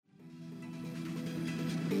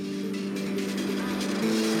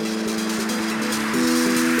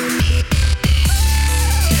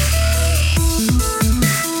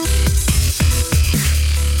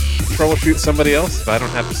shoot somebody else if I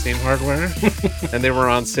don't have the same hardware. And they were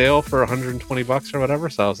on sale for $120 or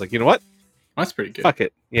whatever. So I was like, you know what? That's pretty good. Fuck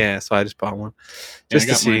it. Yeah, so I just bought one. Just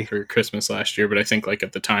I got mine for Christmas last year, but I think like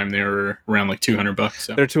at the time they were around like $200.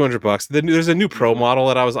 So. They're $200. There's a new Pro model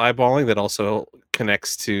that I was eyeballing that also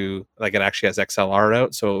connects to, like, it actually has XLR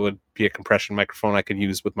out, so it would be a compression microphone I could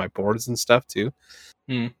use with my boards and stuff too.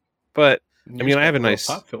 But I mean, I have a nice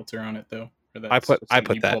pop filter on it though. I put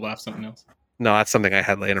that. Pulled off something else. No, that's something I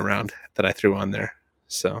had laying around that I threw on there.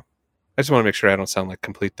 So I just want to make sure I don't sound like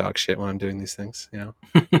complete dog shit when I'm doing these things. You know,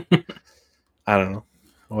 I don't know,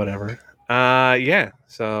 whatever. Yeah.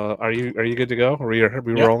 So are you good to go? Are we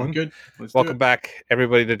rolling? Good. Welcome back,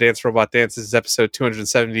 everybody, to Dance Robot Dance. This is episode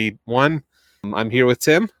 271. I'm here with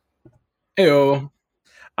Tim. Heyo.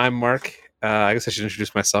 I'm Mark. I guess I should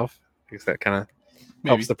introduce myself. I guess that kind of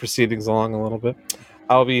helps the proceedings along a little bit.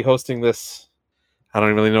 I'll be hosting this. I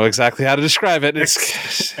don't really know exactly how to describe it.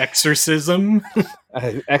 It's exorcism.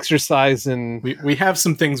 Exercise and we have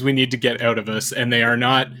some things we need to get out of us, and they are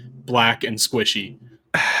not black and squishy.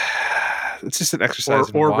 It's just an exercise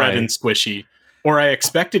or red and squishy. Or I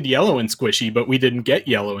expected yellow and squishy, but we didn't get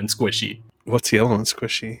yellow and squishy. What's yellow and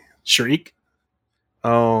squishy? Shriek.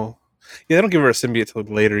 Oh. Yeah, they don't give her a symbiote till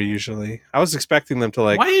later usually. I was expecting them to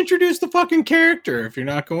like... Why introduce the fucking character if you're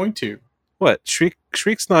not going to? What?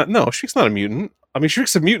 Shriek's not a mutant. I mean,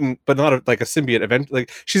 Shriek's a mutant, but not a symbiote event.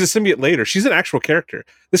 Like, she's a symbiote later. She's an actual character.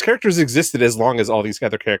 This character has existed as long as all these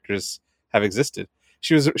other characters have existed.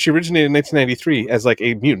 She originated in 1993 as like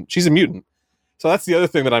a mutant. She's a mutant. So that's the other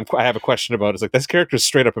thing that I have a question about is like this character is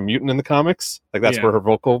straight up a mutant in the comics. Like that's where her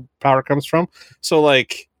vocal power comes from. So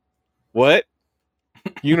like, what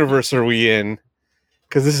universe are we in?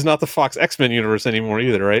 Because this is not the Fox X-Men universe anymore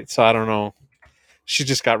either, right? So I don't know. She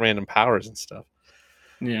just got random powers and stuff.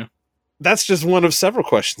 Yeah. That's just one of several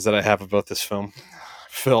questions that I have about this film.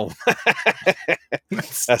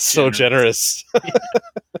 That's so generous.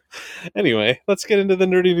 Anyway, let's get into the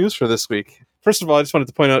nerdy news for this week. First of all, I just wanted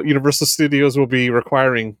to point out Universal Studios will be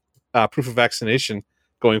requiring proof of vaccination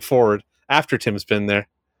going forward after Tim's been there.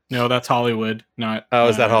 No, that's Hollywood, not... Oh,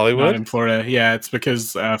 is that Hollywood? Not in Florida. Yeah, it's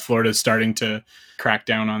because Florida is starting to crack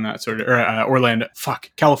down on that sort of... Or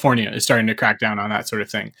California is starting to crack down on that sort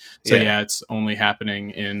of thing. So yeah it's only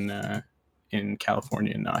happening in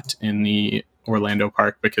California, not in the Orlando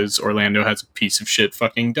park, because Orlando has a piece of shit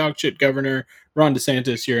fucking dog shit governor. Ron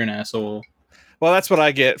DeSantis, you're an asshole. Well, that's what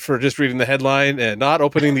I get for just reading the headline and not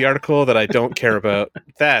opening the article that I don't care about.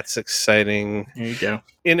 That's exciting. There you go.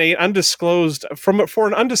 For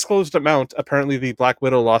an undisclosed amount, apparently the Black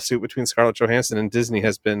Widow lawsuit between Scarlett Johansson and Disney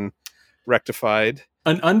has been rectified.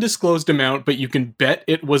 An undisclosed amount, but you can bet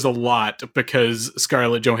it was a lot, because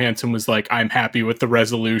Scarlett Johansson was like, I'm happy with the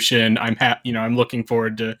resolution. I'm looking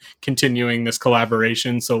forward to continuing this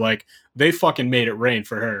collaboration. So like they fucking made it rain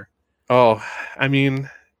for her. Oh, I mean,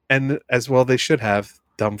 and as well they should have,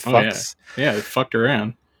 dumb fucks. Oh, yeah, they fucked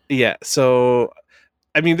around. Yeah, so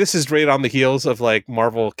I mean, this is right on the heels of like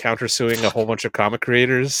Marvel countersuing a whole bunch of comic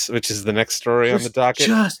creators, which is the next story on the docket.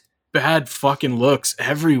 Just bad fucking looks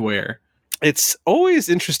everywhere. It's always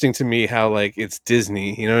interesting to me how like it's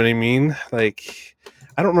Disney, you know what I mean? Like,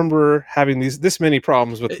 I don't remember having this many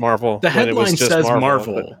problems with Marvel. The headline says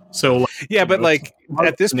Marvel, so like, yeah, but like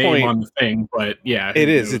at this point on the thing, but yeah, it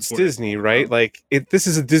is. It's Disney, right? Like this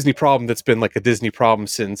is a Disney problem that's been like a Disney problem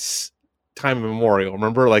since time immemorial.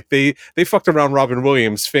 Remember, like they fucked around Robin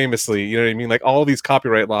Williams famously. You know what I mean? Like all these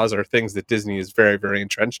copyright laws are things that Disney is very, very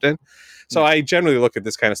entrenched in. So I generally look at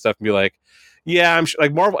this kind of stuff and be like, yeah, I'm sure,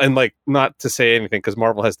 like Marvel, and like not to say anything because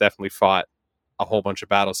Marvel has definitely fought a whole bunch of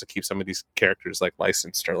battles to keep some of these characters like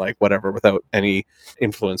licensed or like whatever without any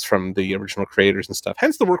influence from the original creators and stuff.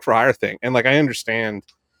 Hence the work for hire thing. And like I understand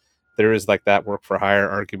there is like that work for hire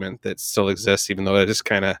argument that still exists, even though it is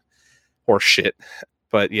kind of horse shit.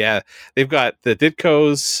 But yeah, they've got the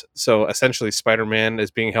Ditkos. So essentially Spider-Man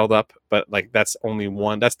is being held up, but like that's only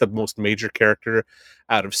one. That's the most major character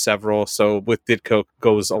out of several. So with Ditko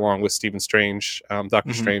goes along with Stephen Strange,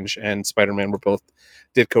 Doctor Strange and Spider-Man were both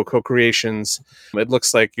Ditko co-creations. It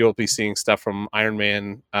looks like you'll be seeing stuff from Iron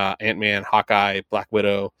Man, Ant-Man, Hawkeye, Black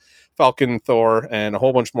Widow, Falcon, Thor, and a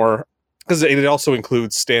whole bunch more. Because it also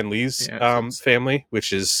includes Stan Lee's family,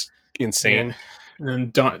 which is insane. Yeah.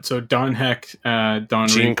 And Don Heck, Don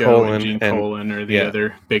Gene Rico, Colan, and Gene Colan are the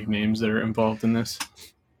other big names that are involved in this.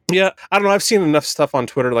 Yeah, I don't know. I've seen enough stuff on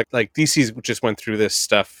Twitter. Like DC just went through this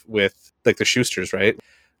stuff with like the Schusters, right?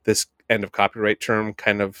 This end of copyright term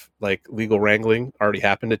kind of like legal wrangling already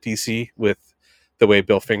happened at DC with the way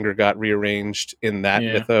Bill Finger got rearranged in that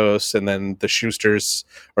mythos, and then the Schusters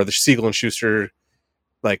or the Siegel and Schuster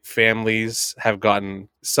like families have gotten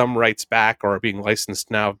some rights back or are being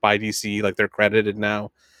licensed now by DC, like they're credited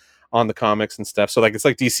now on the comics and stuff. So like it's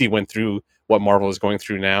like DC went through what Marvel is going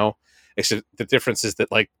through now. It's just, the difference is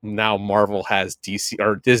that like now Marvel has DC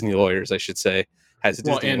or Disney lawyers, I should say, has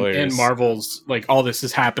Disney lawyers. And Marvel's like all this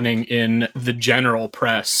is happening in the general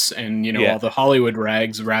press and all the Hollywood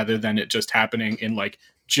rags rather than it just happening in like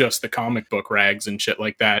just the comic book rags and shit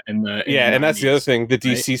like that. And that's the other thing. The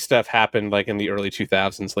DC stuff happened like in the early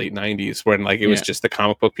 2000s, late 90s, when like it was just the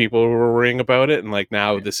comic book people who were worrying about it, and like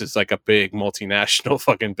now this is like a big multinational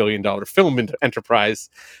fucking billion-dollar film enterprise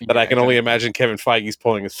that I can only imagine Kevin Feige's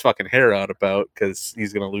pulling his fucking hair out about because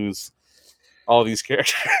he's gonna lose all these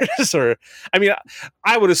characters. Or I mean,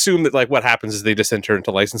 I would assume that like what happens is they just enter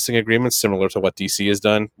into licensing agreements similar to what DC has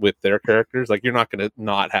done with their characters. Like you're not going to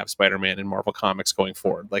not have Spider-Man in Marvel Comics going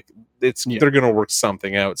forward. Like they're going to work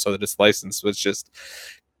something out so that it's licensed. So it's just,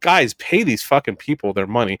 guys, pay these fucking people their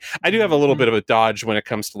money. I do have a little bit of a dodge when it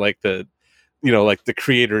comes to like the like the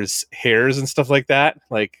creators' heirs and stuff like that.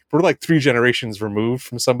 Like we're like 3 generations removed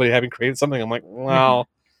from somebody having created something. I'm like, wow.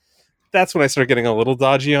 That's when I start getting a little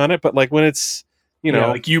dodgy on it. But like when it's,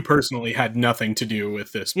 like you personally had nothing to do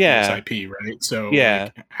with this IP, right? So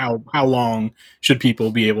like, how long should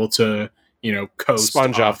people be able to, coast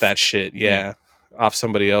sponge off that shit? Off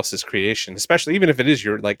somebody else's creation, especially even if it is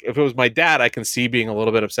like if it was my dad, I can see being a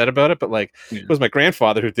little bit upset about it. But like if it was my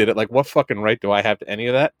grandfather who did it, like what fucking right do I have to any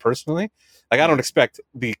of that personally? Like I don't expect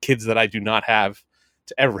the kids that I do not have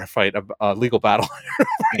to ever fight a legal battle.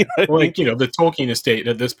 The Tolkien estate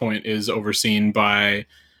at this point is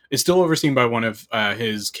still overseen by one of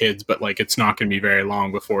his kids, but like it's not going to be very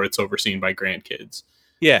long before it's overseen by grandkids.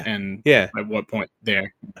 At what point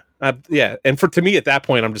there? And to me at that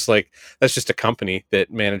point, I'm just like, that's just a company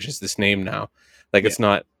that manages this name now. Like it's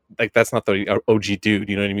not like that's not the OG dude.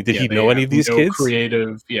 You know what I mean? Did he know any of these kids?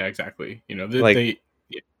 Creative, exactly.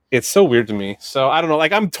 It's so weird to me. So I don't know.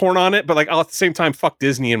 Like I'm torn on it, but like at the same time, fuck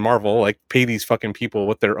Disney and Marvel. Like pay these fucking people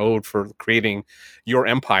what they're owed for creating your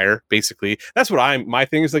empire. Basically, that's what my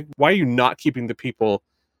thing is like. Why are you not keeping the people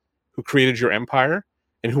who created your empire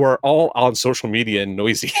and who are all on social media and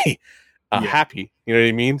noisy happy? You know what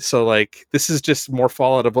I mean? So like this is just more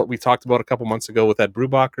fallout of what we talked about a couple months ago with Ed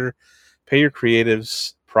Brubaker. Pay your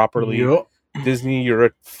creatives properly. Yep. Disney, you're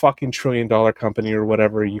a fucking $1 trillion company or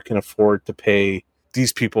whatever. You can afford to pay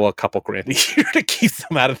these people a couple grand a year to keep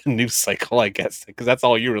them out of the news cycle, I guess, because that's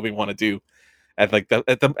all you really want to do. At like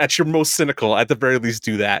at your most cynical, at the very least,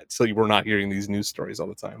 do that so we're not hearing these news stories all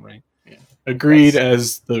the time, right? Yeah. Agreed.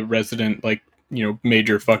 As the resident,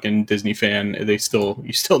 major fucking Disney fan, you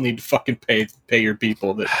still need to fucking pay your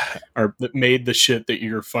people that made the shit that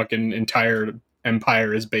your fucking entire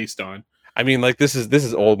empire is based on. I mean, like this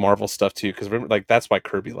is old Marvel stuff too, because like that's why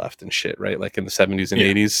Kirby left and shit, right? Like in the 70s and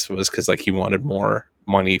 80s was because like he wanted more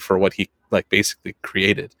money for what he like basically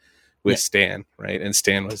created with Stan, right? And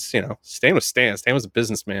Stan was Stan was a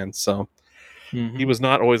businessman, so he was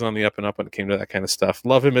not always on the up and up when it came to that kind of stuff.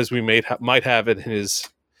 Love him as we might have it in his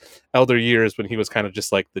elder years when he was kind of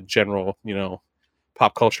just like the general,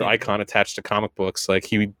 pop culture icon attached to comic books. Like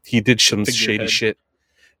he did some shady shit.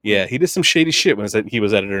 Yeah, he did some shady shit when he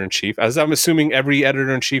was editor-in-chief. As I'm assuming every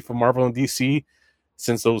editor-in-chief of Marvel and DC,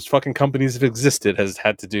 since those fucking companies have existed, has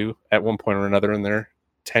had to do at one point or another in their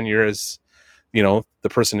tenure as, the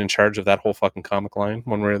person in charge of that whole fucking comic line,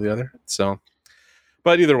 one way or the other. So,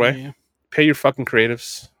 but either way, pay your fucking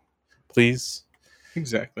creatives, please.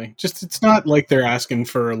 Exactly. Just, it's not like they're asking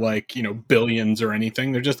for billions or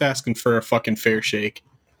anything. They're just asking for a fucking fair shake.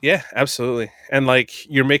 Yeah, absolutely. And like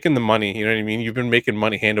you're making the money, you know what I mean? You've been making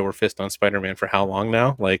money hand over fist on Spider-Man for how long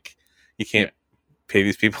now? Like you can't pay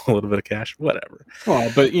these people a little bit of cash, whatever.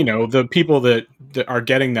 Well, but the people that are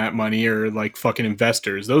getting that money are like fucking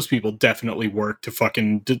investors. Those people definitely work to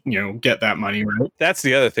fucking get that money, right? That's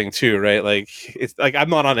the other thing too, right? Like it's like I'm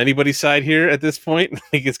not on anybody's side here at this point.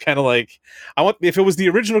 Like it's kind of like if it was the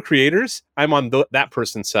original creators, I'm on that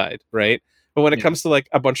person's side, right? But when it comes to like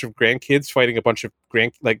a bunch of grandkids fighting a bunch of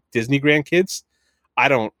Disney grandkids, I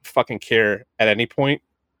don't fucking care at any point.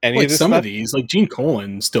 Of these, like Gene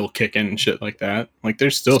Colan, still kicking and shit like that. Like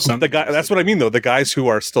there's still some. That's what I mean, though. The guys who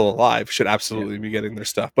are still alive should absolutely be getting their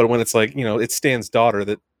stuff. But when it's like it's Stan's daughter,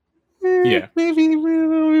 that maybe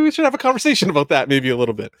we should have a conversation about that, maybe a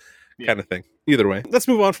little bit, kind of thing. Either way, let's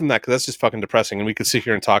move on from that because that's just fucking depressing. And we could sit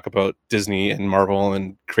here and talk about Disney and Marvel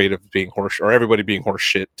and creative being horse or everybody being horse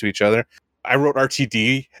shit to each other. I wrote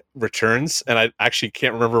RTD returns, and I actually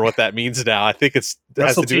can't remember what that means now. I think it's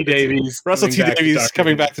Russell T Davies. Russell T Davies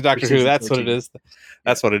coming back to Doctor Who. That's 13. What it is.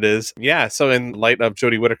 That's what it is. Yeah. So in light of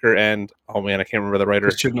Jodie Whittaker and I can't remember the writer.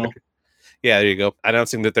 Yeah, there you go.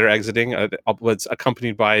 Announcing that they're exiting was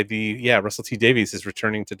accompanied by Russell T Davies is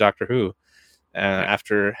returning to Doctor Who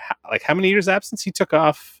after like how many years absence he took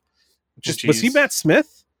off. Just was he Matt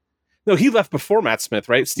Smith? No, he left before Matt Smith,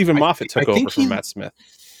 right? Stephen Moffat took over from Matt Smith.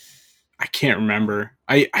 I can't remember.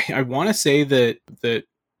 I want to say that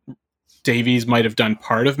Davies might have done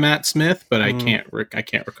part of Matt Smith, but I can't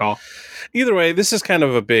recall. Either way, this is kind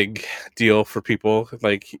of a big deal for people.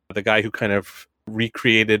 Like the guy who kind of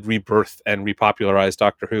recreated, rebirthed, and repopularized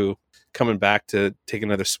Doctor Who coming back to take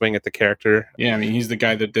another swing at the character. Yeah, I mean, he's the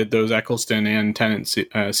guy that did those Eccleston and Tennant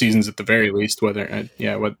seasons at the very least,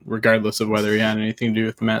 regardless of whether he had anything to do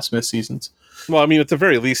with the Matt Smith seasons. Well, I mean, at the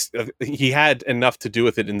very least, he had enough to do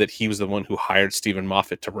with it in that he was the one who hired Stephen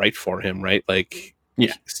Moffat to write for him, right? Like,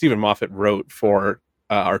 yeah, Stephen Moffat wrote for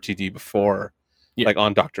RTD before, like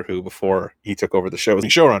on Doctor Who, before he took over the show as the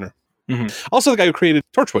showrunner. Mm-hmm. Also, the guy who created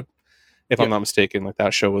Torchwood, if I'm not mistaken. Like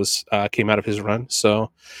that show came out of his run.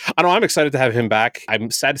 So I know I'm excited to have him back. I'm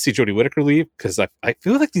sad to see Jodie Whittaker leave because I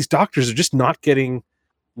feel like these doctors are just not getting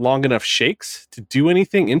long enough shakes to do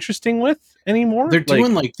anything interesting with anymore. They're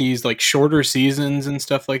doing like these like shorter seasons and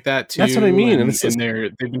stuff like that too. That's what I mean. And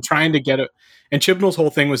they've been trying to get it. And Chibnall's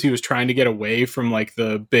whole thing was he was trying to get away from like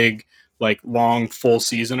the big, like long full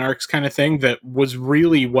season arcs kind of thing that was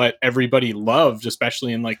really what everybody loved,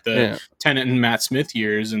 especially in like the Tennant and Matt Smith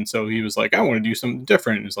years. And so he was like, I want to do something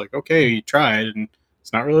different. And it's like, okay, he tried and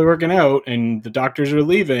it's not really working out and the doctors are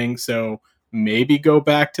leaving. So maybe go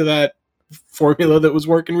back to that formula that was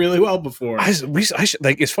working really well before. I should,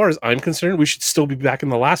 like, as far as I'm concerned, we should still be back in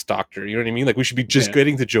the last Doctor. You know what I mean? Like, we should be just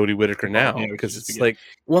getting to Jodie Whittaker now because it's like,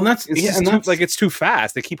 well, that's it's too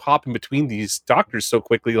fast. They keep hopping between these Doctors so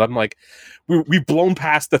quickly. I'm like, we've blown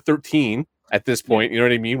past the 13 at this point. You know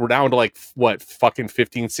what I mean? We're down to like what fucking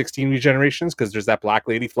 15, 16 regenerations because there's that black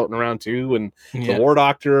lady floating around too, and the War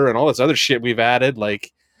Doctor and all this other shit we've added.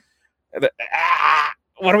 Like,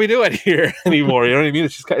 what are we doing here anymore? You know what I mean?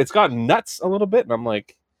 It's gotten nuts a little bit, and I'm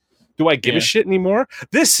like, do I give a shit anymore?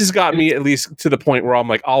 This has got me at least to the point where I'm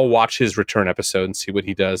like, I'll watch his return episode and see what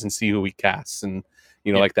he does and see who he casts and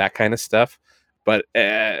like that kind of stuff. But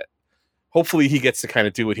hopefully he gets to kind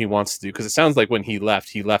of do what he wants to do because it sounds like when he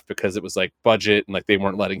left because it was like budget and like they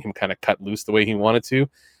weren't letting him kind of cut loose the way he wanted to,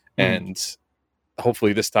 and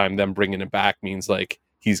hopefully this time them bringing him back means like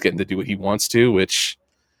he's getting to do what he wants to, which.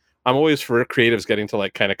 I'm always for creatives getting to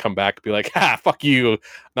like kind of come back and be like, fuck you.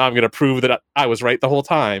 Now I'm going to prove that I was right the whole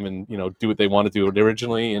time and, do what they want to do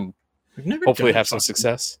originally and hopefully have some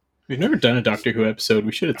success. We've never done a Doctor Who episode.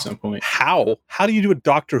 We should at some point. How do you do a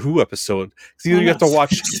Doctor Who episode? Because either you have to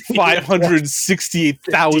watch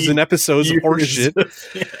 568,000 episodes of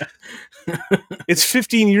horseshit. It's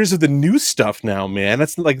 15 years of the new stuff now, man.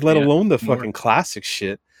 That's like, let alone the fucking classic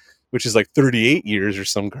shit, which is like 38 years or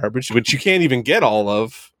some garbage, which you can't even get all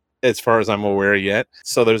of. As far as I'm aware yet.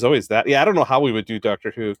 So there's always that. Yeah, I don't know how we would do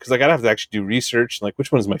Doctor Who because like I'd have to actually do research, like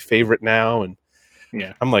which one is my favorite now, and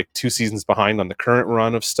I'm like 2 seasons behind on the current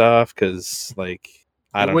run of stuff because like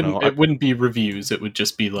I don't know. It wouldn't be reviews. It would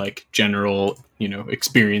just be like general,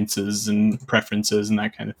 experiences and preferences and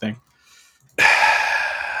that kind of thing.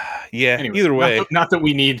 Yeah, anyway, either way. Not that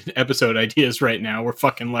we need episode ideas right now. We're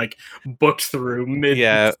fucking like booked through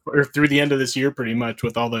or through the end of this year pretty much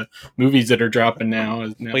with all the movies that are dropping now.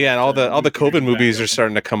 Well, yeah, and all the COVID movies are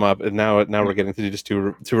starting to come up, and now we're getting to just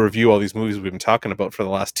to review all these movies we've been talking about for the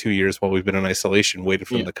last 2 years while we've been in isolation waiting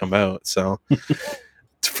for them to come out. So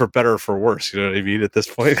for better or for worse, you know what I mean, at this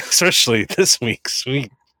point, especially this week. Sweet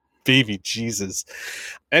baby Jesus.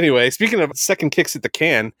 Anyway, speaking of second kicks at the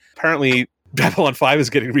can, apparently Babylon 5 is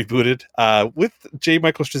getting rebooted with J.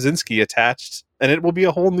 Michael Straczynski attached, and it will be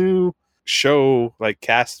a whole new show, like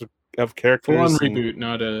cast of characters. Full-on reboot,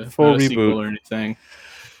 not a sequel or anything.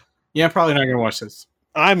 Yeah, I'm probably not going to watch this.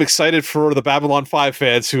 I'm excited for the Babylon 5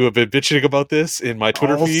 fans who have been bitching about this in my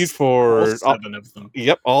Twitter feed for all 7 of them.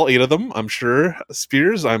 Yep, all 8 of them, I'm sure.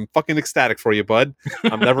 Spears, I'm fucking ecstatic for you, bud.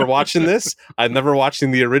 I'm never watching this. I'm never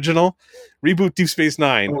watching the original. Reboot Deep Space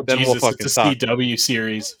Nine. Oh, then Jesus, we'll fucking it's a talk. CW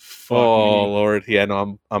series. Fuck me. Lord. Yeah,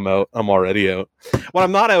 no, I'm out. I'm already out. What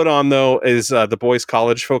I'm not out on, though, is the Boys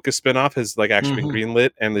College focus spinoff has like actually been greenlit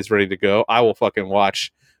and is ready to go. I will fucking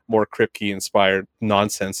watch more Kripke inspired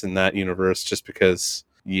nonsense in that universe just because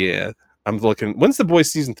I'm looking. When's the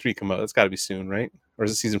Boys season 3 come out? It's got to be soon, right? Or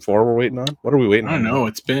is it season 4 we're waiting on? What are we waiting on? I don't know.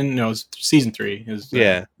 It's season 3 is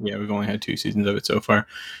we've only had 2 seasons of it so far.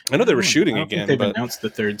 I know they were shooting again. They've announced the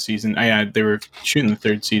 3rd season. They were shooting the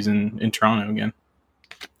 3rd season in Toronto again.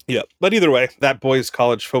 Yeah, but either way, that Boys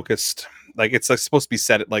College focused, like it's like supposed to be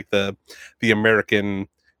set at like the American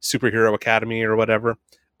Superhero Academy or whatever.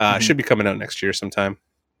 Should be coming out next year sometime.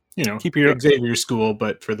 keep your Xavier School,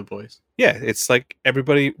 but for the boys. Yeah, it's like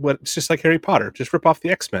everybody. It's just like Harry Potter. Just rip off the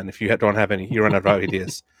X-Men if you don't have any. You run out of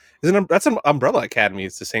ideas. That's an Umbrella Academy.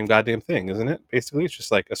 It's the same goddamn thing, isn't it? Basically, it's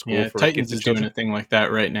just like a school for Titans kids. Is doing a thing like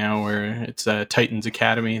that right now, where it's Titans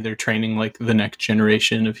Academy. They're training like the next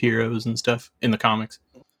generation of heroes and stuff in the comics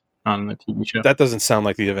on the TV show. That doesn't sound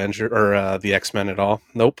like the Avenger or the X-Men at all.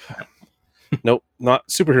 Nope. Nope, not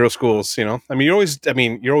superhero schools. I mean, you're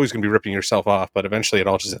always going to be ripping yourself off, but eventually it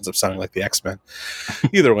all just ends up sounding like the X-Men.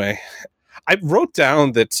 Either way, I wrote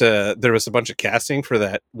down that there was a bunch of casting for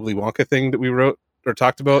that Willy Wonka thing that we wrote or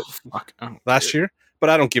talked about last year, but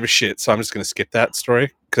I don't give a shit, so I'm just going to skip that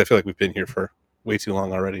story because I feel like we've been here for way too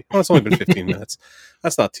long already. Well, it's only been 15 minutes.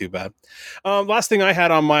 That's not too bad. Last thing I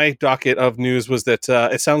had on my docket of news was that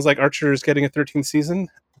it sounds like Archer is getting a 13th season.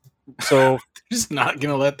 So just not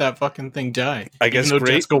gonna let that fucking thing die. I guess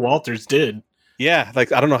Jessica Walters did. Yeah,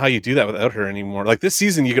 like I don't know how you do that without her anymore. Like this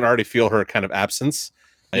season, you can already feel her kind of absence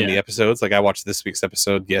in the episodes. Like I watched this week's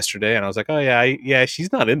episode yesterday, and I was like, oh yeah,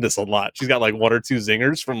 she's not in this a lot. She's got like one or two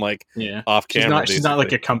zingers from like off camera. She's not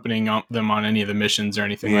like accompanying them on any of the missions or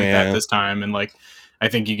anything like that this time. And like I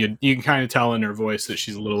think you can kind of tell in her voice that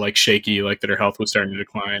she's a little like shaky, like that her health was starting to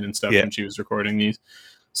decline and stuff when she was recording these.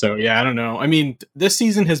 So yeah, I don't know. I mean, this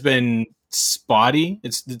season has been spotty.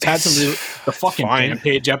 It's had some the fucking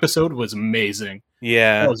Rampage episode was amazing.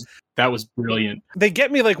 Yeah, that was brilliant. They get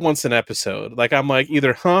me like once an episode. Like I'm like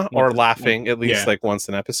either or laughing at least like once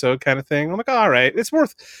an episode kind of thing. I'm like, all right, it's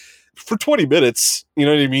worth for 20 minutes. You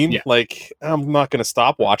know what I mean? Yeah. Like I'm not going to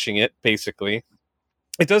stop watching it. Basically,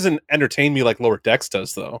 it doesn't entertain me like Lower Decks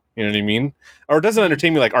does, though. You know what I mean? Or it doesn't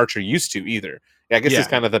entertain me like Archer used to either. I guess it's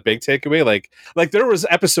kind of the big takeaway. Like there was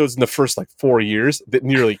episodes in the first like 4 years that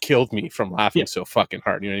nearly killed me from laughing so fucking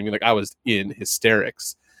hard. You know what I mean? Like I was in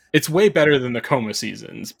hysterics. It's way better than the Coma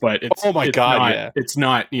seasons, but it's it's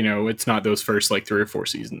not it's not those first like 3 or 4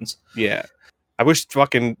 seasons. Yeah, I wish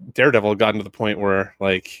fucking Daredevil had gotten to the point where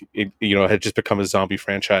like it had just become a zombie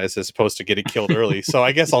franchise as opposed to getting killed early. So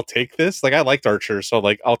I guess I'll take this. Like I liked Archer, so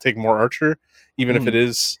like I'll take more Archer, even if it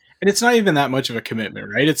is. And it's not even that much of a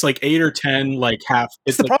commitment, right? It's like 8 or 10, like half.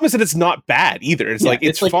 It's the problem is that it's not bad either. It's like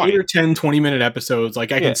it's like fine. 8 or 10 20-minute episodes.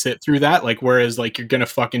 Like I can sit through that. Like whereas like you're gonna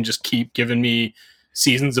fucking just keep giving me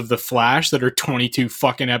seasons of The Flash that are 22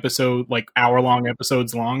 fucking episode, like hour-long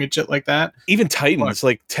episodes long and shit like that. Even Titans,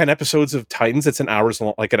 like 10 episodes of Titans, that's an hour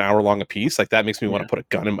long a piece. Like that makes me want to put a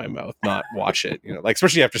gun in my mouth, not watch it. Like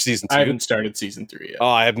especially after season 2. I haven't started season 3 yet. Oh,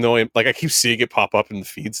 I have no like I keep seeing it pop up in the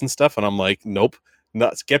feeds and stuff, and I'm like, nope.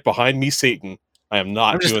 Nuts! Get behind me, Satan! I am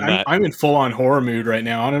not doing that. I'm in full on horror mood right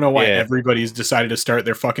now. I don't know why everybody's decided to start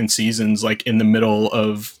their fucking seasons like in the middle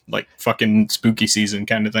of like fucking spooky season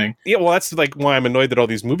kind of thing. Yeah, well, that's like why I'm annoyed that all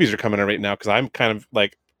these movies are coming out right now because I'm kind of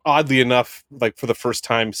like oddly enough, like for the first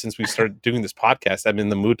time since we started doing this podcast, I'm in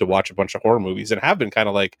the mood to watch a bunch of horror movies and have been kind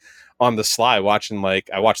of like on the sly watching, like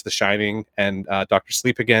I watched The Shining and Dr.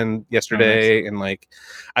 Sleep again yesterday. And like,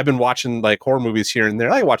 I've been watching like horror movies here and there.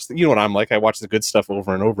 I watch, what I'm like, I watch the good stuff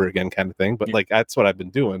over and over again kind of thing. But like, that's what I've been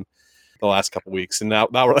doing the last couple weeks. And now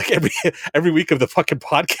we're like every week of the fucking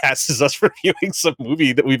podcast is us reviewing some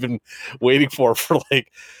movie that we've been waiting for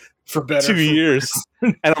like, for better 2 years.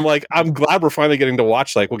 And I'm like, I'm glad we're finally getting to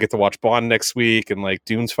watch, like we'll get to watch Bond next week and like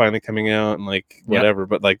Dune's finally coming out and like whatever.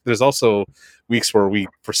 But like there's also weeks where we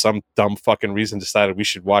for some dumb fucking reason decided we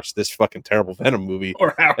should watch this fucking terrible Venom movie.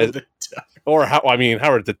 Or Howard the Duck. Or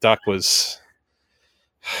Howard the Duck was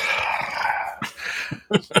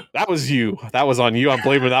that was you. That was on you. I'm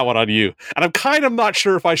blaming that one on you. And I'm kind of not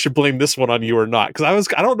sure if I should blame this one on you or not. Because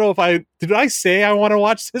I don't know if did I say I want to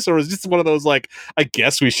watch this, or was it just one of those like, I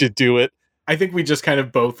guess we should do it. I think we just kind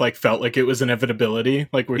of both like felt like it was inevitability.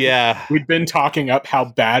 Like we'd been talking up how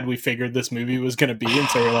bad we figured this movie was going to be, and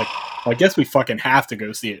so we're like, well, I guess we fucking have to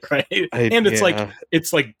go see it, right? And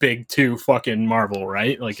it's like big 2 fucking Marvel,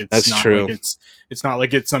 right? Like That's not true. Like it's not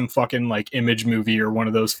like it's some fucking like Image movie or one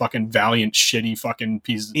of those fucking Valiant shitty fucking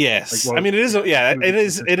pieces. Yes, like, I mean it is. Yeah,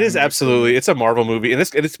 it is absolutely. It's a Marvel movie, and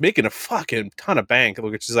it's making a fucking ton of bank.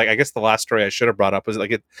 Which is like, I guess the last story I should have brought up was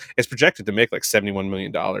like it's projected to make like $71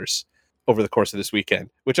 million. Over the course of this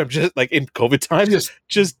weekend, which I'm just like in COVID times,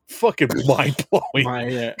 just fucking mind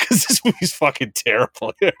blowing because this movie's fucking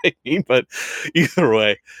terrible. You know what I mean? But either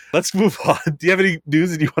way, let's move on. Do you have any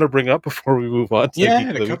news that you want to bring up before we move on? I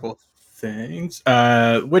had a couple things.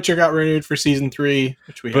 Witcher got renewed for season 3,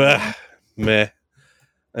 which we meh.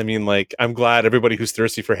 I mean, like, I'm glad everybody who's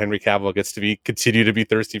thirsty for Henry Cavill gets to continue to be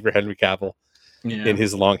thirsty for Henry Cavill in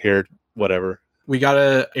his long-haired whatever. We got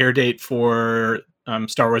a air date for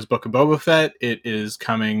Star Wars Book of Boba Fett. It is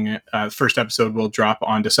coming. The first episode will drop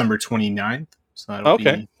on December 29th. So that'll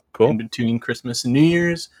be Cool. in between Christmas and New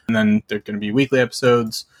Year's, and then they're going to be weekly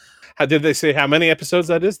episodes. How did they say how many episodes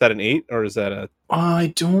that is? Is that an 8 or is that a?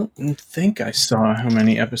 I don't think I saw how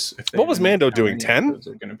many episodes. What was Mando doing? 10?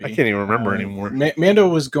 I can't even remember anymore. Mando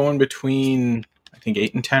was going between, I think,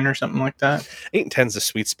 8 and 10 or something like that. 8 and 10 is a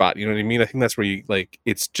sweet spot. You know what I mean? I think that's where you like.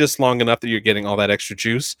 It's just long enough that you're getting all that extra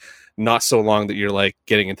juice, not so long that you're like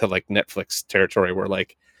getting into like Netflix territory where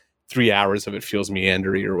like 3 hours of it feels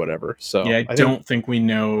meandery or whatever. So yeah, I don't think we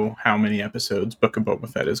know how many episodes Book of Boba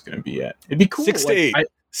Fett is going to be yet. It'd be cool. 6 to 8.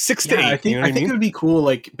 6 to 8. I think it would be cool,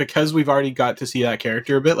 like, because we've already got to see that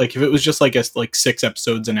character a bit. Like, if it was just like 6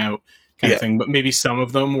 episodes and out kind of thing, but maybe some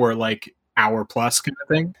of them were like hour plus kind of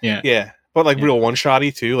thing. Yeah, but like real one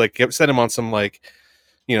shotty too. Like, send him on some like,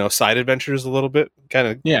 side adventures a little bit. Kind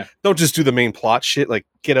of. Yeah. Don't just do the main plot shit. Like,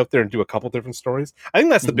 get out there and do a couple different stories. I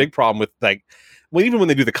think that's the big problem with like, even when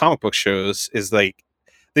they do the comic book shows, is like,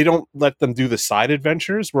 they don't let them do the side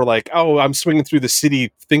adventures. We're like, oh, I'm swinging through the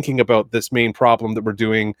city thinking about this main problem that we're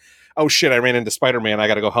doing. Oh shit, I ran into Spider-Man. I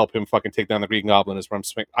got to go help him fucking take down the Green Goblin. Is where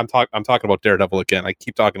I'm talking about Daredevil again. I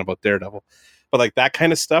keep talking about Daredevil, but like that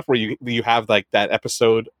kind of stuff where you have like that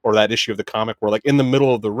episode or that issue of the comic where like in the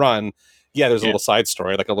middle of the run, there's a little side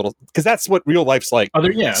story, like a little, because that's what real life's like.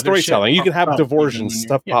 Storytelling. You can have diversion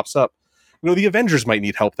stuff pops up. The Avengers might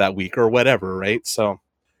need help that week or whatever, right? So.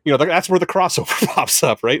 That's where the crossover pops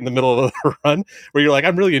up, right in the middle of the run, where you're like,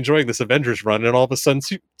 I'm really enjoying this Avengers run, and all of a sudden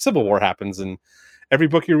Civil War happens, and every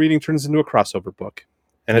book you're reading turns into a crossover book,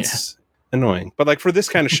 and it's annoying. But like for this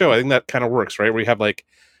kind of show, I think that kind of works, right? Where you have like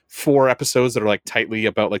 4 episodes that are like tightly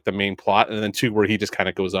about like the main plot, and then 2 where he just kind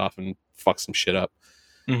of goes off and fucks some shit up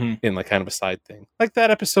in like kind of a side thing, like that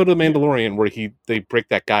episode of The Mandalorian where they break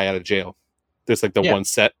that guy out of jail. There's like the one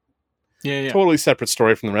set. Yeah. Totally separate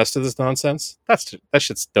story from the rest of this nonsense. That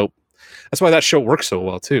shit's dope. That's why that show works so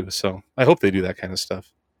well too. So I hope they do that kind of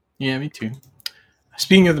stuff. Yeah, me too.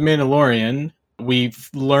 Speaking of The Mandalorian, we've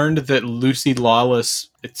learned that Lucy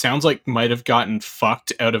Lawless, it sounds like, might have gotten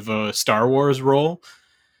fucked out of a Star Wars role.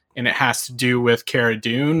 And it has to do with Cara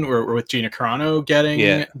Dune or with Gina Carano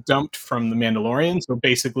getting dumped from The Mandalorian. So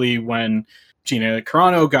basically when Gina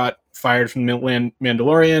Carano got fired from The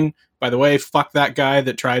Mandalorian, by the way, fuck that guy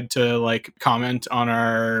that tried to like comment on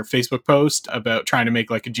our Facebook post about trying to make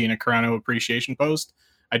like a Gina Carano appreciation post.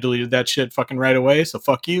 I deleted that shit fucking right away. So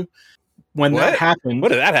fuck you. When that happened, what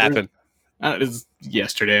did that happen? It was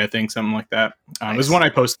yesterday, I think, something like that. Nice. It was when I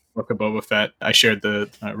posted Book of Boba Fett. I shared the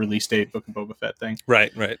release date Book of Boba Fett thing.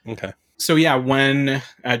 Right. Okay. So yeah, when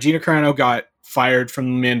Gina Carano got fired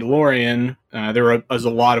from The Mandalorian, there was a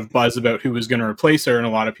lot of buzz about who was going to replace her, and a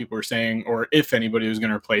lot of people were saying, or if anybody was going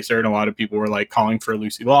to replace her, and a lot of people were like calling for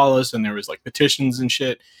Lucy Lawless, and there was like petitions and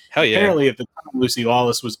shit. Hell yeah! Apparently, at the time, Lucy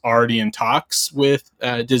Lawless was already in talks with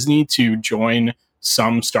Disney to join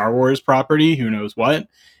some Star Wars property, who knows what,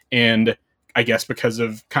 and I guess because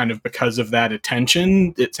of that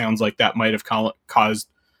attention, it sounds like that might have caused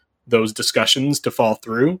those discussions to fall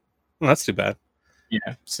through. Well, that's too bad.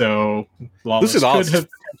 Yeah, so Lawless could have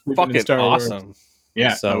fucking awesome. Wars.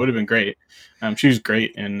 Yeah, so that would have been great. She was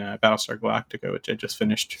great in Battlestar Galactica, which I just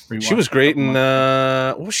finished. She was great in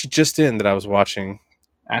what was she just in that I was watching?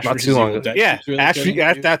 Ash not too long ago. Yeah, really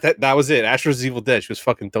that was it. Ash vs. Evil Dead. She was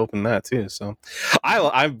fucking dope in that too. So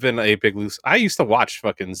I've been a big Lucy. I used to watch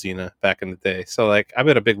fucking Xena back in the day. So like I've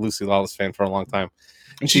been a big Lucy Lawless fan for a long time.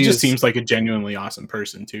 And she just seems like a genuinely awesome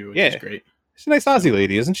person too, which is great. She's a nice Aussie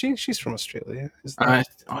lady, isn't she? She's from Australia.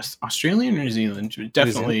 Australian or New Zealand?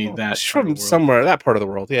 Definitely that. She's from somewhere, that part of the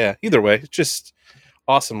world. Yeah. Either way, just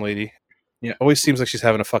awesome lady. Yeah. Always seems like she's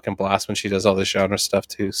having a fucking blast when she does all this genre stuff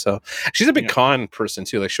too. So she's a big con person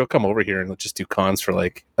too. Like she'll come over here and just do cons for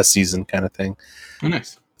like a season kind of thing. Oh,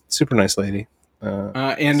 nice. Super nice lady.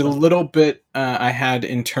 And a little bit I had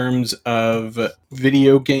in terms of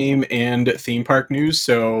video game and theme park news.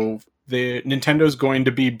 So the Nintendo's going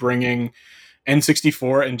to be bringing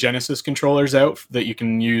N64 and Genesis controllers out that you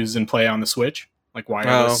can use and play on the Switch, like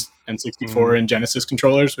wireless N64 and Genesis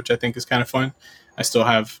controllers, which I think is kind of fun. I still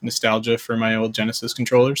have nostalgia for my old Genesis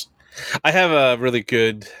controllers. I have a really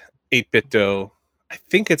good 8BitDo. I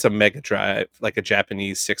think it's a Mega Drive, like a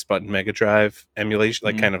Japanese 6-button Mega Drive emulation,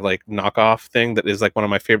 like kind of like knockoff thing that is like one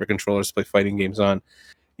of my favorite controllers to play fighting games on.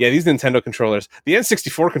 Yeah, these Nintendo controllers. The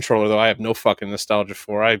N64 controller, though, I have no fucking nostalgia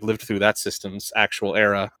for. I've lived through that system's actual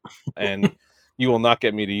era, and you will not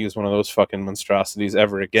get me to use one of those fucking monstrosities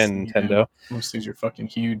ever again, Nintendo. Most of these are fucking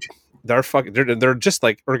huge. They're just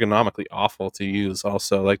like ergonomically awful to use.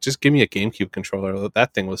 Also, like just give me a GameCube controller.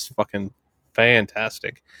 That thing was fucking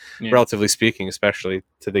fantastic, relatively speaking, especially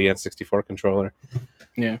to the N64 controller.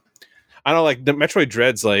 Yeah, I don't like the Metroid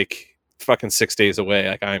Dread's like fucking 6 days away.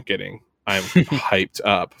 Like I'm hyped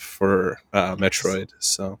up for Metroid.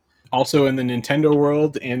 So also in the Nintendo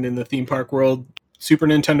world and in the theme park world, Super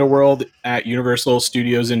Nintendo World at Universal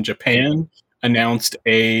Studios in Japan announced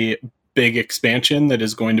a big expansion that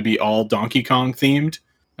is going to be all Donkey Kong themed.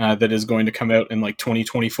 That is going to come out in like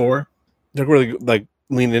 2024. They're really like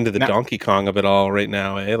leaning into the Donkey Kong of it all right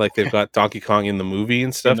now, eh? Like they've got Donkey Kong in the movie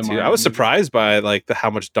and stuff too. I was surprised by like how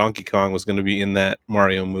much Donkey Kong was going to be in that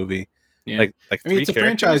Mario movie. Yeah. Like I mean, it's a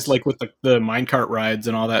franchise like with the minecart rides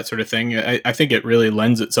and all that sort of thing. I think it really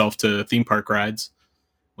lends itself to theme park rides,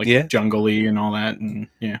 like Jungle-y and all that, and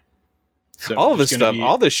yeah. So all of this stuff,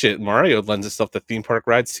 all this shit, Mario lends itself to theme park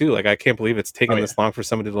rides too. Like I can't believe it's taken this long for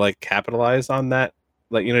somebody to like capitalize on that.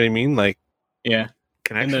 Like, you know what I mean? Like, yeah,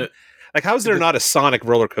 connection. Like, how is there not a Sonic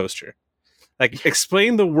roller coaster? Like,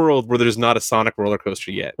 explain the world where there's not a Sonic roller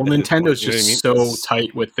coaster yet. Well, Nintendo's just so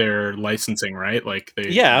tight with their licensing, right? Like,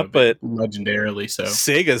 they but legendarily so.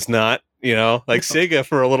 Sega's not, you know, like Sega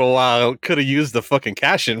for a little while could have used the fucking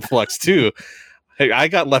cash influx too. Hey, I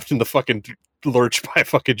got left in the fucking lurch by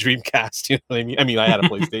fucking Dreamcast. You know what I mean? I mean, I had a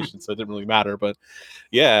PlayStation, so it didn't really matter. But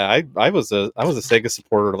yeah, I was a Sega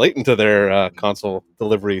supporter late into their console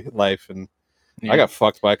delivery life, and I got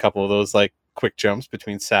fucked by a couple of those like quick jumps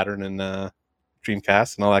between Saturn and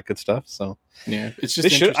Dreamcast and all that good stuff. So yeah, it's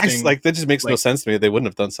just interesting. Like that just makes no sense to me. They wouldn't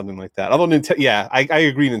have done something like that. Although I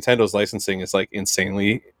agree. Nintendo's licensing is like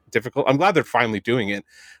insanely difficult. I'm glad they're finally doing it.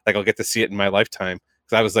 Like I'll get to see it in my lifetime.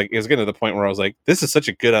 Because I was like, it was getting to the point where I was like, this is such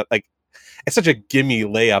a good it's such a gimme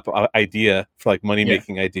layup idea for like money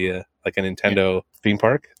making idea, like a Nintendo theme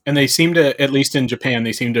park. And they seem to, at least in Japan,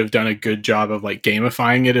 they seem to have done a good job of like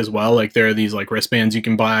gamifying it as well. Like there are these like wristbands you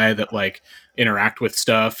can buy that like interact with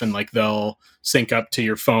stuff, and like they'll sync up to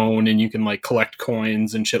your phone, and you can like collect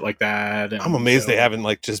coins and shit like that. And I'm amazed they haven't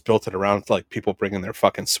like just built it around like people bringing their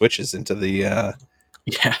fucking Switches into the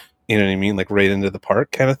you know what I mean, like right into the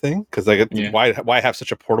park kind of thing. Because like, why have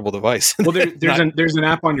such a portable device? Well, there's an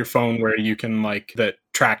app on your phone where you can like that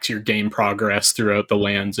tracks your game progress throughout the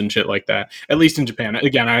lands and shit like that. At least in Japan.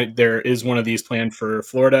 Again, there is one of these planned for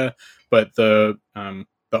Florida, but the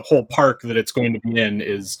whole park that it's going to be in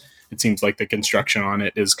is. It seems like the construction on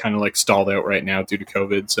it is kind of like stalled out right now due to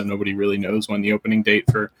COVID, so nobody really knows when the opening date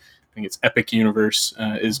for, I think it's Epic Universe,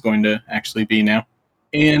 is going to actually be now.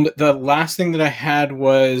 And the last thing that I had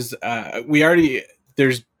was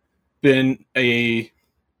there's been a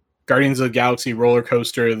Guardians of the Galaxy roller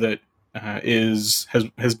coaster that has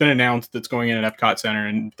been announced that's going in at Epcot Center,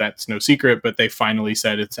 and that's no secret, but they finally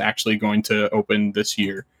said it's actually going to open this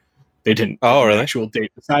year. They didn't have an actual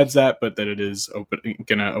date besides that, but that it is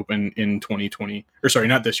gonna open in 2020, or sorry,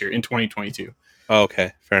 not this year, in 2022. Oh,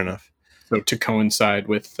 okay, fair enough. So to coincide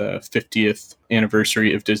with the 50th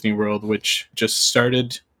anniversary of Disney World, which just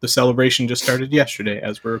started, the celebration just started yesterday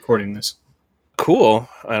as we're recording this. Cool.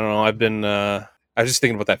 I don't know. I was just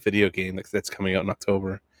thinking about that video game that's coming out in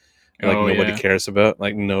October. Like nobody cares about,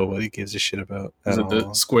 like nobody gives a shit about. Is it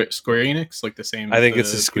the Square Enix, like the same? I think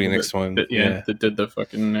it's the Square Enix one. That did the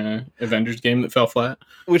fucking Avengers game that fell flat.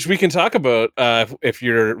 Which we can talk about if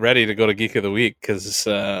you're ready to go to Geek of the Week, because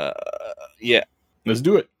let's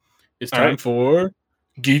do it. It's time for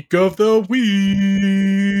Geek of the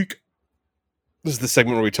Week. This is the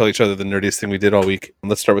segment where we tell each other the nerdiest thing we did all week.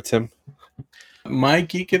 Let's start with Tim. My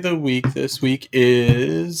Geek of the Week this week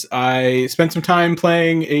is I spent some time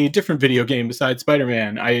playing a different video game besides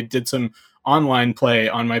Spider-Man. I did some online play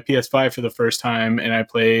on my PS5 for the first time, and I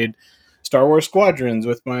played Star Wars Squadrons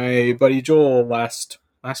with my buddy Joel last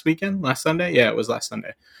Sunday. Yeah, it was last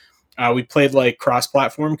Sunday. We played like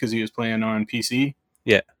cross-platform because he was playing on PC.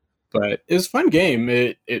 Yeah. But it was a fun game.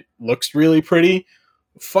 It looks really pretty.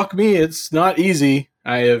 Fuck me, it's not easy.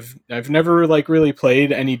 I've never like really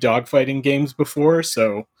played any dogfighting games before,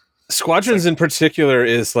 so Squadrons in particular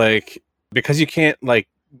is like, because you can't like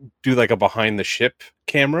do like a behind the ship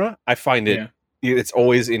camera. I find it's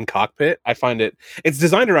always in cockpit. I find it's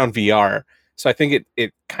designed around VR, so I think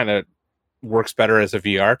it kind of works better as a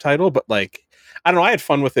VR title. But like, I don't know, I had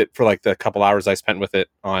fun with it for like the couple hours I spent with it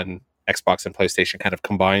on Xbox and PlayStation, kind of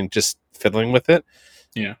combined, just fiddling with it.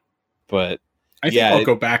 Yeah, but. I think I'll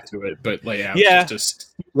go back to it, but like, it's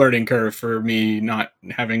just a learning curve for me, not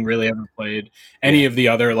having really ever played any of the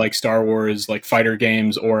other like Star Wars like fighter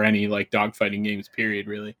games or any like dogfighting games. Period.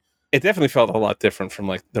 Really, it definitely felt a lot different from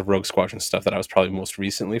like the Rogue Squadron stuff that I was probably most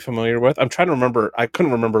recently familiar with. I'm trying to remember. I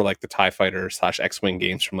couldn't remember like the TIE Fighter / X-Wing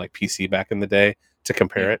games from like PC back in the day to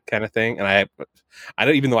compare it, kind of thing. And I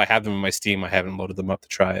don't, even though I have them in my Steam, I haven't loaded them up to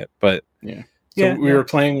try it. But we were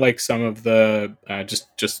playing like some of the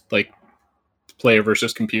just like player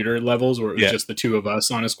versus computer levels where it was just the two of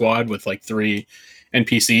us on a squad with like 3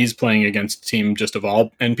 NPCs playing against a team just of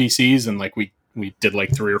all NPCs, and like we did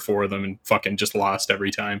like 3 or 4 of them and fucking just lost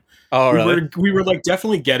every time. Oh, really? We were like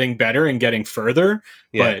definitely getting better and getting further,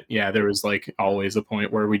 but yeah, there was like always a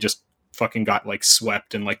point where we just fucking got like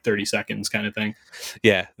swept in like 30 seconds kind of thing.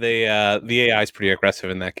 Yeah, the AI is pretty aggressive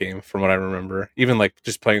in that game from what I remember. Even like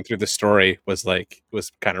just playing through the story was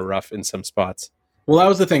kind of rough in some spots. Well, that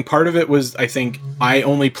was the thing. Part of it was, I think I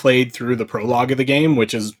only played through the prologue of the game,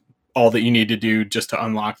 which is all that you need to do just to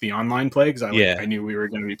unlock the online play, because I knew we were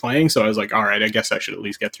going to be playing. So I was like, all right, I guess I should at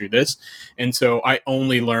least get through this. And so I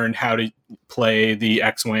only learned how to play the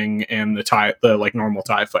X-Wing and the like normal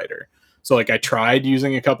TIE fighter. So like I tried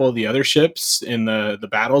using a couple of the other ships in the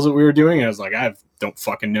battles that we were doing, and I was like, I don't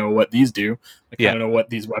fucking know what these do. Like, I don't know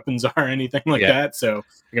what these weapons are or anything like that. So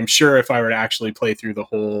like, I'm sure if I were to actually play through the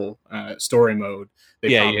whole story mode,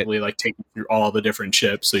 they probably like take you through all the different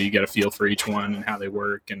ships, so you get a feel for each one and how they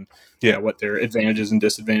work and what their advantages and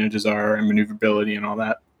disadvantages are and maneuverability and all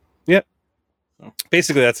that. Yep. So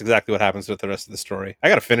basically, that's exactly what happens with the rest of the story. I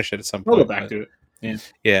got to finish it at some point. I'll go back to it. Yeah.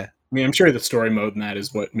 Yeah. I mean, I'm sure the story mode in that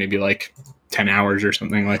is maybe like 10 hours or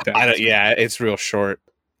something like that. It's real short.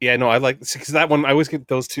 Yeah, no, I like, because that one, I always get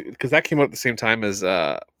those two, because that came out at the same time as,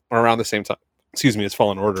 or around the same time, as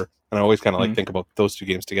Fallen Order. And I always kind of like think about those two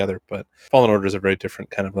games together, but Fallen Order is a very different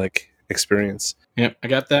kind of like experience. Yeah, I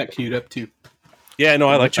got that queued up too. Yeah, no,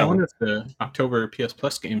 I like that. I wonder if the October PS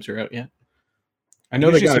Plus games are out yet. I know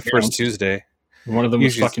they got the first Tuesday. One of them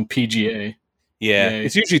was fucking PGA. Yeah,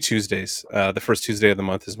 it's usually Tuesdays. The first Tuesday of the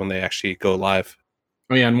month is when they actually go live.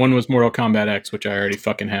 Oh yeah, and one was Mortal Kombat X, which I already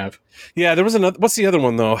fucking have. Yeah, there was another. What's the other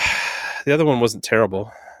one though? The other one wasn't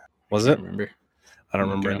terrible, was it? I don't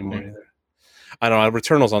remember anymore either. I don't know.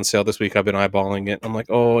 Returnal's on sale this week. I've been eyeballing it. I'm like,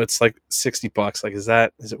 oh, it's like $60. Like,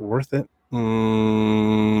 is it worth it?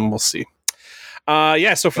 We'll see.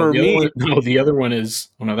 Yeah. So for me, the other one is.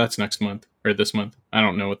 Oh no, that's next month or this month. I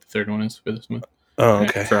don't know what the third one is for this month. Oh,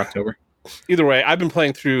 okay. For October. Either way, I've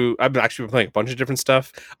actually been playing a bunch of different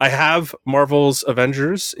stuff. I have Marvel's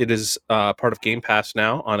Avengers. It is part of Game Pass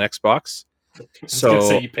now on Xbox. So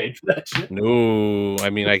say you paid for that shit. No,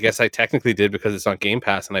 I mean, I guess I technically did because it's on Game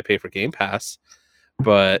Pass and I pay for Game Pass.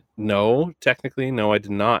 But no, technically, no, I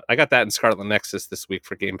did not. I got that in Scarlet Nexus this week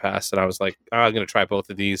for Game Pass, and I was like, I'm going to try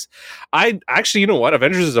both of these. I actually, you know what?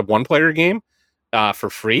 Avengers is a one-player game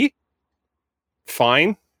for free.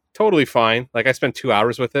 Fine. Totally fine. Like, I spent 2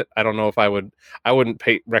 hours with it. I don't know if I wouldn't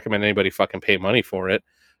recommend anybody fucking pay money for it,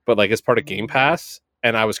 but like, it's part of Game Pass.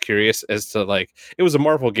 And I was curious as to like, it was a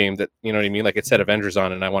Marvel game that, you know what I mean? Like, it said Avengers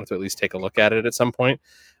on it, and I wanted to at least take a look at it at some point.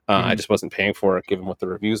 I just wasn't paying for it, given what the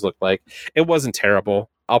reviews looked like. It wasn't terrible.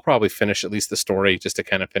 I'll probably finish at least the story just to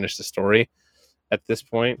kind of finish the story at this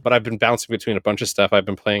point. But I've been bouncing between a bunch of stuff. I've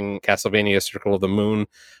been playing Castlevania Circle of the Moon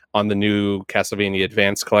on the new Castlevania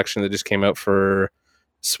Advanced collection that just came out for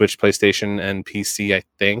Switch, PlayStation, and PC, I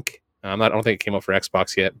think. I don't think it came out for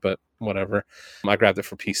Xbox yet, but whatever. I grabbed it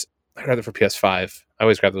for PS5. I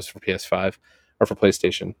always grab those for PS5 or for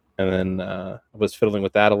PlayStation. And then I was fiddling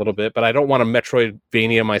with that a little bit, but I don't want to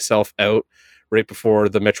Metroidvania myself out right before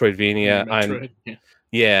the Metroidvania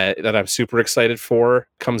that I'm super excited for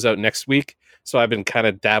comes out next week. So I've been kind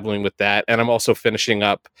of dabbling with that. And I'm also finishing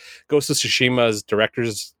up Ghost of Tsushima's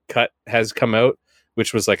director's cut has come out,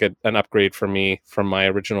 which was like an upgrade for me from my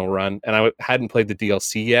original run. And I hadn't played the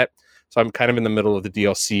DLC yet. So I'm kind of in the middle of the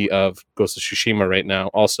DLC of Ghost of Tsushima right now.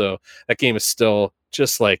 Also, that game is still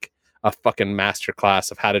just like a fucking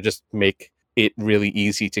masterclass of how to just make it really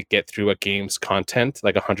easy to get through a game's content,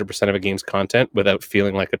 like 100% of a game's content without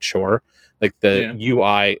feeling like a chore. Like the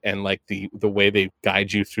UI and like the way they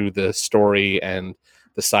guide you through the story and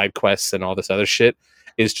the side quests and all this other shit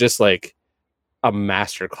is just like a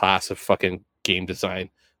masterclass of fucking game design.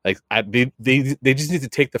 Like they just need to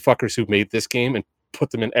take the fuckers who made this game and put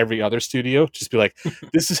them in every other studio. Just be like,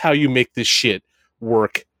 this is how you make this shit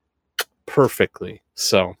work perfectly.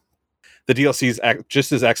 So the DLC is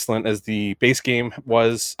just as excellent as the base game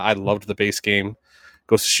was. I loved the base game.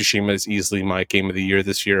 Ghost of Tsushima is easily my game of the year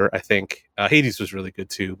this year, I think. Hades was really good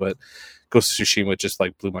too, but Ghost of Tsushima just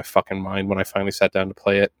like blew my fucking mind when I finally sat down to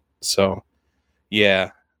play it. So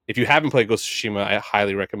yeah, if you haven't played Ghost of Tsushima, I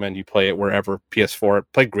highly recommend you play it wherever. PS4, it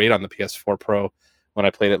played great on the PS4 Pro when I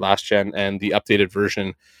played it last gen, and the updated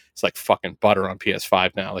version is like fucking butter on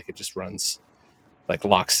PS5 now. Like, it just runs like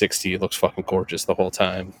lock 60. It looks fucking gorgeous the whole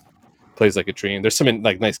time. Plays like a dream. There's some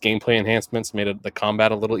like nice gameplay enhancements, made the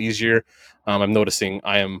combat a little easier. I'm noticing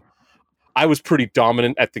I was pretty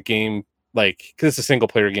dominant at the game like, because it's a single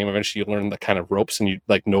player game, eventually you learn the kind of ropes, and you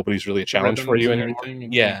like nobody's really a challenge for you anymore.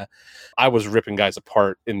 Yeah, I was ripping guys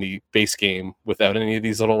apart in the base game without any of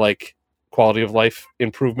these little like quality of life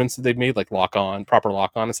improvements that they've made, like proper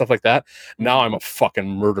lock on and stuff like that. Now I'm a fucking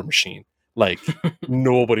murder machine. Like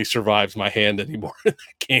nobody survives my hand anymore in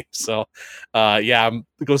that game. So yeah,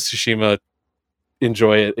 Ghost of Tsushima,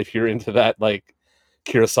 enjoy it if you're into that like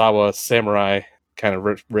Kurosawa samurai kind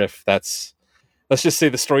of riff. Let's just say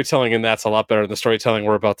the storytelling in that's a lot better than the storytelling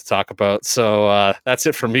we're about to talk about. So that's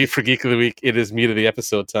it for me for Geek of the Week. It is meat of the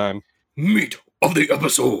episode time. Meat of the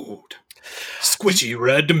episode. Squishy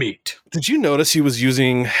red meat. Did you notice he was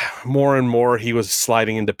using more and more? He was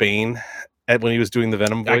sliding into Bane when he was doing the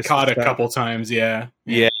Venom voice. I caught a couple times, yeah.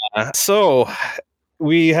 So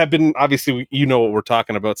we have been, obviously, you know what we're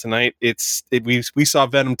talking about tonight. We saw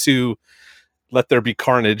Venom 2, Let There Be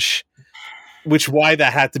Carnage, which why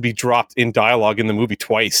that had to be dropped in dialogue in the movie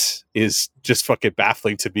twice is just fucking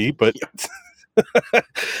baffling to me. But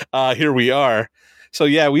here we are. So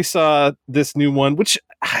yeah, we saw this new one, which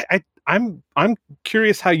I'm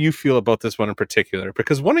curious how you feel about this one in particular,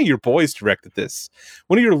 because one of your boys directed this,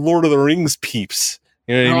 one of your Lord of the Rings peeps.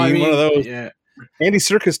 You know what I mean? One of those. Yeah. Andy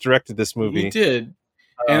Serkis directed this movie. He did,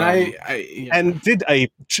 and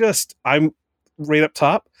I'm right up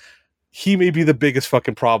top. He may be the biggest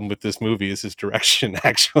fucking problem with this movie is his direction,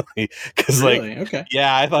 actually, because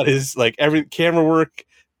yeah, I thought his like every camera work,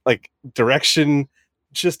 like direction,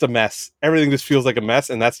 just a mess. Everything just feels like a mess,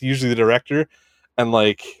 and that's usually the director. And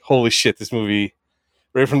like, holy shit, this movie,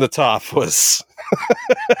 right from the top, was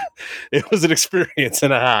it was an experience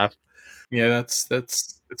and a half. Yeah,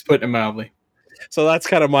 that's putting it mildly. So that's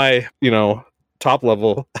kind of my, top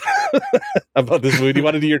level about this movie. Do you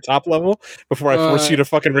want to do your top level before I force you to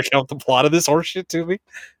fucking recount the plot of this horseshit to me?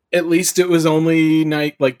 At least it was only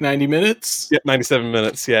 90 minutes. Yeah, 97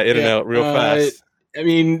 minutes. Yeah, in and out real fast. I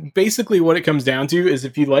mean, basically what it comes down to is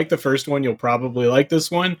if you like the first one, you'll probably like this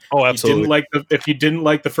one. Oh, absolutely. If you didn't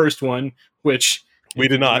like the first one, which we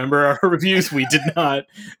did not. Remember our reviews, we did not.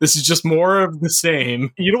 This is just more of the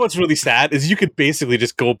same. You know what's really sad is you could basically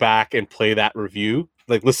just go back and play that review,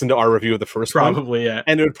 like listen to our review of the first one. Probably, yeah.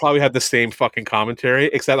 And it would probably have the same fucking commentary,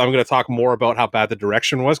 except I'm going to talk more about how bad the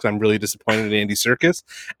direction was, because I'm really disappointed in Andy Serkis.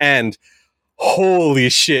 And holy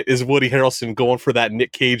shit, is Woody Harrelson going for that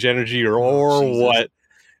Nick Cage energy or what?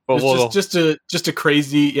 It's just a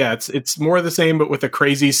crazy, it's more of the same, but with a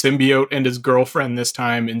crazy symbiote and his girlfriend this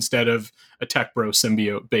time instead of a tech bro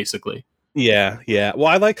symbiote, basically. Yeah.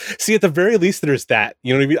 Well, at the very least, there's that.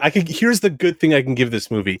 You know what I mean? Here's the good thing I can give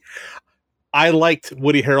this movie. I liked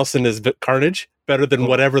Woody Harrelson as Carnage better than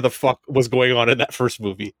whatever the fuck was going on in that first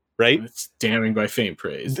movie, right? It's damning by faint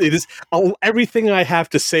praise. It is. Everything I have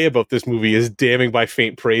to say about this movie is damning by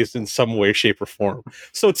faint praise in some way, shape, or form.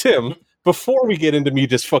 So, Tim, before we get into me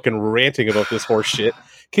just fucking ranting about this horse shit,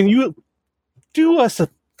 can you do us a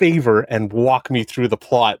favor and walk me through the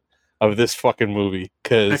plot of this fucking movie?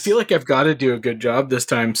 Because I feel like I've got to do a good job this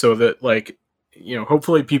time so that,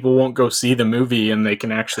 hopefully people won't go see the movie and they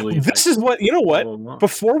can actually... This is what... You know what?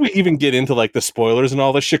 Before we even get into, the spoilers and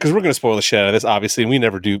all this shit, because we're going to spoil the shit out of this, obviously, and we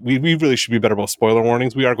never do. We really should be better about spoiler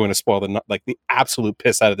warnings. We are going to spoil the absolute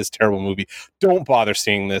piss out of this terrible movie. Don't bother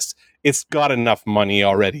seeing this. It's got enough money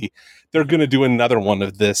already. They're going to do another one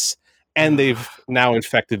of this, and they've now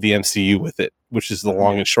infected the MCU with it, which is the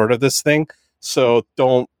long and short of this thing. So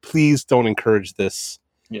please don't encourage this.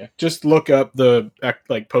 Yeah, just look up the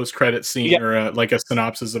post-credit scene or a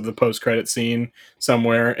synopsis of the post-credit scene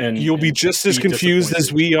somewhere, and you'll be just as confused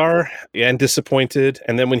as we are and disappointed.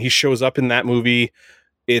 And then when he shows up in that movie,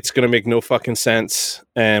 it's going to make no fucking sense,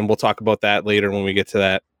 and we'll talk about that later when we get to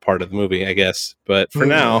that part of the movie, I guess. But for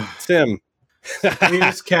now, Tim.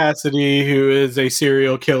 Here's Cassidy, who is a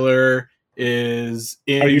serial killer, is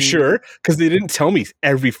in... Are you sure? Because they didn't tell me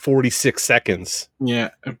every 46 seconds. Yeah,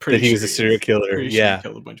 I'm pretty that he was a serial killer. Yeah, he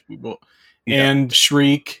killed a bunch of people. Yeah. And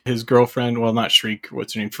Shriek, his girlfriend, well, not Shriek,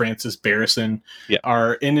 what's her name? Frances Barrison,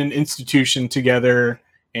 are in an institution together,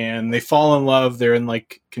 and they fall in love. They're in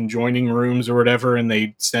conjoining rooms or whatever, and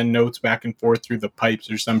they send notes back and forth through the pipes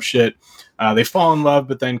or some shit. They fall in love,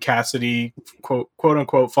 but then Cassidy, quote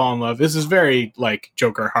unquote, fall in love. This is very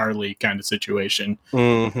Joker Harley kind of situation.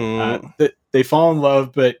 Mm-hmm. They fall in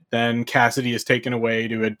love, but then Cassidy is taken away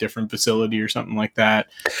to a different facility or something like that.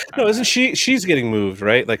 No, isn't she? She's getting moved,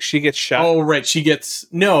 right? She gets shot. Oh, right. She gets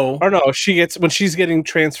she gets when she's getting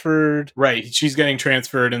transferred. Right, she's getting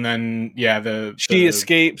transferred, and then she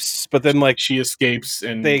escapes, but then she escapes,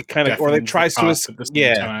 and they kind of they tries to at the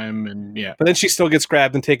same time, and but then she still gets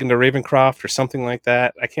grabbed and taken to Ravencroft or something like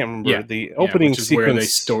that. I can't remember the opening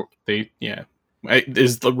sequence. Where they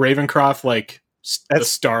Is the Ravencroft like the That's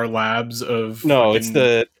Star Labs of no, it's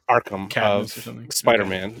the Arkham Cadmus or of something?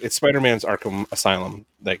 Spider-Man. It's Spider-Man's Arkham Asylum,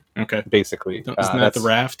 like Okay. basically. Isn't that the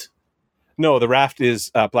Raft? No, the Raft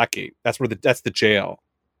is Blackgate. That's the jail.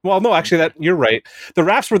 Well, no, actually, that you're right. The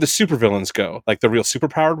Raft's where the supervillains go, like the real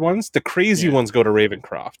superpowered ones. The crazy ones go to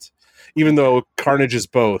Ravencroft, even though Carnage is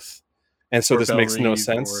both. And so Or this Belle makes no Reve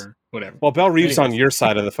sense. or whatever. Well, Belle Reeve's on Anyways. your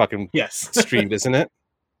side of the fucking Yes. street, isn't it?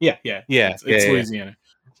 Yeah. Yeah, It's yeah. Louisiana.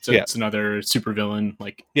 So Yeah. it's another supervillain,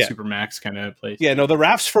 like Yeah. Supermax kind of place. Yeah, no, the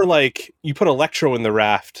Raft's for like you put Electro in the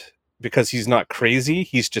Raft because he's not crazy.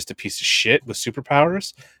 He's just a piece of shit with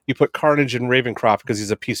superpowers. You put Carnage in Ravencroft because he's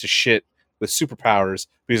a piece of shit with superpowers,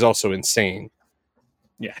 but he's also insane.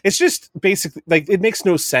 Yeah. It's just basically like it makes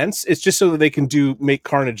no sense. It's just so that they can make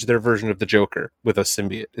Carnage their version of the Joker with a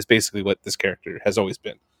symbiote. Is basically what this character has always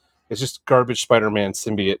been. It's just garbage Spider-Man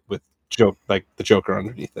symbiote with the Joker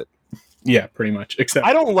underneath it. Yeah, pretty much. Except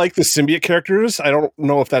I don't like the symbiote characters. I don't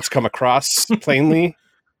know if that's come across plainly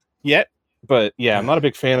yet, but yeah, I'm not a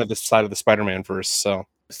big fan of this side of the Spider-Man verse. So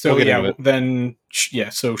So we'll get into it. then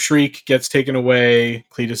so Shriek gets taken away.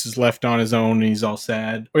 Cletus is left on his own, and he's all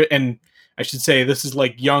sad. And I should say this is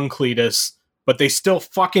like young Cletus, but they still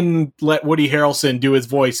fucking let Woody Harrelson do his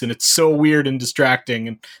voice, and it's so weird and distracting.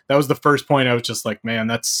 And that was the first point I was just like, man,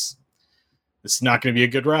 this is not going to be a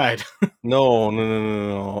good ride.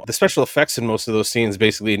 No. The special effects in most of those scenes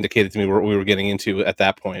basically indicated to me what we were getting into at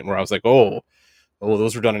that point, where I was like, oh,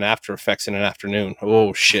 those were done in After Effects in an afternoon.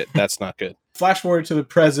 Oh shit, that's not good. Flash forward to the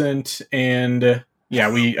present, and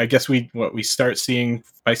we start seeing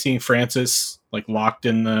Francis like locked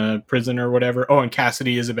in the prison or whatever. Oh, and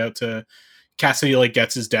Cassidy like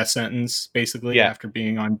gets his death sentence basically after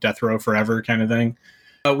being on death row forever, kind of thing.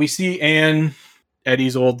 We see Anne,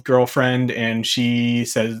 Eddie's old girlfriend, and she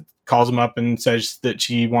calls him up and says that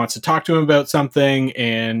she wants to talk to him about something.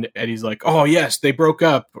 And Eddie's like, "Oh yes, they broke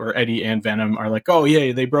up." Or Eddie and Venom are like, "Oh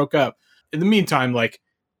yeah, they broke up." In the meantime, like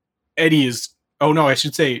Eddie is. Oh no, I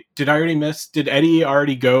should say, did Eddie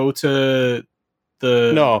already go to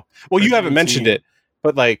the? No, well, you haven't mentioned it,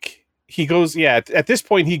 but like he goes. Yeah, at this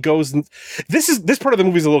point he goes. And this part of the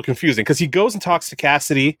movie is a little confusing because he goes and talks to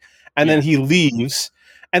Cassidy, and then he leaves.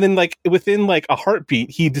 And then, like, within, like, a heartbeat,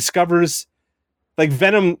 he discovers, like,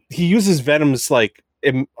 Venom, he uses Venom's, like,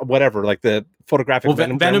 whatever, like, the photographic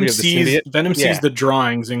Venom sees the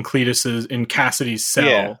drawings in Cassidy's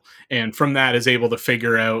cell, and from that is able to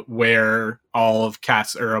figure out where all of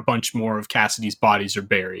a bunch more of Cassidy's bodies are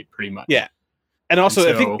buried, pretty much. Yeah. And also,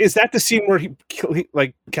 I think, is that the scene where he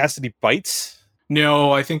Cassidy bites?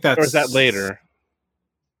 No, I think that's... Or is that later?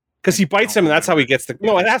 Because he bites him, and that's how he gets the...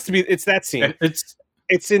 No, it has to be... It's that scene.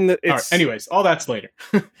 It's in the... Right, anyways, all that's later.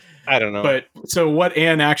 I don't know. But so what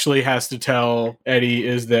Anne actually has to tell Eddie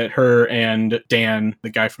is that her and Dan, the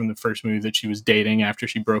guy from the first movie that she was dating after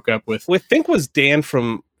she broke up with... Well, I think was Dan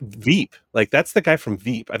from Veep. Like, that's the guy from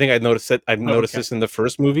Veep. I think I noticed it. I've noticed this in the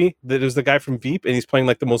first movie, that it was the guy from Veep, and he's playing,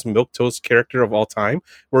 like, the most milquetoast character of all time.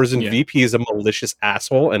 Whereas in Veep, he is a malicious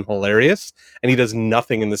asshole and hilarious, and he does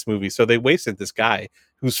nothing in this movie. So they wasted this guy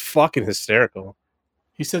who's fucking hysterical.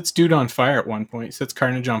 He sets dude on fire at one point. He sets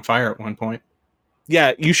Carnage on fire at one point.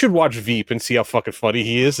 Yeah, you should watch Veep and see how fucking funny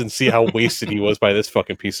he is and see how wasted he was by this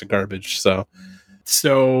fucking piece of garbage.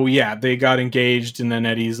 So yeah, they got engaged, and then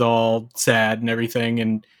Eddie's all sad and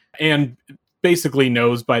everything, and basically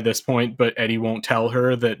knows by this point, but Eddie won't tell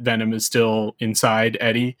her that Venom is still inside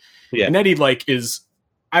Eddie. Yeah. And Eddie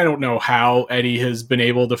I don't know how Eddie has been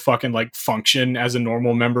able to fucking function as a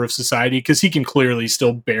normal member of society, because he can clearly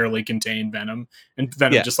still barely contain Venom, and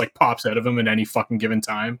Venom just pops out of him at any fucking given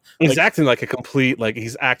time. He's acting like a complete,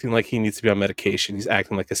 he's acting like he needs to be on medication. He's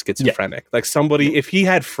acting like a schizophrenic. Like somebody, if he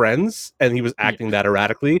had friends and he was acting that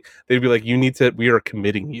erratically, they'd be like, we are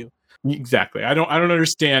committing you. Exactly. I don't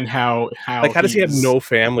understand how how does he have no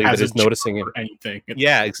family that is noticing him or anything?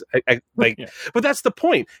 But that's the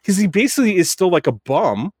point, because he basically is still like a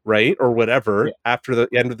bum, right, or whatever after the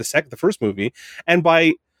end of the first movie, and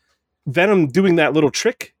by Venom doing that little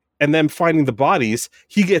trick and then finding the bodies,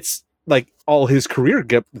 he gets all his career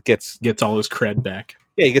gets all his cred back.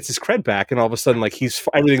 Yeah, he gets his cred back, and all of a sudden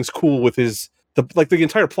everything's cool with his. The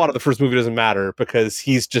entire plot of the first movie doesn't matter because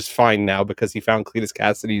he's just fine now because he found Cletus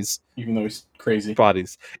Cassidy's, even though he's crazy,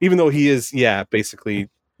 bodies. Even though he is, basically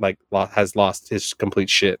has lost his complete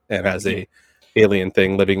shit and has a alien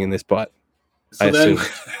thing living in his butt. So I assume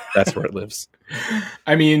that's where it lives.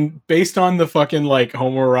 I mean, based on the fucking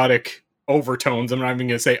homoerotic overtones, I'm not even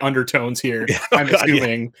going to say undertones here. I'm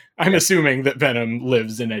assuming that Venom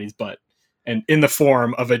lives in Eddie's butt, and in the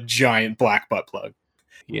form of a giant black butt plug.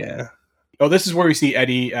 Yeah. Oh, this is where we see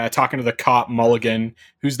Eddie talking to the cop Mulligan,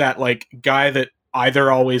 who's that like guy that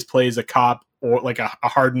either always plays a cop or like a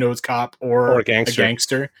hard-nosed cop or a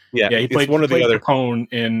gangster. Yeah, he played one or the other.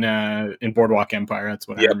 Capone in Boardwalk Empire. That's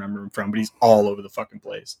what I remember him from. But he's all over the fucking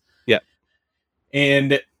place. Yeah,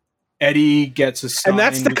 and Eddie gets assigned, and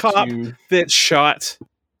that's the cop that shot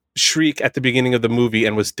Shriek at the beginning of the movie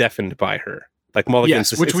and was deafened by her. Like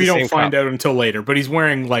Mulligan's, yes, which we don't find out until later. But he's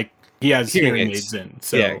wearing like he has hearing aids in.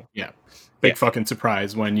 So big fucking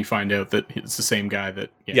surprise when you find out that it's the same guy that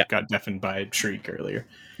got deafened by Shriek earlier.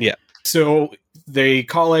 Yeah. So they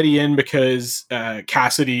call Eddie in because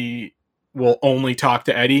Cassidy will only talk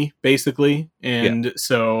to Eddie, basically. And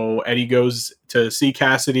so Eddie goes to see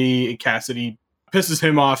Cassidy. Cassidy pisses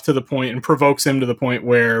him off to the point and provokes him to the point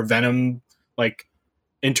where Venom like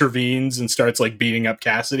intervenes and starts like beating up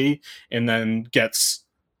Cassidy, and then gets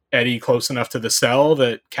Eddie close enough to the cell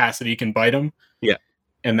that Cassidy can bite him. Yeah.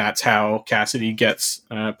 And that's how Cassidy gets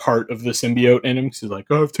part of the symbiote in him. He's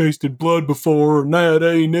like, I've tasted blood before, and that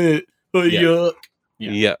ain't it. Yuck.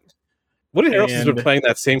 Yeah. Woody Harrelson's been playing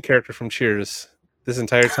that same character from Cheers this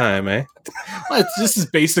entire time, eh? Well, this is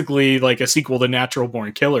basically like a sequel to Natural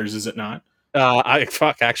Born Killers, is it not?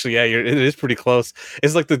 Actually, yeah, it is pretty close.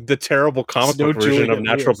 It's like the terrible comic book version of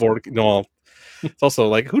Natural Born. No, it's also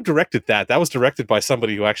like, who directed that? That was directed by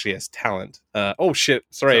somebody who actually has talent. Oh shit,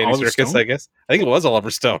 sorry, Andy Serkis. I guess I think it was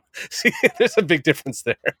Oliver Stone. See, there's a big difference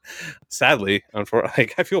there. Sadly,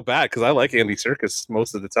 unfortunately, I feel bad because I like Andy Serkis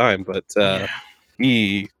most of the time, but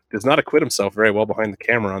he does not acquit himself very well behind the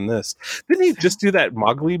camera on this. Didn't he just do that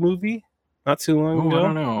Mowgli movie not too long ago? I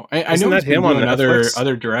don't know. I know he's been doing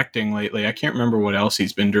other directing lately. I can't remember what else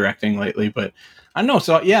he's been directing lately, but I don't know.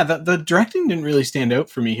 So yeah, the directing didn't really stand out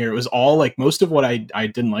for me here. It was all like most of what I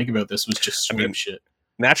didn't like about this was just shit.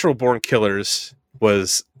 Natural Born Killers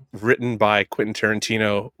was written by Quentin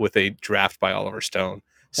Tarantino with a draft by Oliver Stone.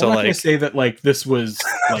 So I'm not gonna say that like this was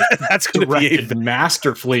like that's directed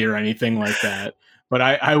masterfully or anything like that. But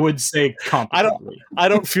I would say competently. I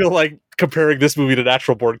don't feel like comparing this movie to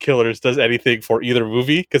Natural Born Killers does anything for either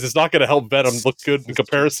movie, because it's not going to help Venom look good in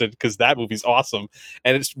comparison, because that movie's awesome.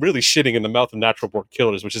 And it's really shitting in the mouth of Natural Born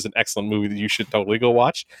Killers, which is an excellent movie that you should totally go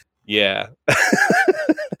watch. Yeah.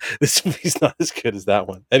 This movie's not as good as that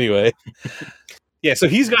one. Anyway. Yeah, so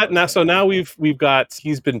he's got now. So now we've got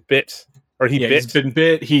he's been bit, or he bit. He's been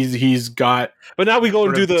bit. He's got. But now we go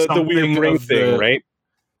and do the weird brain thing, right?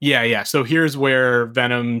 Yeah. So here's where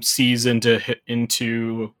Venom sees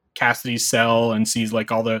into Cassidy's cell and sees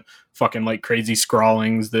like all the fucking like crazy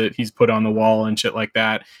scrawlings that he's put on the wall and shit like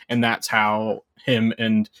that. And that's how him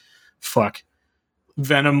and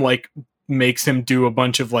Venom like makes him do a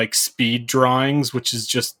bunch of like speed drawings, which is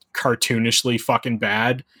just cartoonishly fucking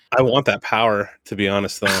bad. I want that power, to be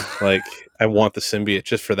honest, though. Like, I want the symbiote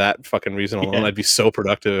just for that fucking reason alone. Yeah. I'd be so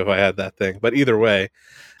productive if I had that thing. But either way.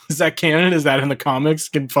 Is that canon? Is that in the comics?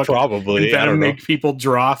 Probably. Can Venom make people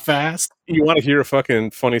draw fast? You want to hear a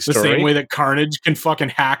fucking funny story? The same way that Carnage can fucking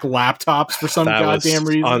hack laptops for some goddamn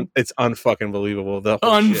reason. It's unfucking believable.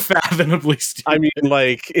 Unfathomably stupid. I mean,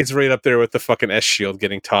 like, it's right up there with the fucking S-Shield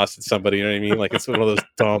getting tossed at somebody. You know what I mean? Like, it's one of those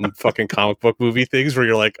dumb fucking comic book movie things where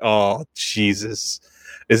you're like, oh, Jesus.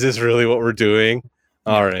 Is this really what we're doing?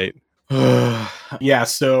 All right. Yeah,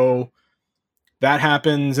 so that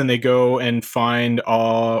happens, and they go and find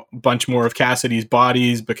a bunch more of Cassidy's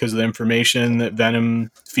bodies because of the information that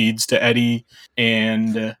Venom feeds to Eddie.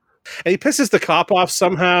 And he pisses the cop off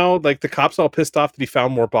somehow. Like, the cop's all pissed off that he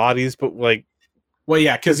found more bodies, but like... Well,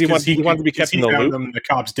 yeah, because he wanted to be kept in the loop. Them, the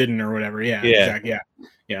cops didn't or whatever. Yeah, exactly.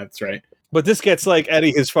 Yeah, that's right. But this gets, like,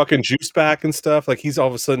 Eddie his fucking juice back and stuff. Like, he's all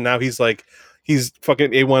of a sudden now he's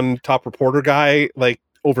fucking A1 top reporter guy, like,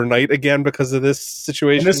 overnight again because of this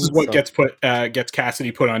situation. And this is what gets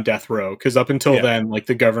Cassidy put on death row, because up until then, like,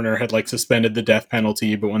 the governor had like suspended the death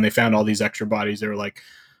penalty, but when they found all these extra bodies, they were like,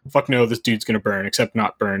 fuck no, this dude's gonna burn, except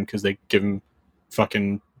not burn, because they give him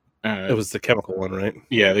fucking it was the chemical one, right?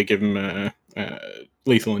 Yeah, they give him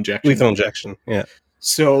lethal injection. Yeah.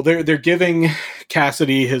 So they're giving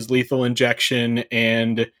Cassidy his lethal injection,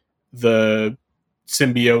 and the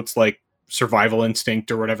symbiote's like survival instinct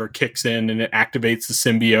or whatever kicks in, and it activates the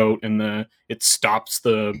symbiote, and it stops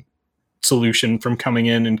the solution from coming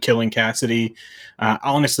in and killing Cassidy.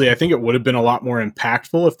 Honestly, I think it would have been a lot more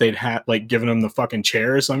impactful if they'd had like given him the fucking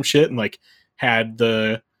chair or some shit, and like had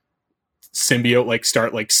the symbiote like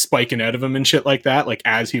start like spiking out of him and shit like that, like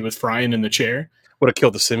as he was frying in the chair. Would have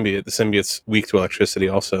killed the symbiote. The symbiote's weak to electricity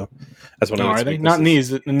also. That's one of are they? Not in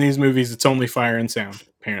these. In these movies, it's only fire and sound.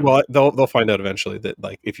 Apparently. Well, they'll find out eventually that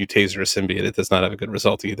like if you taser a symbiote, it does not have a good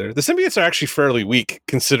result either. The symbiotes are actually fairly weak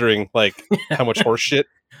considering like how much horse shit.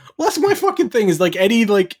 Well, that's my fucking thing. Is like Eddie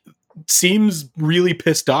like seems really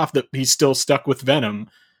pissed off that he's still stuck with Venom,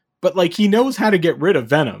 but like he knows how to get rid of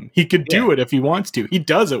Venom. He could do it if he wants to. He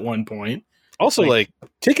does at one point. Also, like,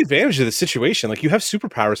 take advantage of the situation. Like, you have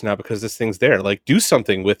superpowers now because this thing's there. Like, do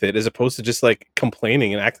something with it as opposed to just like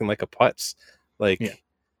complaining and acting like a putz. Like,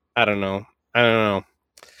 I don't know.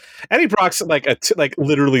 Eddie Brock's like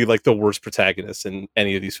literally like the worst protagonist in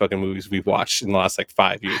any of these fucking movies we've watched in the last like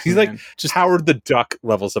 5 years. He's like just Howard the Duck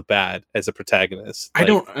levels of bad as a protagonist. I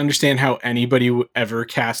don't understand how anybody would ever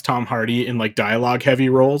cast Tom Hardy in like dialogue heavy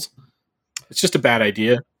roles. It's just a bad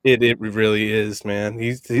idea. It really is, man.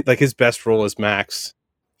 He's like his best role is Max.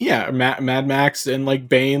 Yeah, Mad Max and like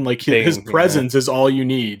Bane. Like his presence is all you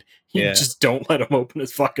need. You just don't let him open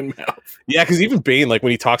his fucking mouth. Yeah, because even Bane, like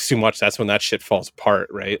when he talks too much, that's when that shit falls apart,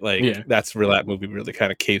 right? Like that's where that movie really kind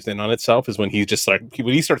of caves in on itself. Is when he just like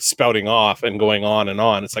when he starts spouting off and going on and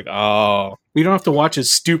on. It's like, oh, we don't have to watch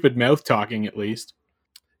his stupid mouth talking at least.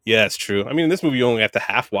 Yeah, it's true. I mean, in this movie, you only have to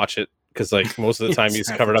half watch it because like most of the time he's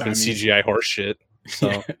covered up in CGI horse shit.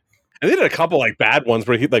 So. And they did a couple like bad ones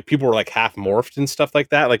where he like people were like half morphed and stuff like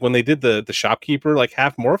that. Like when they did the shopkeeper like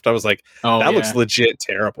half morphed, I was like, that looks legit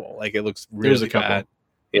terrible. Like it looks really bad.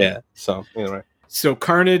 Yeah. So anyway, so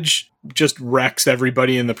Carnage just wrecks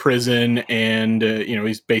everybody in the prison, and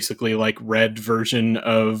he's basically like Red version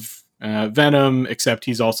of Venom, except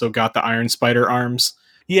he's also got the Iron Spider arms.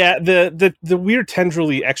 Yeah, the weird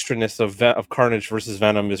tendrily extraness of Carnage versus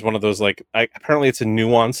Venom is one of those like apparently it's a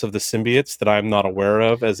nuance of the symbiotes that I'm not aware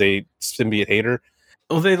of as a symbiote hater.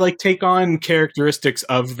 Well, they like take on characteristics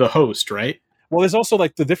of the host, right? Well, there's also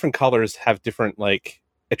like the different colors have different like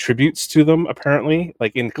attributes to them apparently.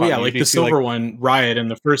 Like in like the silver one, Riot, and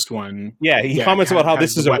the first one. Yeah, he comments about how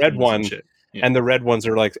this is a red one, and the red ones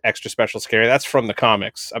are like extra special scary. That's from the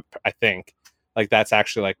comics, I think. Like that's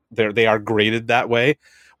actually like they are graded that way.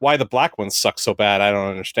 Why the black ones suck so bad, I don't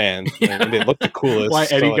understand. And they look the coolest. Why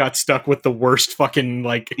Eddie got stuck with the worst fucking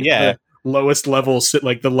like the lowest level,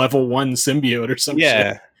 like the level 1 symbiote or something.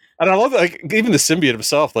 Yeah, shit. And I love that, like even the symbiote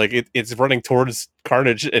himself, like it's running towards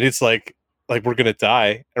Carnage, and it's like we're gonna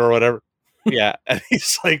die or whatever. Yeah, and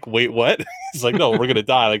he's like, wait, what? He's like, no, we're gonna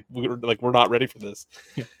die. We're not ready for this,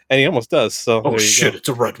 and he almost does. So shit, it's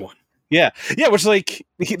a red one. Yeah, which like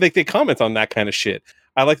they comment on that kind of shit.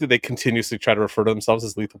 I like that they continuously try to refer to themselves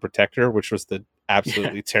as Lethal Protector, which was the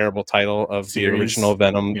absolutely terrible title of the original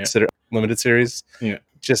Venom limited series. Yeah,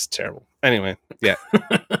 just terrible. Anyway, yeah.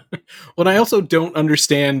 Well, I also don't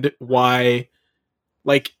understand why,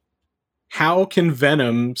 like, how can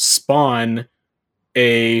Venom spawn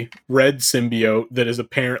a red symbiote that is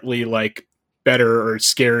apparently like better or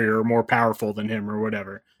scarier or more powerful than him or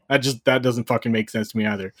whatever? That doesn't fucking make sense to me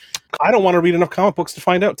either. I don't want to read enough comic books to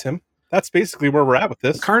find out, Tim. That's basically where we're at with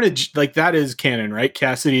this. Carnage, like that is canon, right?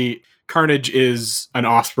 Carnage is an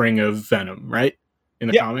offspring of Venom, right? In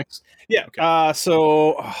the comics? Yeah. Okay.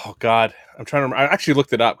 Oh God, I'm trying to remember. I actually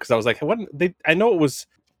looked it up because I was like, I know it was,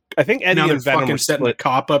 I think Eddie and Venom were setting the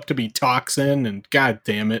cop up to be Toxin, and God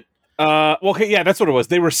damn it. Okay, yeah, that's what it was.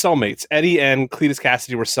 They were cellmates. Eddie and Cletus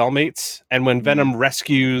Cassidy were cellmates, and when Venom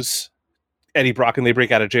rescues Eddie Brock and they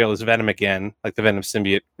break out of jail as Venom again, like the Venom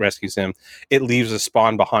symbiote rescues him, it leaves a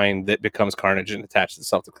spawn behind that becomes Carnage and attaches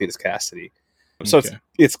itself to Cletus Cassidy. So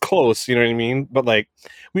it's close, you know what I mean? But like,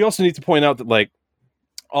 we also need to point out that like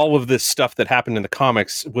all of this stuff that happened in the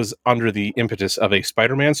comics was under the impetus of a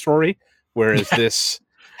Spider-Man story, whereas this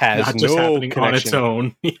has no connection on its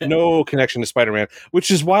own. No connection to Spider-Man, which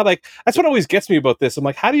is why like that's what always gets me about this. I'm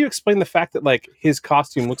like, how do you explain the fact that like his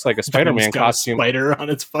costume looks like a Spider-Man costume? Spider on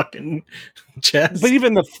its fucking chest. But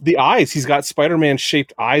even the eyes, he's got Spider-Man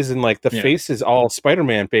shaped eyes, and like the face is all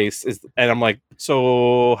Spider-Man based. And I'm like,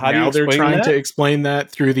 so how do you explain that? Now they're trying to explain that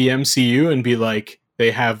through the MCU and be like, they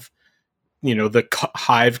have, the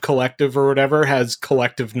Hive Collective or whatever has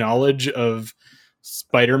collective knowledge of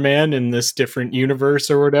Spider-Man in this different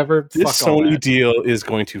universe or whatever. This Sony deal is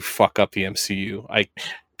going to fuck up the MCU. I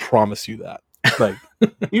promise you that. Like,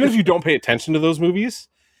 even if you don't pay attention to those movies,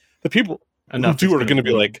 the people who do are going to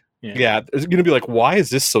be like, it's going to be like, why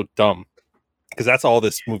is this so dumb? Because that's all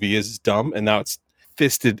this movie is dumb, and now it's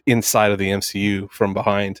fisted inside of the MCU from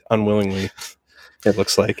behind, unwillingly. It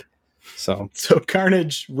looks like. So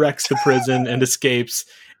Carnage wrecks the prison and escapes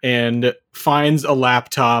and finds a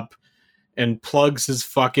laptop and plugs his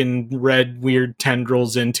fucking red weird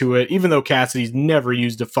tendrils into it, even though Cassidy's never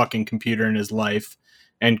used a fucking computer in his life,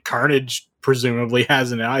 and Carnage presumably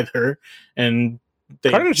hasn't either. And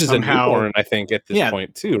Carnage is a newborn, I think, at this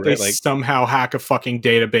point too, right? They somehow hack a fucking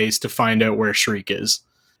database to find out where Shriek is.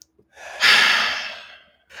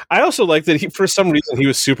 I also like that for some reason, he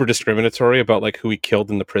was super discriminatory about like who he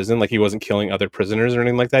killed in the prison. Like he wasn't killing other prisoners or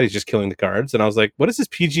anything like that. He's just killing the guards. And I was like, what is this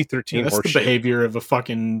PG-13 That's the horseshit? behavior of a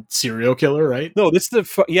fucking serial killer, right? No, this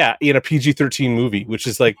is in a PG-13 movie, which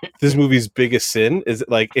is like this movie's biggest sin is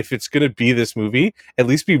like if it's gonna be this movie, at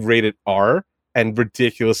least be rated R and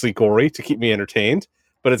ridiculously gory to keep me entertained.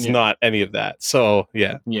 But it's not any of that. So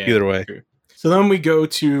yeah, either way. True. So then we go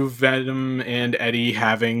to Venom and Eddie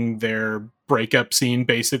having their breakup scene,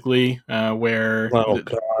 basically, where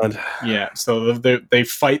so they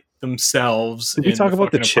fight themselves. Did we talk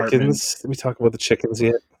about the chickens? Did we talk about the chickens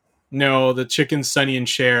yet? No, the chickens Sonny and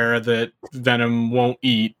Cher that Venom won't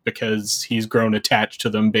eat because he's grown attached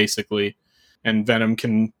to them, basically. And Venom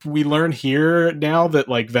we learn here now that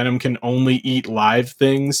like Venom can only eat live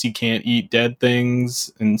things. He can't eat dead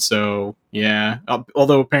things. And so, yeah,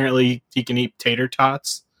 although apparently he can eat tater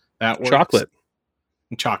tots. That works. Chocolate.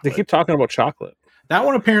 Chocolate. They keep talking about chocolate. That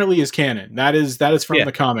one apparently is canon. That is from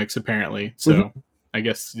the comics, apparently. So I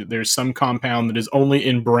guess there's some compound that is only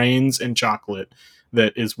in brains and chocolate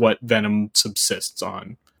that is what Venom subsists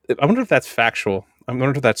on. I wonder if that's factual. I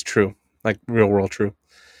wonder if that's true, like real world true.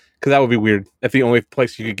 Because that would be weird if the only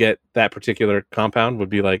place you could get that particular compound would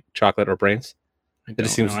be like chocolate or brains. It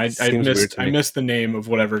just seems weird to me. I missed the name of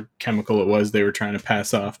whatever chemical it was they were trying to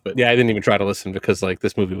pass off. But yeah, I didn't even try to listen because like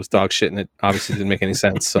this movie was dog shit and it obviously didn't make any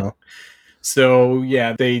sense. So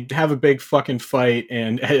yeah, they have a big fucking fight,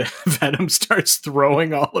 and Venom starts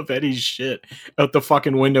throwing all of Eddie's shit out the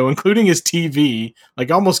fucking window, including his TV, like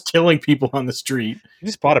almost killing people on the street. He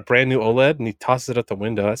just bought a brand new OLED and he tosses it out the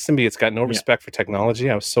window. That symbiote's got no respect for technology.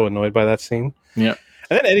 I was so annoyed by that scene. Yeah.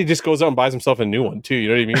 And then Eddie just goes out and buys himself a new one too. You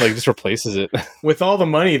know what I mean? Like just replaces it. With all the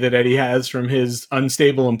money that Eddie has from his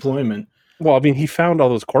unstable employment. Well, I mean, he found all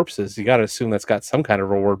those corpses. You got to assume that's got some kind of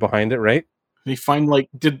reward behind it, right? They find like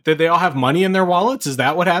did they all have money in their wallets? Is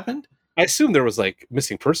that what happened? I assume there was like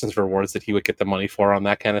missing persons rewards that he would get the money for on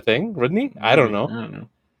that kind of thing, wouldn't he? I don't know.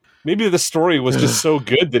 Maybe the story was just so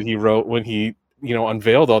good that he wrote when he,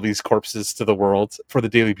 unveiled all these corpses to the world for the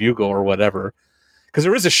Daily Bugle or whatever. Because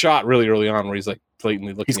there is a shot really early on where he's like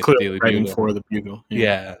blatantly looking at the Daily Bugle. For the Bugle.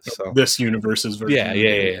 Yeah. So this universe's version.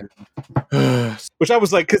 Yeah. Which I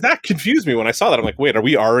was like, because that confused me when I saw that. I'm like, wait, are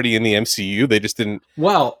we already in the MCU? They just didn't.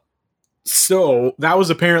 Well. So that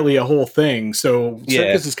was apparently a whole thing. So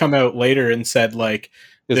Circus has come out later and said like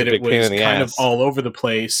that it was kind of all over the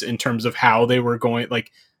place in terms of how they were going.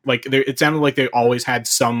 Like it sounded like they always had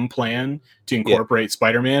some plan to incorporate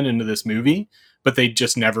Spider-Man into this movie, but they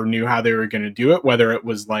just never knew how they were going to do it. Whether it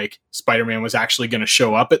was like Spider-Man was actually going to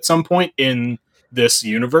show up at some point in this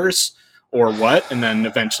universe or what. And then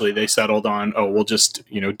eventually they settled on, we'll just,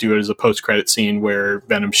 do it as a post-credit scene where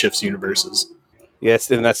Venom shifts universes.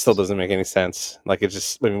 Yes, and that still doesn't make any sense. Like,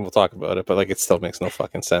 we'll talk about it, but like, it still makes no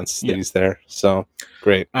fucking sense that he's there. So,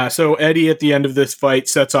 great. So Eddie, at the end of this fight,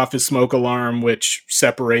 sets off his smoke alarm, which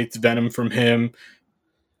separates Venom from him.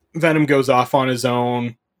 Venom goes off on his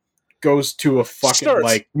own, goes to a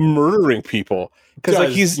fucking, murdering people. Because, like,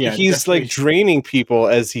 he's like, draining people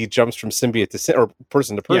as he jumps from symbiote to or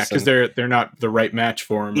person to person. Yeah, because they're not the right match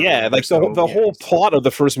for him. Yeah, like, the whole plot of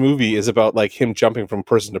the first movie is about, like, him jumping from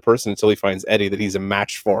person to person until he finds Eddie that he's a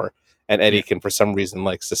match for. And Eddie can, for some reason,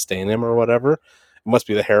 like, sustain him or whatever. It must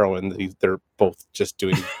be the heroin that they're both just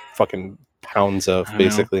doing fucking pounds of,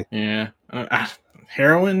 basically. Yeah.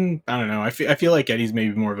 Heroin? I don't know. I feel like Eddie's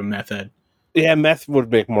maybe more of a meth head. Yeah, meth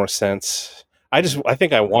would make more sense. I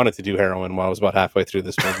think I wanted to do heroin while I was about halfway through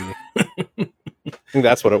this movie. I think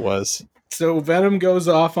that's what it was. So Venom goes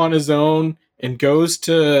off on his own and goes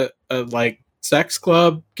to a sex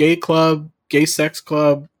club, gay sex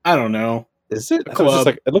club. I don't know. Is it?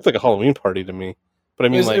 It looked like a Halloween party to me. But I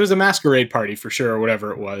mean, it was a masquerade party for sure, or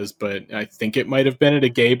whatever it was. But I think it might have been at a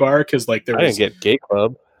gay bar because I didn't get gay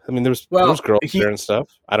club. I mean, there was girls there and stuff.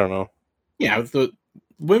 I don't know. Yeah, the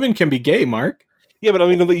women can be gay, Mark. Yeah, but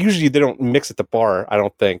I mean, usually they don't mix at the bar, I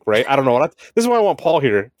don't think, right? I don't know. This is why I want Paul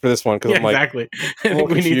here for this one. Cause exactly. I think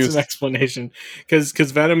we need some explanation.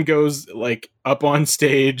 Because Venom goes, up on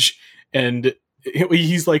stage, and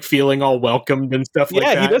he's, feeling all welcomed and stuff like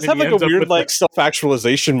that. Yeah, he does have, a weird,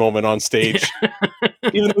 self-actualization moment on stage.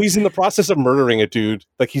 Even though he's in the process of murdering a dude.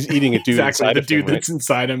 Like, he's eating a dude inside the dude that's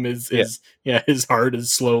inside him is his heart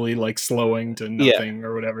is slowly, slowing to nothing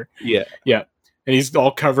or whatever. Yeah. Yeah. And he's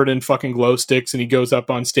all covered in fucking glow sticks, and he goes up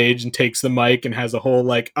on stage and takes the mic and has a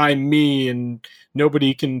whole, I'm me, and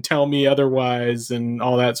nobody can tell me otherwise, and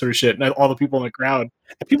all that sort of shit. And all the people in the crowd.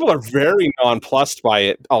 People are very nonplussed by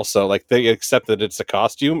it also. They accept that it's a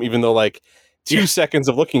costume, even though, 2 seconds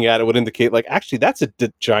of looking at it would indicate, like, actually, that's a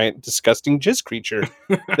giant, disgusting jizz creature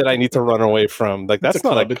that I need to run away from. Like, that's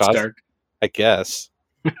not a cause, dark. I guess.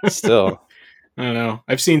 Still. I don't know.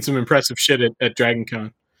 I've seen some impressive shit at Dragon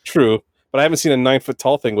Con. True. But I haven't seen a 9-foot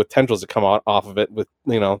tall thing with tendrils that come out off of it with,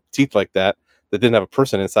 teeth like that didn't have a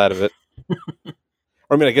person inside of it.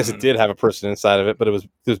 Or, I mean, I guess it did have a person inside of it, but it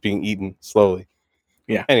was being eaten slowly.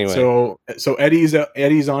 Yeah. Anyway. So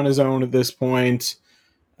Eddie's on his own at this point,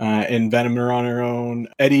 and Venom are on her own.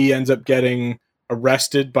 Eddie ends up getting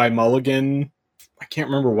arrested by Mulligan. I can't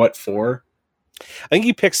remember what for. I think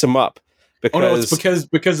he picks him up. It's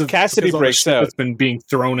because of Cassidy breaks out. That's been being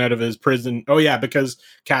thrown out of his prison. Oh yeah, because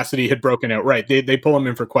Cassidy had broken out. Right, they pull him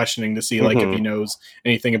in for questioning to see like if he knows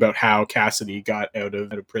anything about how Cassidy got out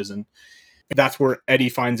of prison. That's where Eddie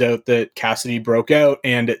finds out that Cassidy broke out,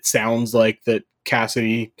 and it sounds like that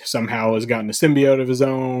Cassidy somehow has gotten a symbiote of his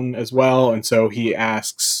own as well, and so he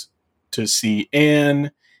asks to see Anne,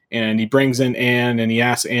 and he brings in Anne, and he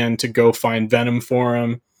asks Anne to go find Venom for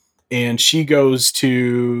him. And she goes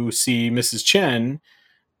to see Mrs. Chen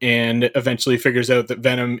and eventually figures out that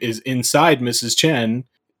Venom is inside Mrs. Chen.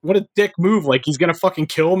 What a dick move. Like, he's going to fucking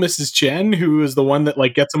kill Mrs. Chen, who is the one that,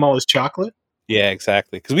 like, gets him all his chocolate. Yeah,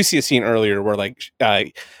 exactly. Because we see a scene earlier where, like,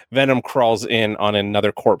 Venom crawls in on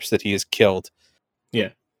another corpse that he has killed.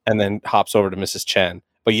 Yeah. And then hops over to Mrs. Chen.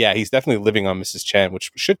 But yeah, he's definitely living on Mrs. Chen, which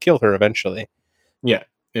should kill her eventually. Yeah,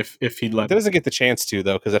 if he'd let it doesn't get the chance to,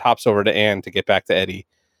 though, because it hops over to Anne to get back to Eddie.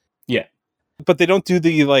 Yeah. But they don't do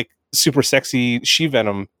the, like, super sexy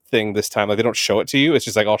she-Venom thing this time. Like, they don't show it to you. It's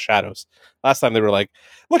just, like, all shadows. Last time they were like,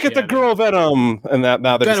 look at the girl Venom! And now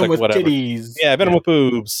they're Venom just like, with whatever. Titties. Yeah, Venom with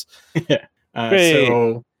boobs. Yeah.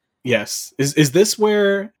 So, yes. Is this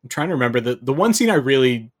where... I'm trying to remember. The one scene I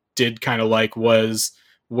really did kind of like was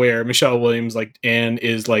where Michelle Williams, like, Anne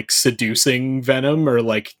is, like, seducing Venom or,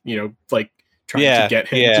 like, like, trying to get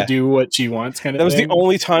him to do what she wants kind of thing. That was the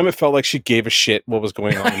only time it felt like she gave a shit what was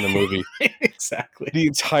going on in the movie. Exactly. The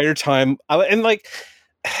entire time. And like,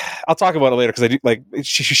 I'll talk about it later because I do, like,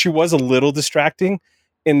 she was a little distracting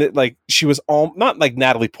in that, like, she was all not like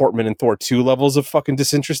Natalie Portman in Thor 2 levels of fucking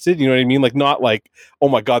disinterested. You know what I mean? Like, not like, oh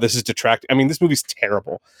my God, this is detracting. I mean, this movie's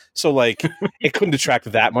terrible. So like, it couldn't detract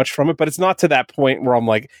that much from it, but it's not to that point where I'm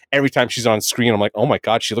like, every time she's on screen, I'm like, oh my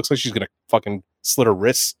God, she looks like she's going to fucking slit her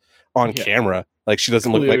wrists on camera. Like, she doesn't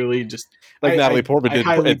clearly look like just Natalie Portman did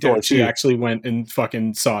in Thor 2. She actually went and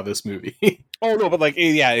fucking saw this movie. Oh no, but like,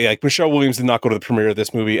 yeah, like Michelle Williams did not go to the premiere of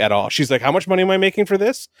this movie at all. She's like, how much money am I making for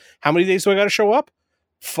this? How many days do I got to show up?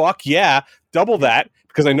 Fuck yeah, double that,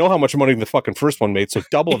 because I know how much money the fucking first one made, so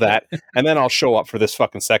double that, and then I'll show up for this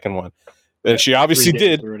fucking second one. And she obviously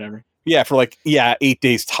did. Or whatever. Yeah, for like 8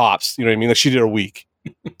 days tops. You know what I mean? Like, she did a week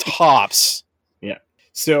tops. Yeah.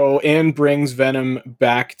 So Anne brings Venom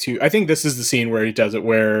back to... I think this is the scene where he does it,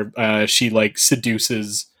 where she, like,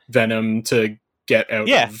 seduces Venom to get out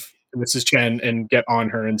of Mrs. Chen and get on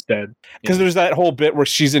her instead. Because there's that whole bit where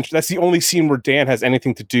she's... that's the only scene where Dan has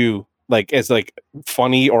anything to do, like, as, like,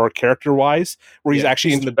 funny or character-wise, where he's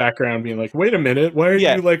actually in the background being like, wait a minute, why are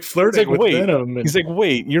you, like, flirting with Venom? And he's like,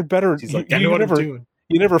 wait, you're better... He's like, I know what I'm doing.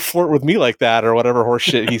 You never flirt with me like that, or whatever horse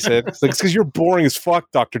shit he said. It's like, it's because you're boring as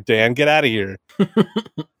fuck, Dr. Dan. Get out of here.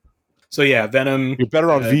 So yeah, Venom. You're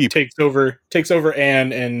better on Veep. Takes over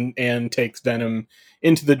Anne, and takes Venom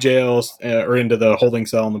into the jail or into the holding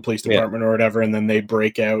cell in the police department or whatever, and then they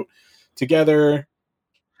break out together.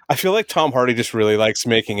 I feel like Tom Hardy just really likes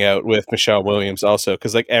making out with Michelle Williams also,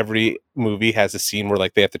 because like every movie has a scene where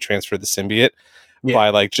like they have to transfer the symbiote by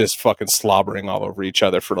like just fucking slobbering all over each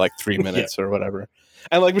other for like 3 minutes or whatever.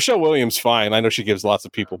 And like Michelle Williams, fine. I know she gives lots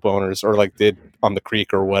of people boners, or like did on The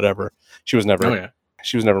Creek or whatever. She was never,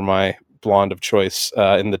 she was never my blonde of choice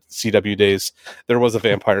in the CW days. There was a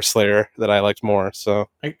Vampire Slayer that I liked more. So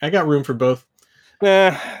I got room for both.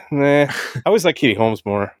 Nah. I always like Katie Holmes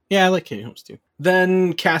more. Yeah, I like Katie Holmes too.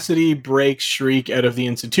 Then Cassidy breaks Shriek out of the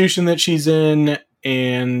institution that she's in,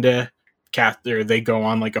 and they go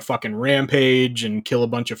on like a fucking rampage and kill a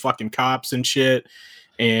bunch of fucking cops and shit.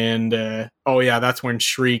 And that's when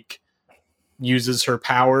Shriek uses her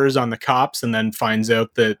powers on the cops and then finds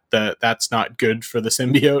out that that's not good for the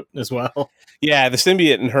symbiote as well. Yeah, the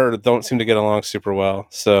symbiote and her don't seem to get along super well.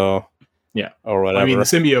 So or whatever. I mean, the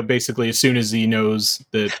symbiote basically, as soon as he knows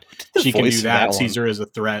that she can do that, sees her as a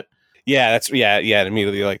threat. Yeah, it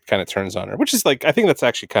immediately like kind of turns on her, which is like, I think that's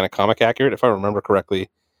actually kind of comic accurate if I remember correctly.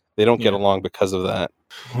 They don't get along because of that.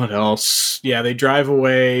 What else? Yeah, they drive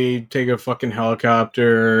away, take a fucking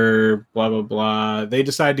helicopter, blah, blah, blah. They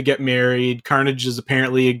decide to get married. Carnage is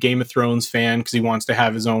apparently a Game of Thrones fan because he wants to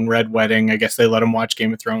have his own red wedding. I guess they let him watch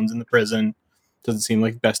Game of Thrones in the prison. Doesn't seem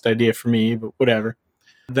like the best idea for me, but whatever.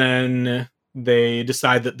 Then they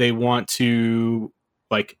decide that they want to,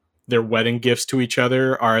 like, their wedding gifts to each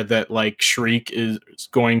other are that, like, Shriek is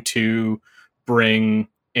going to bring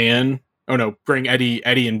Eddie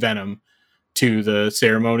and Venom to the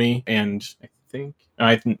ceremony, and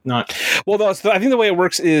I think the way it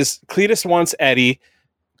works is Cletus wants Eddie,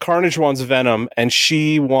 Carnage wants Venom, and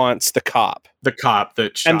she wants the cop. The cop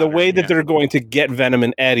that shot and the way him, that they're going to get Venom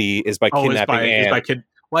and Eddie is by kidnapping Anne.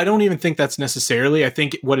 Well, I don't even think that's necessarily. I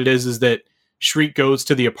think what it is that Shriek goes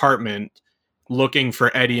to the apartment looking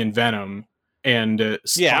for Eddie and Venom, and either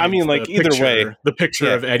way, the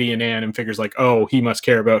picture of Eddie and Anne, and figures like, oh, he must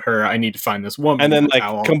care about her. I need to find this woman, and then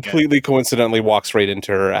like completely coincidentally walks right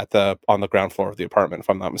into her on the ground floor of the apartment, if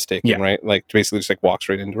I'm not mistaken. Yeah. Right, like basically just like walks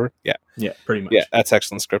right into her. Yeah, pretty much. Yeah, that's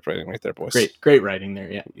excellent script writing right there, boys. Great writing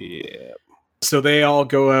there. Yeah. So they all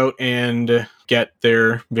go out and get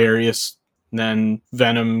their various. Then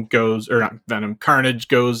Carnage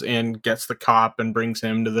goes and gets the cop and brings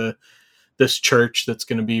him to this church that's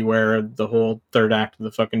going to be where the whole third act of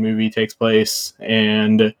the fucking movie takes place.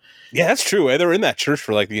 And yeah, that's true. They're in that church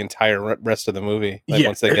for like the entire rest of the movie.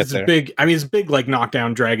 Once they get there, it's a big like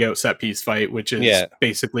knockdown, drag out set piece fight, which is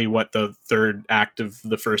basically what the third act of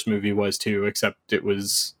the first movie was too, except it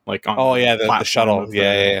was like on the shuttle,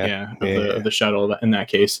 the shuttle in that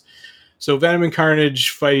case. So Venom and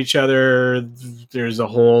Carnage fight each other. There's a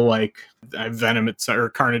whole like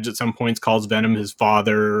Carnage at some points calls Venom his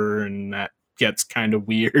father, and that gets kind of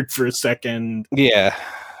weird for a second. Yeah.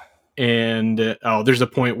 And there's a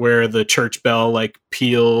point where the church bell like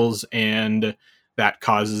peals, and that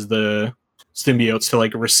causes the symbiotes to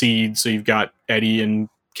like recede. So you've got Eddie and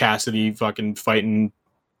Cassidy fucking fighting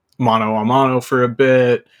mano a mano for a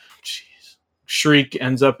bit. Jeez. Shriek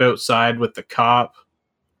ends up outside with the cop.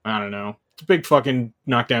 I don't know. It's a big fucking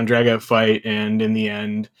knockdown, drag out fight, and in the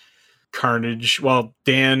end, Carnage. Well,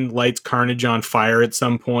 Dan lights Carnage on fire at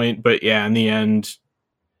some point, but yeah, in the end,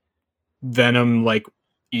 Venom like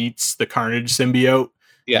eats the Carnage symbiote,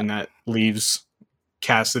 and that leaves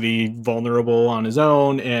Cassidy vulnerable on his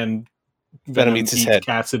own, and Venom eats his head.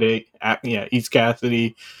 Eats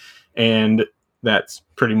Cassidy, and that's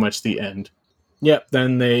pretty much the end. Yep.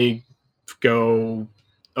 Then they go.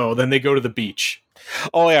 Then they go to the beach.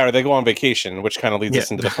 Oh yeah, or they go on vacation, which kind of leads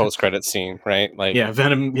us into the post-credit scene, right? Like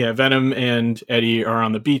Venom and Eddie are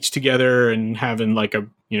on the beach together and having like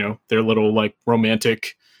their little like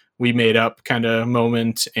romantic we made up kind of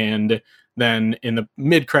moment, and then in the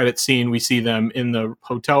mid-credit scene we see them in the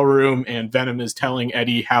hotel room, and Venom is telling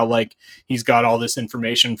Eddie how like he's got all this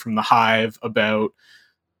information from the Hive about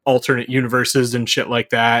alternate universes and shit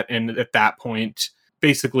like that, and at that point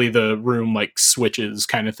basically the room like switches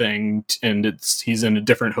kind of thing, and he's in a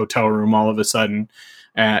different hotel room all of a sudden,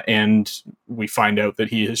 and we find out that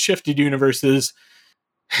he has shifted universes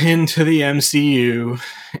into the MCU,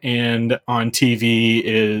 and on TV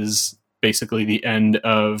is basically the end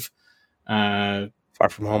of Far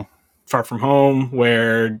From Home,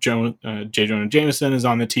 where J. Jonah Jameson is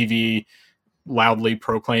on the TV loudly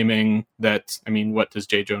proclaiming that, what does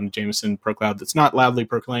J. Jonah Jameson proclaim that's not loudly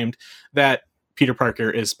proclaimed? That Peter Parker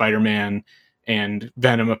is Spider-Man, and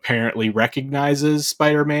Venom apparently recognizes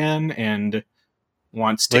Spider-Man and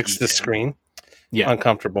wants to licks the screen. Yeah.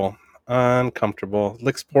 Uncomfortable.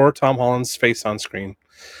 Licks poor Tom Holland's face on screen.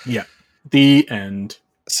 Yeah. The end.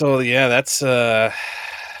 So yeah, that's that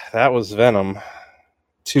was Venom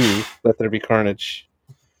 2, Let There Be Carnage.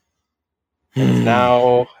 It's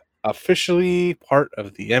now officially part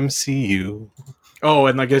of the MCU. Oh,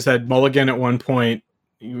 and like I said, Mulligan at one point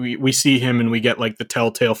we see him and we get like the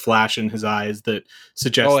telltale flash in his eyes that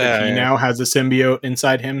suggests that he now has a symbiote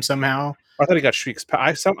inside him somehow. I thought he got Shriek's power.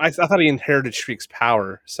 I thought he inherited Shriek's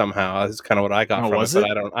power somehow. That's kind of what I got from it. But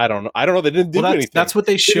I don't know. They didn't do anything. That's what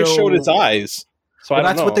they showed. They showed his eyes. So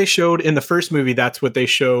that's what they showed in the first movie. That's what they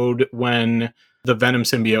showed when the Venom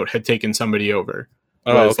symbiote had taken somebody over.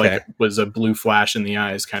 Was a blue flash in the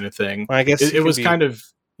eyes kind of thing. Well, I guess it was kind of.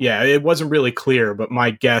 Yeah, it wasn't really clear, but my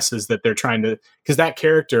guess is that they're trying to, because that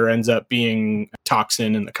character ends up being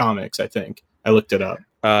Toxin in the comics. I think I looked it up.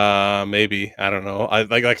 Maybe, I don't know. I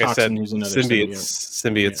said,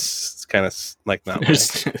 symbiotes kind of like not.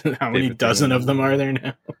 How many dozen of them are there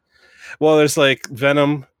now? Well, there's like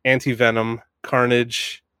Venom, Anti-Venom,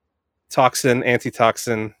 Carnage, Toxin,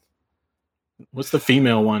 Anti-Toxin. What's the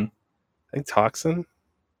female one? I think Toxin.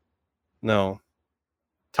 No,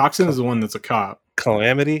 Toxin is the one that's a cop.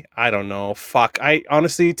 Calamity? I don't know. Fuck. I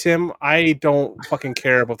honestly, Tim, I don't fucking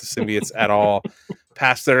care about the symbiotes at all.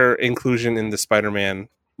 Past their inclusion in the Spider-Man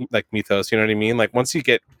like mythos, you know what I mean? Like once you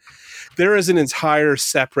get, there is an entire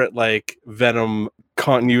separate like Venom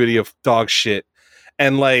continuity of dog shit,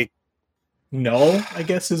 and like Null, I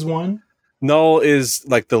guess, is one. Null is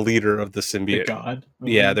like the leader of the symbiote. The god.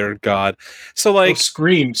 Okay. Yeah, they're god. So like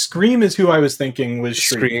Scream. Scream is who I was thinking was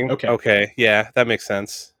Scream. Okay. Yeah, that makes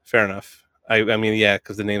sense. Fair enough. I mean, yeah,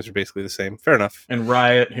 because the names are basically the same. Fair enough. And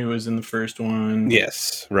Riot, who was in the first one.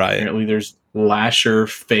 Yes, Riot. Apparently there's Lasher,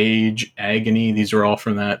 Phage, Agony. These are all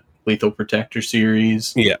from that Lethal Protector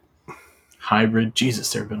series. Yeah. Hybrid.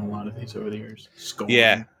 Jesus, there have been a lot of these over the years. Scorn.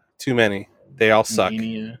 Yeah, too many. They all suck.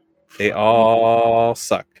 Mania. They all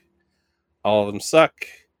suck. All of them suck.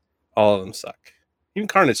 All of them suck. Even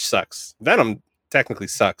Carnage sucks. Venom technically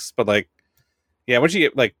sucks, but like, yeah, once you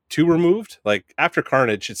get like 2 removed, like after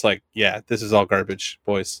Carnage, it's like, yeah, this is all garbage,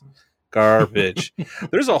 boys. Garbage.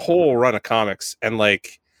 There's a whole run of comics, and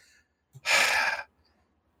like,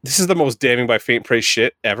 this is the most damning by faint praise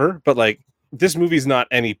shit ever, but like, this movie's not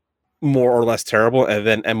any more or less terrible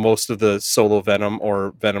and most of the solo Venom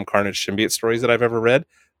or Venom Carnage symbiote stories that I've ever read,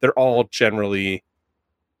 they're all generally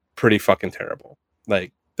pretty fucking terrible.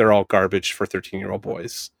 Like, they're all garbage for 13-year-old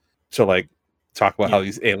boys. So like, talk about how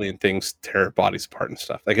these alien things tear bodies apart and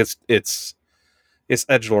stuff. Like it's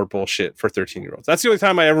edgelord bullshit for 13-year-olds. That's the only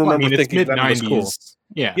time I ever remember thinking that was cool.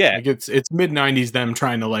 Yeah. Like it's mid-90s them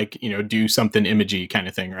trying to like, do something imagey kind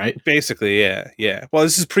of thing, right? Basically, yeah. Well,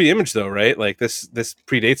 this is pre-Image though, right? Like this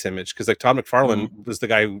predates Image because like Todd McFarlane was the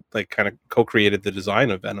guy who like kind of co-created the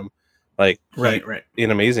design of Venom. Like right in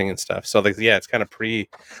Amazing and stuff. So like it's kind of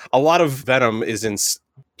a lot of Venom is in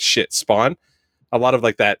Spawn. A lot of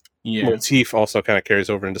like that motif also kind of carries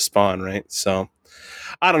over into Spawn, right? So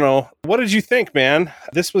I don't know. What did you think, man?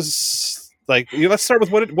 This was like, let's start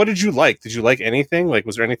with what did you like? Did you like anything? Like,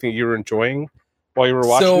 was there anything you were enjoying while you were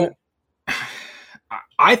watching it?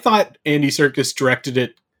 I thought Andy Serkis directed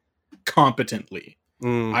it competently.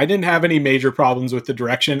 I didn't have any major problems with the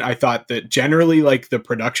direction. I thought that generally like the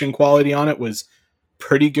production quality on it was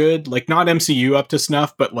pretty good. Like not MCU up to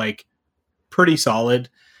snuff, but like pretty solid.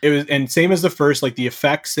 It was, and same as the first, like the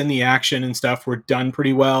effects and the action and stuff were done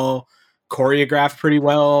pretty well, choreographed pretty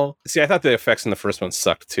well. See, I thought the effects in the first one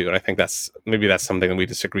sucked too, and I think that's something that we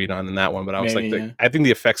disagreed on in that one. But I was I think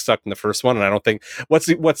the effects sucked in the first one, and I don't think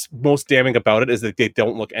what's most damning about it is that they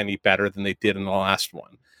don't look any better than they did in the last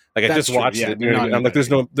one. Like I just watched it, and I'm like,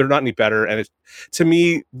 they're not any better. And to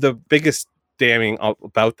me, the biggest damning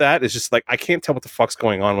about that is just like I can't tell what the fuck's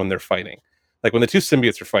going on when they're fighting. Like when the two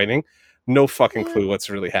symbiotes are fighting. No fucking clue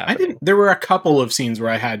what's really happening. There were a couple of scenes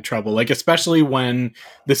where I had trouble, like especially when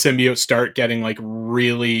the symbiotes start getting like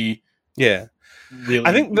really, I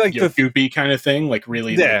think like the goopy kind of thing, like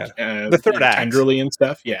really, the third act, tenderly and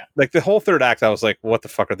stuff. Yeah, like the whole third act, I was like, what the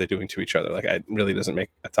fuck are they doing to each other? Like, it really doesn't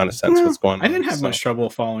make a ton of sense what's going on. I didn't have much trouble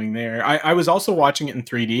following there. I was also watching it in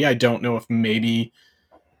 3D. I don't know if maybe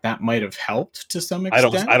that might have helped to some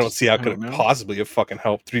extent. I don't see how could it possibly have fucking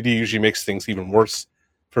helped. 3D usually makes things even worse.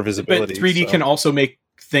 For visibility, but 3D can also make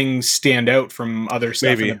things stand out from other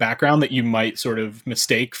stuff in the background that you might sort of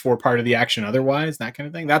mistake for part of the action otherwise, that kind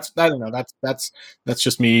of thing. I don't know. That's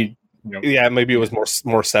just me. Yeah, maybe it was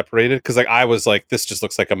more separated because like I was like, this just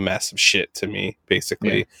looks like a mess of shit to me,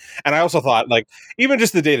 basically. Yeah. And I also thought like even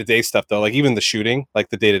just the day-to-day stuff though, like even the shooting,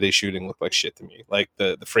 like the day-to-day shooting looked like shit to me. Like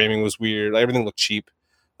the framing was weird. Like, everything looked cheap.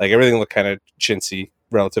 Like everything looked kind of chintzy,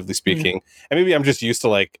 relatively speaking. Mm-hmm. And maybe I'm just used to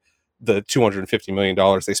like the $250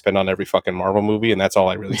 million they spend on every fucking Marvel movie, and that's all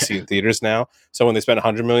I really see in theaters now. So when they spend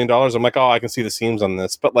 $100 million, I'm like, oh, I can see the seams on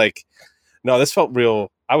this. But like, no, this felt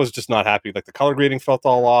real. I was just not happy. Like the color grading felt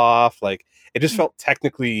all off. Like it just felt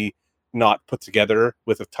technically not put together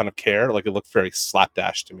with a ton of care. Like it looked very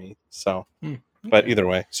slapdash to me. So. But either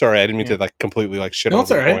way, sorry, I didn't mean to like completely like shit. No, it's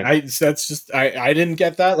all right. I didn't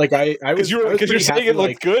get that. Like I was because you're saying it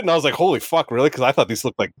looked good, and I was like, holy fuck, really? Because I thought these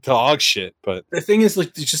looked like dog shit. But the thing is,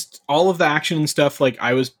 like, just all of the action and stuff, like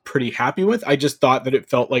I was pretty happy with. I just thought that it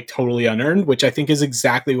felt like totally unearned, which I think is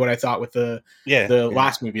exactly what I thought with the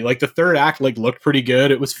last movie. Like the third act, like looked pretty good.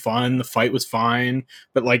 It was fun. The fight was fine,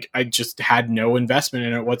 but like I just had no investment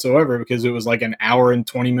in it whatsoever because it was like an hour and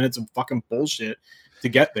 20 minutes of fucking bullshit to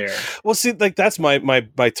get there. Well, see, like that's my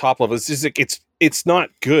top level. It's just like it's not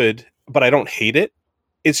good, but I don't hate it.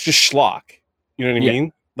 It's just schlock. You know what I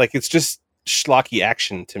mean? Like it's just schlocky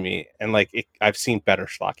action to me, and like I've seen better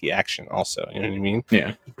schlocky action also. You know what I mean?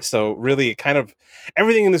 Yeah. So really, it kind of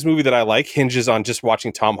everything in this movie that I like hinges on just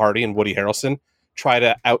watching Tom Hardy and Woody Harrelson try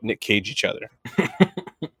to out Nick Cage each other.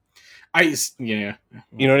 You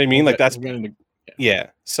know what I mean? Like that's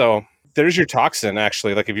So. There's your Toxin,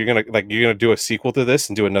 actually. Like if you're gonna do a sequel to this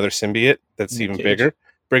and do another symbiote that's Nick even Cage. Bigger,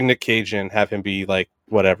 bring Nick Cage in, have him be like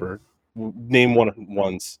whatever. Name one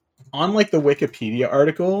ones. on like the Wikipedia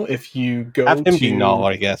article, if you go Have him to be Null,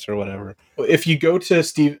 I guess, or whatever. if you go to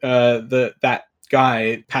Steve, that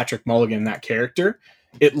guy Patrick Mulligan, that character,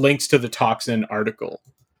 it links to the Toxin article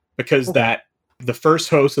because that the first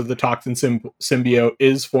host of the Toxin symbiote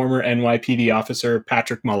is former NYPD officer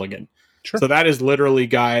Patrick Mulligan. Sure. So that is literally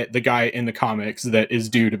the guy in the comics that is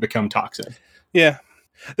due to become Toxin. Yeah.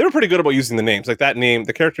 They were pretty good about using the names. Like that name,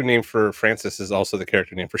 the character name for Francis is also the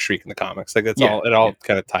character name for Shriek in the comics. Like that's all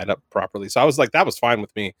kind of tied up properly. So I was like, that was fine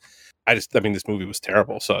with me. I mean, this movie was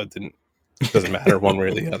terrible, so it doesn't matter one way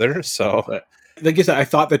or the other. So but, like I said, I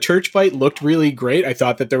thought the church fight looked really great. I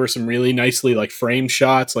thought that there were some really nicely like framed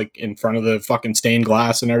shots, like in front of the fucking stained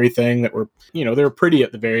glass and everything that were, they were pretty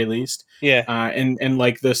at the very least. Yeah. And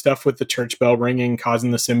like the stuff with the church bell ringing,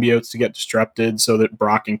 causing the symbiotes to get disrupted so that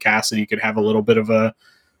Brock and Cassidy could have a little bit of a,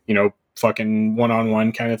 fucking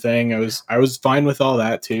one-on-one kind of thing. I was fine with all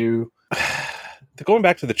that too. Going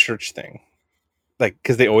back to the church thing, like,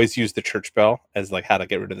 because they always use the church bell as like how to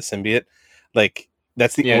get rid of the symbiote. Like,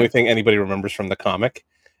 that's the only thing anybody remembers from the comic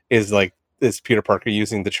is Peter Parker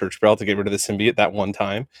using the church bell to get rid of the symbiote that one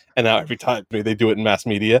time. And now every time they do it in mass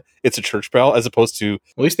media, it's a church bell as opposed to...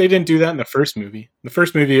 At least they didn't do that in the first movie. The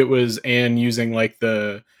first movie, it was Anne using like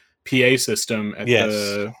the PA system at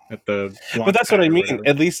the but that's what I mean.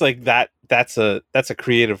 At least like that's a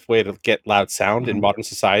creative way to get loud sound in modern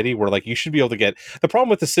society where like you should be able to get... The problem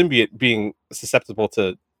with the symbiote being susceptible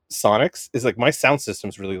to sonics is like my sound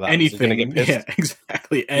system's really loud. Anything, yeah,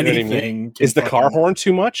 exactly. Anything. You know what I mean? Is the car horn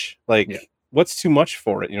too much? Like, what's too much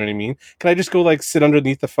for it? You know what I mean? Can I just go like sit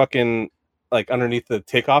underneath the fucking underneath the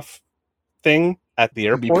takeoff thing at the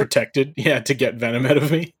airport? Be protected, to get Venom out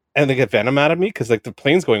of me. And they get Venom out of me because like the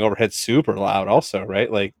plane's going overhead super loud, also,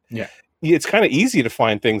 right? Like, it's kind of easy to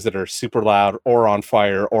find things that are super loud or on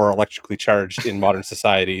fire or electrically charged in modern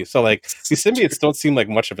society. So like these symbiotes don't seem like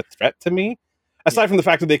much of a threat to me. Aside from the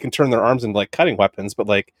fact that they can turn their arms into like cutting weapons, but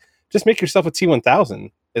like just make yourself a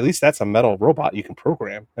T-1000. At least that's a metal robot you can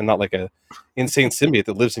program and not like a insane symbiote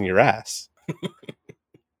that lives in your ass.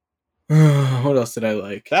 What else did I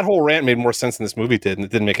like? That whole rant made more sense than this movie did, and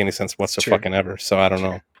it didn't make any sense whatsoever. So I don't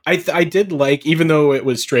know. I did like, even though it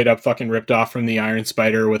was straight up fucking ripped off from the Iron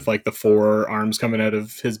Spider with like the 4 arms coming out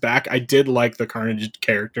of his back, I did like the Carnage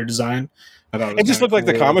character design. I thought it just looked like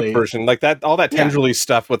the comic version, like that, all that tendrily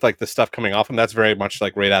stuff with like the stuff coming off him. That's very much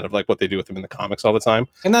like right out of like what they do with him in the comics all the time.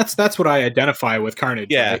 And that's what I identify with Carnage.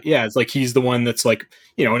 Yeah, right? Yeah. It's like he's the one that's like,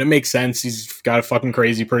 and it makes sense. He's got a fucking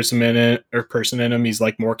crazy person in him. He's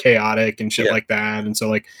like more chaotic and shit like that. And so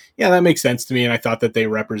like, that makes sense to me. And I thought that they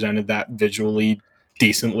represented that visually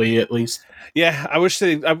decently, at least. Yeah, I wish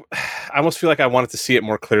I almost feel like I wanted to see it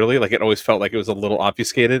more clearly. Like it always felt like it was a little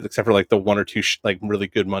obfuscated, except for like the 1 or 2 like really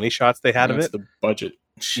good money shots they had of it. The budget.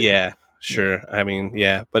 Yeah, sure. I mean,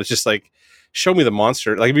 but it's just like, show me the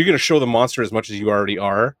monster. Like if you're gonna show the monster as much as you already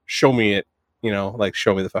are, show me it. Like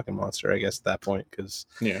show me the fucking monster. I guess at that point, because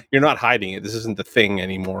you're not hiding it. This isn't the Thing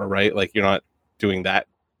anymore, right? Like you're not doing that,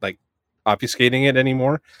 like obfuscating it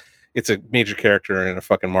anymore. It's a major character in a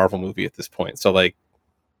fucking Marvel movie at this point. So like,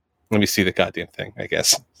 let me see the goddamn Thing, I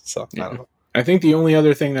guess. So I don't know. I think the only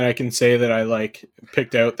other thing that I can say that I like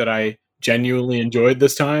picked out that I genuinely enjoyed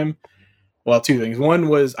this time, well, 2 things. One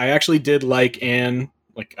was I actually did like Anne.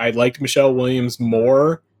 Like I liked Michelle Williams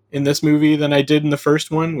more in this movie than I did in the first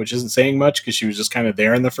one, which isn't saying much because she was just kind of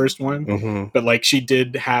there in the first one. Mm-hmm. But like she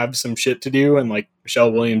did have some shit to do, and like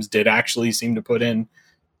Michelle Williams did actually seem to put in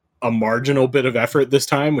a marginal bit of effort this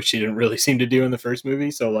time, which she didn't really seem to do in the first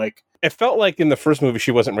movie. So like, it felt like in the first movie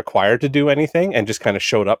she wasn't required to do anything and just kind of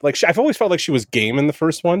showed up. Like I've always felt like she was game in the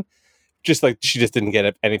first one, just like she just didn't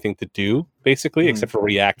get anything to do basically, except for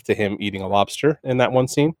react to him eating a lobster in that one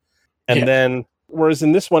scene. And then, whereas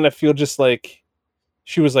in this one, I feel just like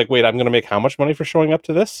she was like, "Wait, I'm going to make how much money for showing up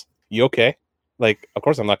to this? You okay?" Like, of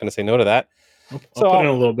course I'm not going to say no to that. I'll put in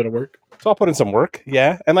a little bit of work. So I'll put in some work,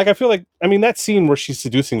 and like I feel like, I mean, that scene where she's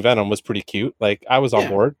seducing Venom was pretty cute. Like I was on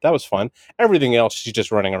board. That was fun. Everything else, she's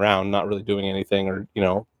just running around, not really doing anything or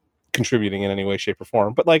contributing in any way, shape, or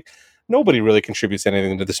form. But like nobody really contributes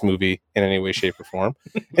anything to this movie in any way, shape, or form.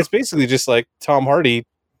 It's basically just like Tom Hardy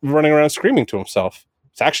running around screaming to himself.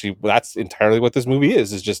 That's entirely what this movie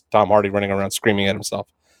is just Tom Hardy running around screaming at himself.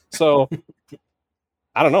 So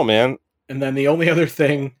I don't know, man. And then the only other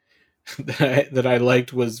thing that I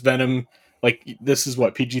liked was Venom. Like this is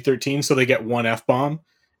what, PG-13, so they get 1 F-bomb,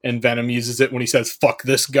 and Venom uses it when he says "fuck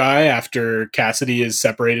this guy" after Cassidy is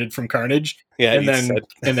separated from Carnage. And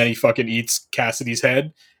then he fucking eats Cassidy's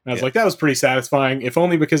head. And I was like, that was pretty satisfying, if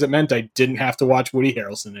only because it meant I didn't have to watch Woody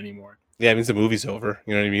Harrelson anymore. Yeah, it means the movie's over.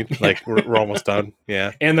 You know what I mean? Like, we're almost done.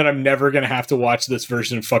 Yeah. And that I'm never going to have to watch this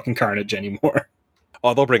version of fucking Carnage anymore.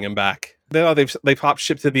 Oh, they'll bring him back. They pop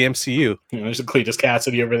ship to the MCU. You know, there's a Cletus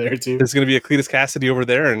Cassidy over there, too. There's going to be a Cletus Cassidy over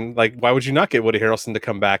there. And, like, why would you not get Woody Harrelson to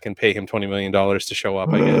come back and pay him $20 million to show up,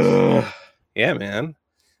 I guess? Yeah, man.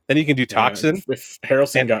 Then you can do Toxin. If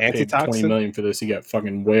Harrelson got paid Antitoxin? $20 million for this, he got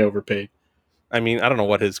fucking way overpaid. I mean, I don't know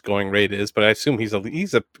what his going rate is, but I assume he's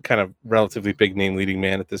a kind of relatively big name leading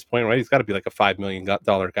man at this point, right? He's got to be like a $5 million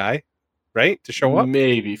guy, right? To show up?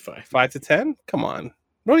 Maybe 5 to 10? Come on.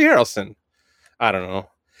 Woody Harrelson. I don't know.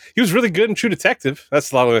 He was really good in True Detective. That's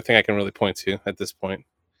the only thing I can really point to at this point.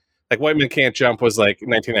 Like, White Men Can't Jump was like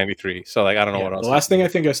 1993. So, like, I don't know what else. The last thing I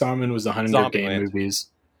think I saw him in was the Hunger Zombieland. Game movies.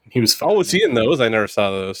 He was Oh, was he in those? I never saw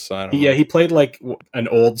those. So I don't know. Yeah, he played like an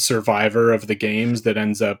old survivor of the games that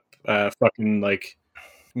ends up fucking like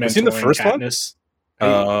mentoring Was he in the first Katniss.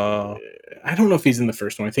 I don't know if he's in the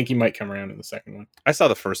first one. I think he might come around in the second one. I saw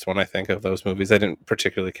the first one, I think, of those movies. I didn't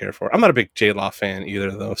particularly care for. I'm not a big J-Law fan either,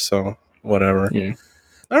 though, so whatever. Yeah.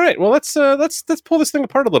 All right, well, let's pull this thing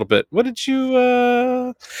apart a little bit. What did you...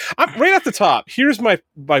 I'm right at the top. Here's my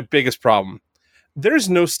biggest problem. There's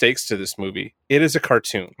no stakes to this movie. It is a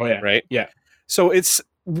cartoon, right? Yeah. So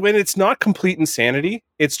when it's not complete insanity,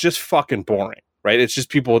 it's just fucking boring, right? It's just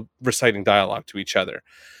people reciting dialogue to each other.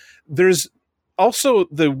 There's also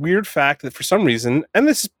the weird fact that for some reason, and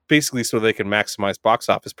this is basically so they can maximize box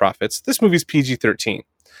office profits, this movie's PG-13.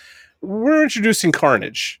 We're introducing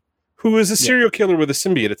Carnage, who is a serial killer with a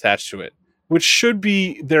symbiote attached to it, which should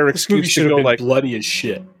be their excuse to go like bloody as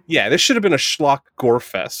shit. Yeah, this should have been a schlock gore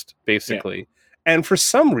fest, basically. Yeah. And for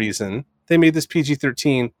some reason, they made this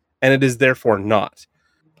PG-13, and it is therefore not.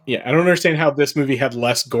 Yeah, I don't understand how this movie had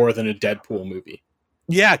less gore than a Deadpool movie.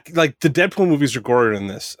 Yeah, like the Deadpool movies are gorier than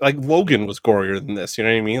this. Like Logan was gorier than this, you know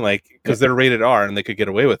what I mean? Like, because they're rated R and they could get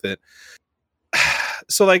away with it.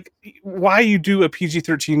 So, like, why you do a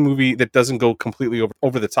PG-13 movie that doesn't go completely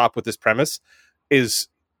over the top with this premise is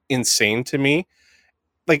insane to me.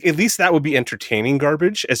 Like, at least that would be entertaining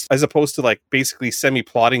garbage as opposed to, like, basically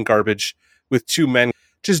semi-plotting garbage with two men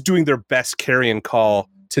just doing their best carrion call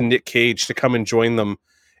to Nick Cage to come and join them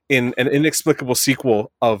in an inexplicable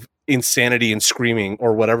sequel of insanity and screaming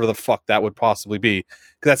or whatever the fuck that would possibly be.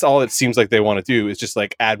 Because that's all it seems like they want to do is just,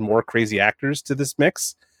 like, add more crazy actors to this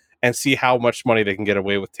mix and see how much money they can get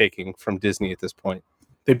away with taking from Disney at this point.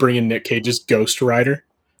 They bring in Nick Cage's Ghost Rider.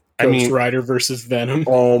 Ghost Rider versus Venom.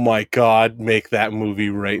 Oh my God, make that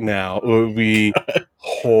movie right now. It would be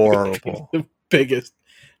horrible. The biggest,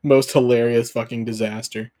 most hilarious fucking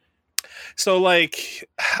disaster. So, like,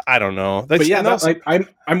 I don't know. But yeah,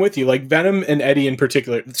 I'm with you. Like, Venom and Eddie in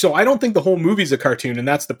particular. So I don't think the whole movie's a cartoon, and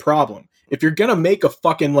that's the problem. If you're gonna make a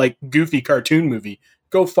fucking, like, goofy cartoon movie,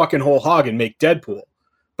 go fucking whole hog and make Deadpool.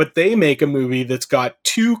 But they make a movie that's got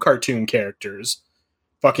two cartoon characters,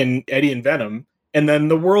 fucking Eddie and Venom, and then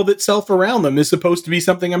the world itself around them is supposed to be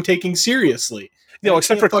something I'm taking seriously. No,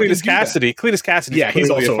 except for Cletus Cassidy. Cletus Cassidy, yeah, he's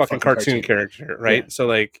also a fucking cartoon character, right? Yeah. So,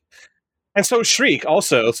 like, and so Shriek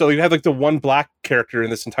also. So you have, like, the one black character in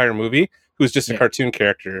this entire movie who's just a cartoon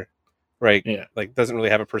character, right? Yeah, like doesn't really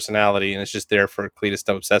have a personality, and it's just there for Cletus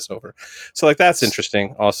to obsess over. So, like, that's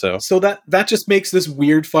interesting also. So that just makes this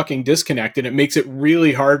weird fucking disconnect, and it makes it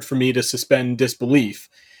really hard for me to suspend disbelief.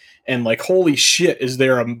 And, like, holy shit, is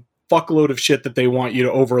there a fuckload of shit that they want you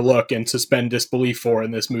to overlook and suspend disbelief for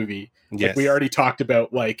in this movie? Yes. Like, we already talked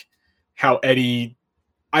about, like, how Eddie...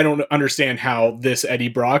 I don't understand how this Eddie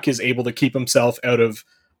Brock is able to keep himself out of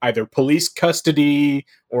either police custody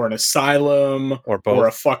or an asylum or both, or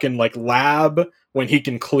a fucking, like, lab when he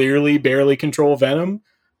can clearly barely control Venom.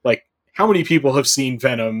 Like, how many people have seen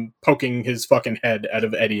Venom poking his fucking head out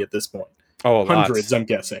of Eddie at this point? Oh, hundreds, lots. I'm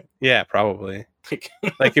guessing. Yeah, probably.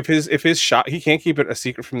 Like, if his shop, he can't keep it a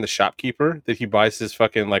secret from the shopkeeper that he buys his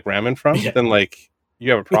fucking, like, ramen from, then, like, you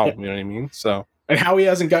have a problem. You know what I mean? So. And how he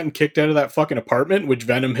hasn't gotten kicked out of that fucking apartment, which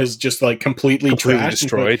Venom has just, like, completely trashed,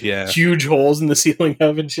 destroyed, huge holes in the ceiling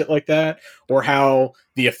of and shit like that. Or how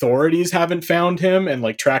the authorities haven't found him and,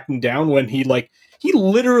 like, tracked him down when he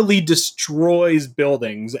literally destroys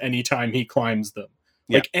buildings anytime he climbs them.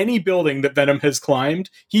 Yeah. Like, any building that Venom has climbed,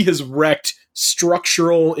 he has wrecked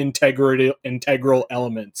structural integral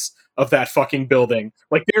elements of that fucking building.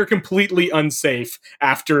 Like, they're completely unsafe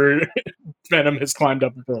after Venom has climbed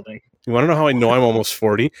up a building. You want to know how I know I'm almost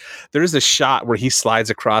 40? There's a shot where he slides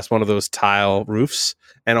across one of those tile roofs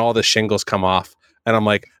and all the shingles come off. And I'm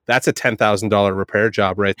like, that's a $10,000 repair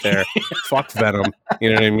job right there. Fuck Venom. You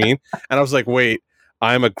know what I mean? And I was like, wait,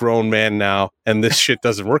 I'm a grown man now, and this shit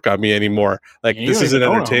doesn't work on me anymore. Like, this isn't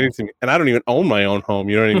entertaining to me. And I don't even own my own home.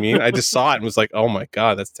 You know what I mean? I just saw it and was like, oh my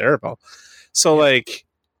God, that's terrible. So, like,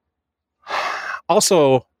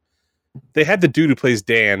 also, they had the dude who plays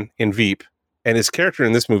Dan in Veep, and his character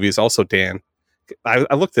in this movie is also Dan.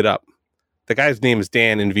 I looked it up. The guy's name is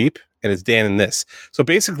Dan in Veep, and it's Dan in this. So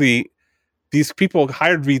basically, these people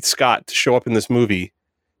hired Reed Scott to show up in this movie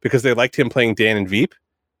because they liked him playing Dan in Veep,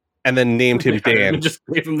 and then named him Dan. Just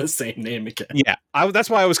gave him the same name again. Yeah, that's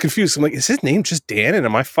why I was confused. I'm like, is his name just Dan, and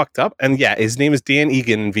am I fucked up? And yeah, his name is Dan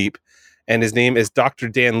Egan in Veep, and his name is Dr.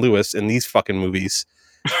 Dan Lewis in these fucking movies.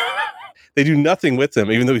 They do nothing with him,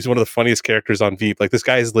 even though he's one of the funniest characters on Veep. Like, this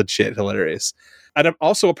guy is legit hilarious. And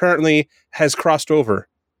also apparently has crossed over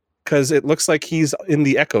because it looks like he's in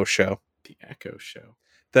the Echo show. The Echo show.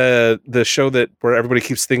 The show that where everybody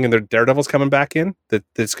keeps thinking their Daredevil's coming back in,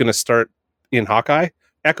 that's going to start in Hawkeye.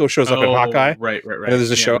 Echo shows up in Hawkeye. Right. And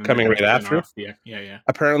there's a show coming right after. Yeah.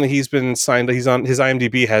 Apparently he's been signed. He's on his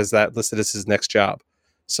IMDb has that listed as his next job.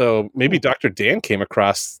 So maybe Dr. Dan came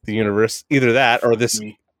across the universe, either that or this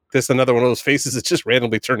another one of those faces that's just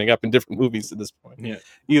randomly turning up in different movies at this point. Yeah.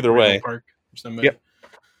 Either way. Park or somebody.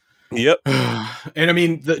 Yep. And I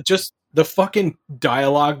mean, the fucking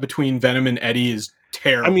dialogue between Venom and Eddie is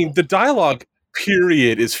terrible. I mean, the dialogue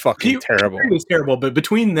period is fucking terrible. It was terrible, but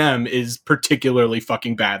between them is particularly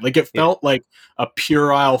fucking bad. Like, it felt like a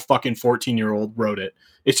puerile fucking 14-year-old wrote it.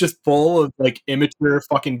 It's just full of like immature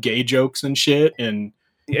fucking gay jokes and shit. And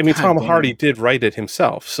I mean, Tom Hardy did write it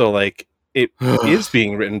himself, so like it is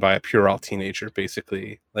being written by a puerile teenager,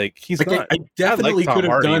 basically. Like, he's like, not. I definitely could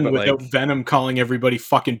have done without Venom calling everybody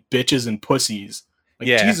fucking bitches and pussies. Like,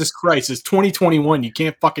 Jesus Christ, it's 2021. You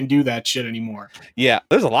can't fucking do that shit anymore. Yeah,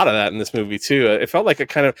 there's a lot of that in this movie too. It felt like a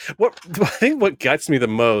kind of I think what gets me the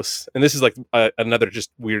most, and this is like another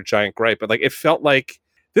just weird giant gripe, but like it felt like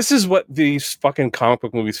this is what these fucking comic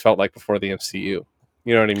book movies felt like before the MCU.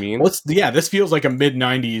 You know what I mean? Well, this feels like a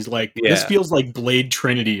mid-90s, this feels like Blade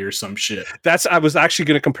Trinity or some shit. I was actually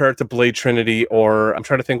going to compare it to Blade Trinity, or I'm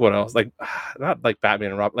trying to think what else, like, not like Batman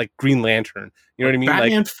and Robin, like Green Lantern. You know what I mean?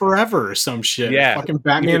 Batman like, Forever or some shit. Yeah. Fucking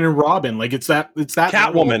Batman and Robin. Like, it's that.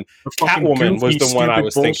 Catwoman. Catwoman was the one I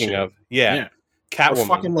was thinking of. Yeah. Catwoman. Or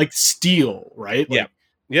fucking like Steel, right? Like,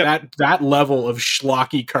 that level of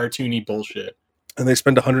schlocky, cartoony bullshit. And they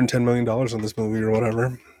spend $110 million on this movie or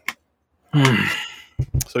whatever.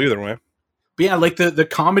 So either way. But yeah, like the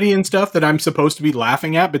comedy and stuff that I'm supposed to be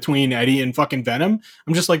laughing at between Eddie and fucking Venom,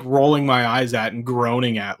 I'm just like rolling my eyes at and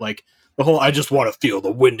groaning at. Like, the whole I just want to feel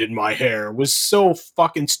the wind in my hair was so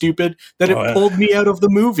fucking stupid that it pulled me out of the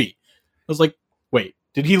movie. I was like, wait,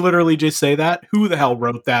 did he literally just say that? Who the hell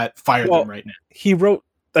wrote that? Fire them right now.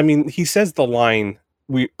 He says the line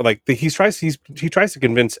he tries to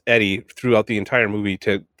convince Eddie throughout the entire movie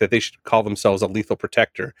that they should call themselves a lethal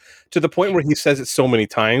protector, to the point where he says it so many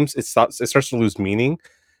times it starts to lose meaning.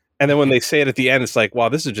 And then when they say it at the end, it's like, wow,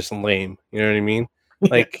 this is just lame. You know what I mean?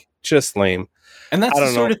 Like, just lame. And that's the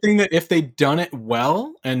sort of thing that if they'd done it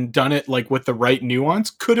well and done it like with the right nuance,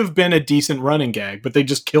 could have been a decent running gag, but they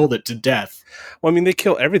just killed it to death. Well, I mean, they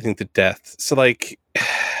kill everything to death. So like,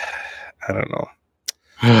 I don't know.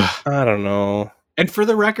 I don't know. And for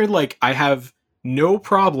the record, like, I have no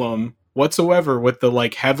problem whatsoever with the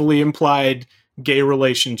like heavily implied gay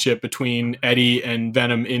relationship between Eddie and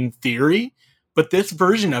Venom in theory, but this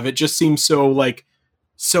version of it just seems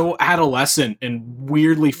so adolescent and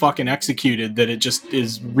weirdly fucking executed that it just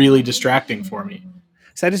is really distracting for me.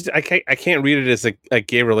 So I can't read it as a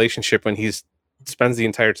gay relationship when he spends the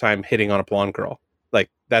entire time hitting on a blonde girl. Like,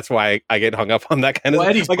 that's why I get hung up on that kind of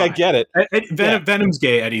Eddie's like bi. I get it. Venom's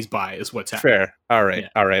gay, Eddie's bi is what's happening. Fair. All right. Yeah.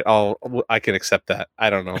 All right. I can accept that. I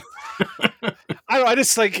don't know. I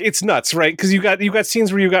just like, it's nuts, right? Because you got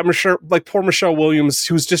scenes where you got poor Michelle Williams,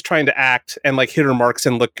 who's just trying to act and like hit her marks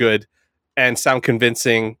and look good and sound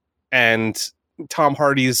convincing, and Tom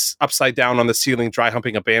Hardy's upside down on the ceiling dry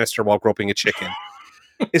humping a banister while groping a chicken.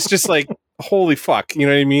 It's just like, holy fuck, you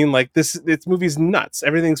know what I mean? Like, this movie's nuts.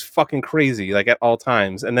 Everything's fucking crazy, like, at all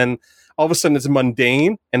times. And then all of a sudden it's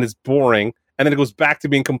mundane and it's boring, and then it goes back to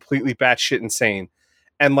being completely batshit insane.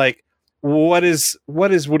 And like, what is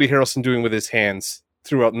Woody Harrelson doing with his hands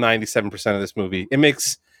throughout 97% of this movie?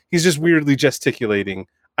 He's just weirdly gesticulating.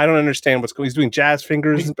 I don't understand what's going on. He's doing jazz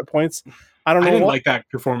fingers at points. I didn't like that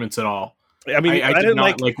performance at all. I mean, I did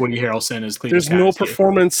not like Woody Harrelson as Cletus. There's no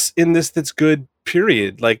performance in this that's good,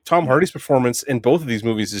 period. Like, Tom Hardy's performance in both of these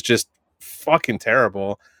movies is just fucking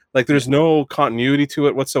terrible. Like, there's no continuity to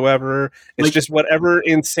it whatsoever. It's just whatever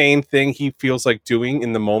insane thing he feels like doing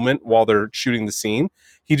in the moment while they're shooting the scene,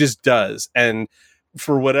 he just does. And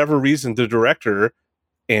for whatever reason, the director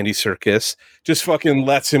Andy Serkis just fucking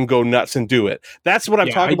lets him go nuts and do it. That's what I'm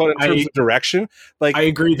talking about in terms of direction. Like, I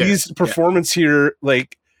agree. These performance here,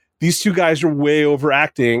 like these two guys are way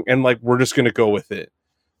overacting, and like we're just gonna go with it.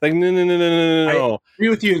 Like no. I agree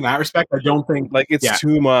with you in that respect. I don't think like it's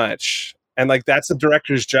too much, and like that's the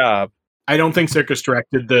director's job. I don't think Serkis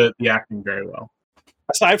directed the acting very well.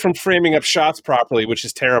 Aside from framing up shots properly, which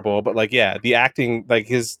is terrible, but like, the acting, like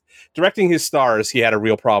his directing his stars, he had a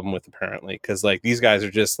real problem with apparently, because like these guys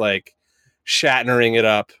are just like Shatnering it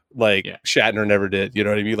up like Shatner never did. You know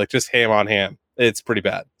what I mean? Like just ham on ham. It's pretty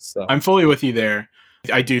bad. So I'm fully with you there.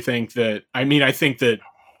 I do think that. I think that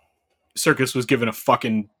Serkis was given a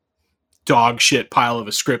fucking dog shit pile of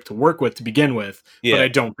a script to work with to begin with, but I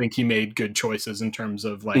don't think he made good choices in terms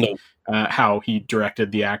of like how he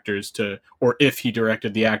directed the actors to, or if he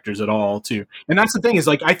directed the actors at all to. And that's the thing is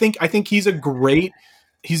like I think he's a great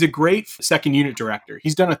second unit director.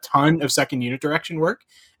 He's done a ton of second unit direction work,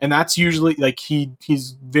 and that's usually like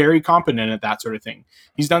he's very competent at that sort of thing.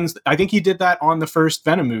 He's done. I think he did that on the first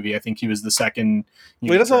Venom movie. I think he was the second.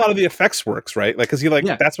 Well, he does a lot of the effects works, right? Like, because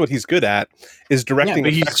that's what he's good at is directing.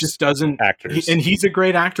 But he just doesn't actors, and he's a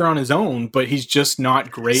great actor on his own, but he's just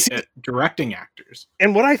not great at directing actors.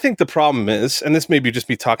 And what I think the problem is, and this may be just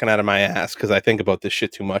me talking out of my ass because I think about this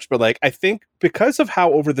shit too much, but like I think because of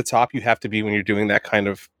how over the top you have to be when you're doing that kind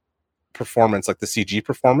of performance, like the CG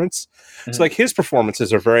performance, it's like his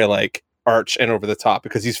performances are very like arch and over the top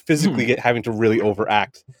because he's physically having to really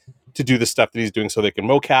overact to do the stuff that he's doing so they can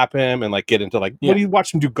mocap him and like get into like when you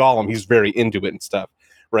watch him do Gollum, he's very into it and stuff,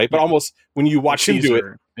 right? But almost when you watch him do it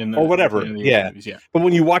or whatever, movies, but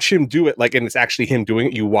when you watch him do it, like, and it's actually him doing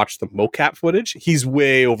it, you watch the mocap footage, he's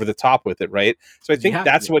way over the top with it, right? So I think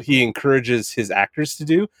that's what he encourages his actors to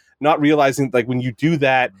do, not realizing like when you do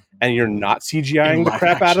that and you're not CGIing the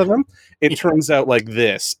crap out of them, it turns out like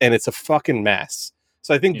this, and it's a fucking mess.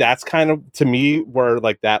 So I think that's kind of, to me, where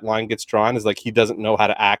like that line gets drawn is like he doesn't know how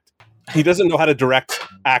to act. He doesn't know how to direct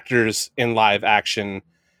actors in live action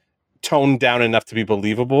toned down enough to be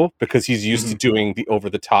believable because he's used to doing the over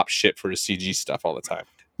the top shit for his CG stuff all the time.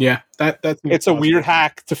 Yeah, that's it's a weird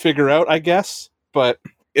hack to figure out, I guess, but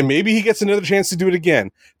and maybe he gets another chance to do it again.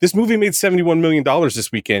 This movie made $71 million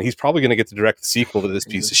this weekend. He's probably going to get to direct the sequel to this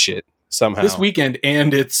piece of shit somehow this weekend,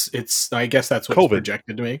 and it's I guess that's what it's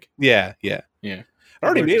projected to make. Yeah.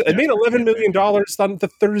 It made $11 million on the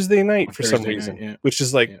Thursday night for some reason, which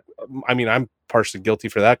is like, I mean, I'm partially guilty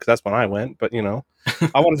for that because that's when I went, but you know,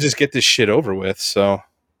 I want to just get this shit over with. So,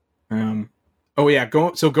 going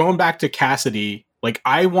back to Cassidy, like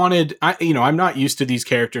I'm not used to these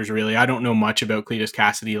characters really. I don't know much about Cletus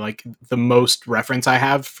Cassidy. Like the most reference I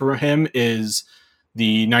have for him is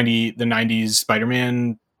the 90s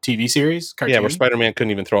Spider-Man TV series cartoon. Yeah, where Spider-Man couldn't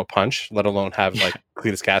even throw a punch, let alone have like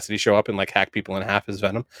Cletus Cassidy show up and like hack people in half as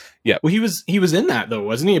Venom. Yeah. Well, he was in that though,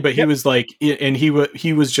 wasn't he? But he was like, and he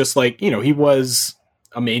was just like, you know, he was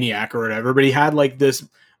a maniac or whatever, but he had like this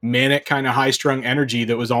manic kind of high strung energy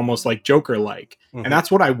that was almost like Joker like. And that's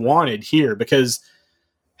what I wanted here, because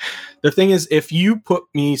the thing is, if you put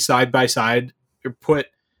me side by side, or put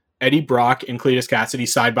Eddie Brock and Cletus Cassidy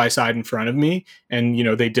side by side in front of me, and you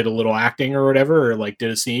know they did a little acting or whatever, or like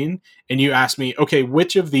did a scene, and you asked me, okay,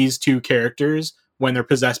 which of these two characters, when they're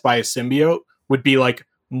possessed by a symbiote, would be like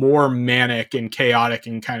more manic and chaotic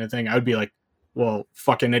and kind of thing? I would be like, well,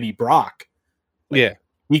 fucking Eddie Brock. Like,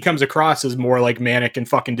 he comes across as more like manic and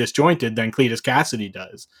fucking disjointed than Cletus Cassidy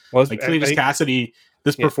does. Well, like Cletus Cassidy,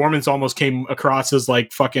 this performance almost came across as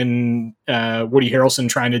like fucking Woody Harrelson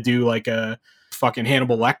trying to do like a fucking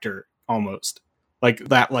Hannibal Lecter almost, like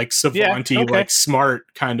that, like savanty, like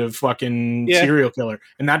smart kind of fucking serial killer,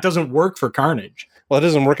 and that doesn't work for Carnage. Well, it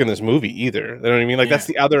doesn't work in this movie either. You know what I mean? Like that's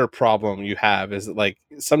the other problem you have, is that, like,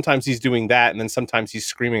 sometimes he's doing that, and then sometimes he's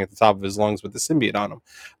screaming at the top of his lungs with the symbiote on him.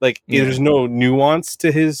 Like there's no nuance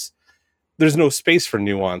to his. There's no space for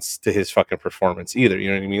nuance to his fucking performance either. You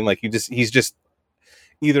know what I mean? Like he's just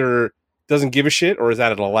either doesn't give a shit or is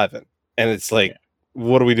at an 11, and it's like.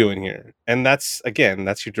 What are we doing here? And that's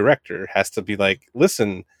your director has to be like,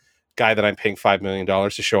 listen, guy that I'm paying $5 million to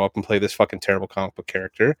show up and play this fucking terrible comic book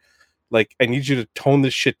character. Like, I need you to tone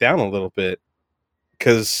this shit down a little bit.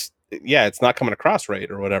 Cause it's not coming across right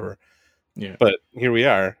or whatever. Yeah. But here we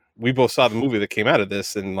are. We both saw the movie that came out of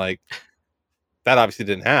this, and like, that obviously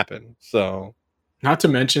didn't happen. So not to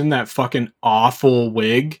mention that fucking awful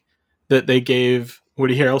wig that they gave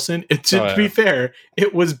Woody Harrelson. To be fair,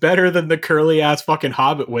 it was better than the curly ass fucking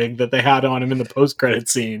Hobbit wig that they had on him in the post credit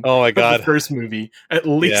scene. Oh my god, the first movie. At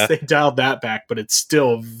least they dialed that back, but it's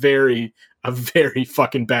still a very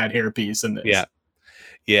fucking bad hairpiece in this.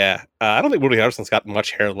 Yeah, I don't think Woody Harrelson's got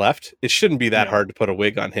much hair left. It shouldn't be that No. hard to put a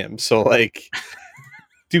wig on him. So like,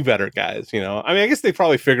 do better, guys. You know, I mean, I guess they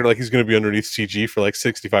probably figured like he's going to be underneath CG for like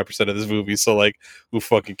 65% of this movie. So like, who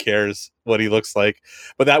fucking cares what he looks like?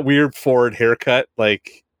 But that weird forward haircut,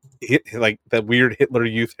 like that weird Hitler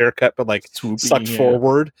Youth haircut, but like Swoopy, sucked yeah.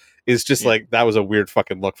 forward, is just like that was a weird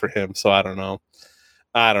fucking look for him. So I don't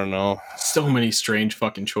know. So many strange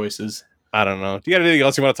fucking choices. I don't know. Do you got anything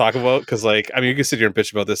else you want to talk about? Because like, I mean, you can sit here and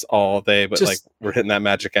bitch about this all day, but like, we're hitting that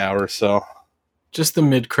magic hour. So just the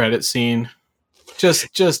mid-credit scene.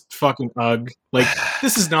 Just fucking ugh. Like,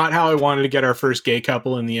 this is not how I wanted to get our first gay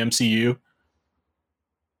couple in the MCU.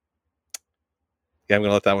 Yeah, I'm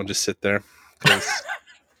gonna let that one just sit there.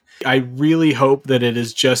 I really hope that it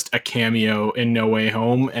is just a cameo in No Way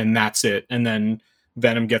Home, and that's it. And then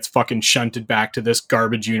Venom gets fucking shunted back to this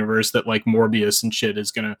garbage universe that like Morbius and shit is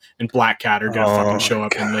gonna, and Black Cat are gonna fucking show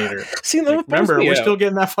up in later. See, like, remember, we're still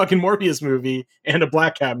getting that fucking Morbius movie and a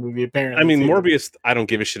Black Cat movie, apparently. I mean, Morbius, I don't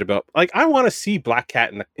give a shit about. Like, I want to see Black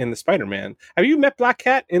Cat in the Spider-Man. Have you met Black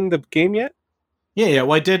Cat in the game yet? Yeah.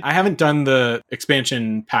 Well, I haven't done the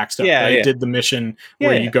expansion pack stuff. Yeah, I did the mission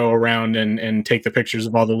where you go around and take the pictures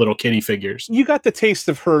of all the little kitty figures. You got the taste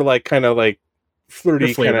of her, like, kind of like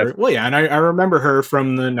flirty kind of. Well, yeah, and I remember her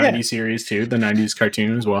from the 90s series too, the 90s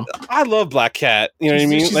cartoon as well. I love Black Cat. You know what I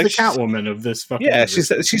mean? She's like the Catwoman of this fucking. Yeah, she's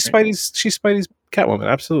Spidey's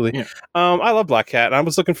Catwoman. Absolutely. Yeah. I love Black Cat, and I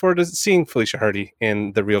was looking forward to seeing Felicia Hardy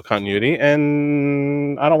in the real continuity.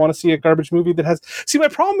 And I don't want to see a garbage movie that has. See, my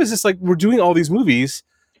problem is just like we're doing all these movies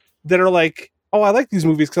that are like, oh, I like these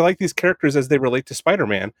movies because I like these characters as they relate to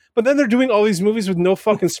Spider-Man, but then they're doing all these movies with no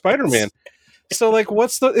fucking Spider-Man. So like,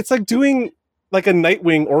 it's like doing like a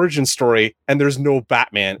Nightwing origin story and there's no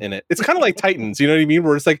Batman in it. It's kind of like Titans, you know what I mean?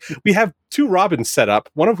 Where it's like we have two Robins set up,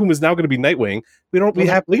 one of whom is now going to be Nightwing.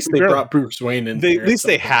 At least they brought Bruce Wayne in. At least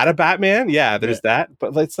they had a Batman. Yeah, there's that.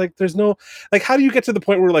 But it's like there's no, like, how do you get to the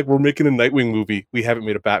point where like we're making a Nightwing movie? We haven't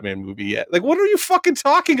made a Batman movie yet. Like, what are you fucking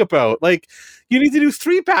talking about? Like, you need to do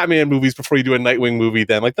 3 Batman movies before you do a Nightwing movie.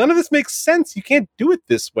 Then, like, none of this makes sense. You can't do it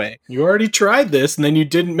this way. You already tried this, and then you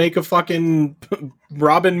didn't make a fucking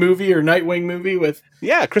Robin movie or Nightwing movie with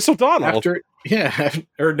Chris O'Donnell.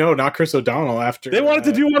 Or no, not Chris O'Donnell. After they wanted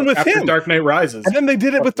to do one with him, Dark Knight Rises, and then they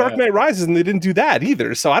did it with Dark Knight Rises, and they didn't do that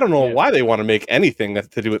either. So I don't know why they want to make anything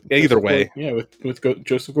to do with either way. With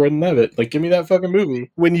Joseph Gordon-Levitt, like, give me that fucking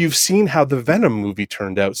movie. When you've seen how the Venom movie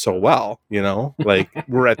turned out so well, you know, like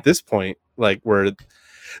we're at this point, like where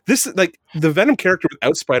this, like, the Venom character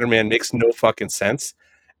without Spider-Man makes no fucking sense,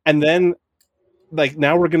 and then like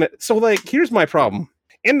now we're gonna. So like, here's my problem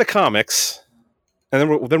in the comics. And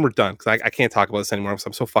then we're done because I can't talk about this anymore because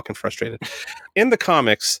I'm so fucking frustrated. In the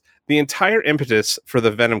comics, the entire impetus for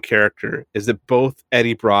the Venom character is that both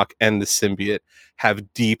Eddie Brock and the symbiote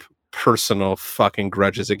have deep personal fucking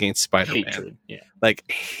grudges against Spider-Man. Hatred, like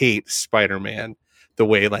hate Spider-Man the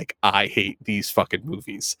way like I hate these fucking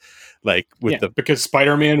movies. Like because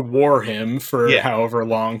Spider-Man wore him for however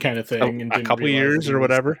long kind of thing, and a couple years or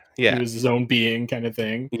whatever. Yeah, he was his own being kind of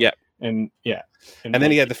thing. Yeah. And then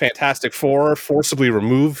he had the Fantastic Four forcibly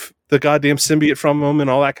remove the goddamn symbiote from him and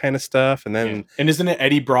all that kind of stuff. And then, and isn't it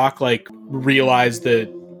Eddie Brock like realized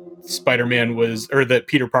that Spider-Man was, or that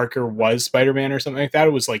Peter Parker was Spider-Man or something like that?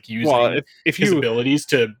 It was like using his abilities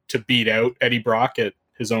to beat out Eddie Brock at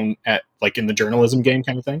his own, at like in the journalism game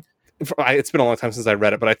kind of thing. It's been a long time since I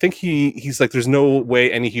read it, but I think he's like, there's no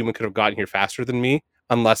way any human could have gotten here faster than me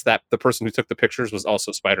unless that the person who took the pictures was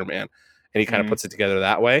also Spider-Man. And he kind of puts it together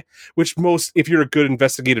that way, which if you're a good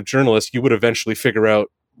investigative journalist, you would eventually figure out,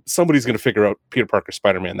 somebody's going to figure out Peter Parker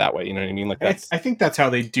Spider-Man that way. You know what I mean? Like I think that's how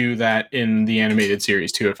they do that in the animated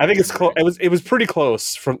series too. I think it's close. It was pretty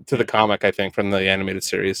close to the comic, I think, from the animated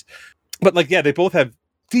series. But like, they both have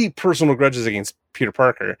deep personal grudges against Peter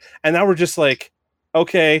Parker. And now we're just like,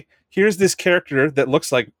 okay, here's this character that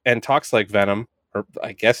looks like and talks like Venom. Or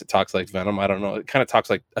I guess it talks like Venom. I don't know. It kind of talks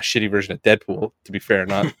like a shitty version of Deadpool, to be fair,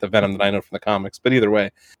 not the Venom that I know from the comics. But either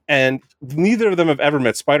way. And neither of them have ever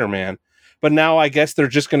met Spider-Man. But now I guess they're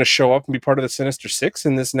just going to show up and be part of the Sinister Six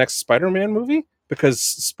in this next Spider-Man movie.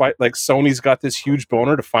 Because Sony's got this huge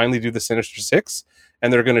boner to finally do the Sinister Six.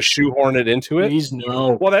 And they're going to shoehorn it into it. Please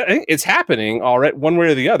no. Well, it's happening, all right, one way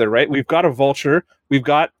or the other, right? We've got a Vulture. We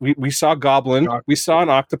saw Goblin. We saw an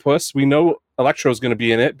Octopus. We know Electro's going to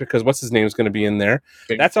be in it because what's his name is going to be in there.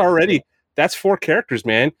 That's 4 characters,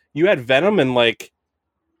 man. You had Venom and like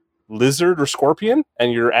Lizard or Scorpion,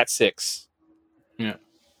 and you're at 6. Yeah.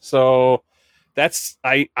 So that's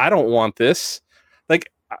I don't want this.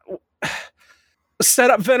 Like, set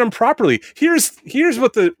up Venom properly. Here's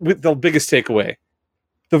what the biggest takeaway.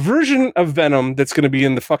 the version of Venom that's going to be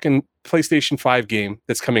in the fucking PlayStation 5 game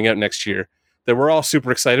that's coming out next year that we're all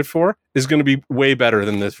super excited for is going to be way better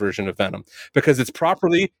than this version of Venom because it's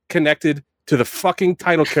properly connected to the fucking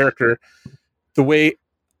title character. The way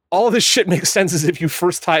all of this shit makes sense is if you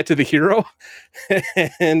first tie it to the hero.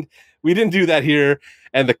 And we didn't do that here.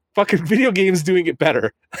 And the fucking video game's doing it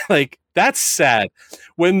better. Like, that's sad.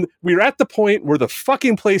 When we're at the point where the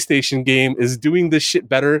fucking PlayStation game is doing this shit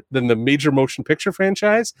better than the major motion picture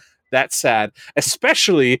franchise, that's sad.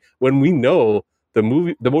 Especially when we know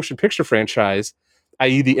the motion picture franchise,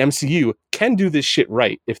 i.e. the MCU, can do this shit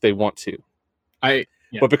right if they want to.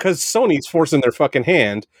 But because Sony's forcing their fucking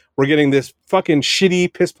hand, we're getting this fucking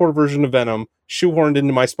shitty, piss-poor version of Venom shoehorned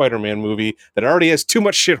into my Spider-Man movie that already has too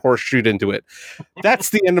much shit horseshoed into it. That's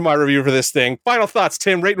the end of my review for this thing. Final thoughts,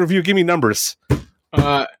 Tim. Rate and review. Give me numbers.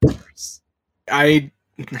 I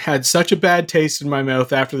had such a bad taste in my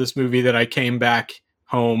mouth after this movie that I came back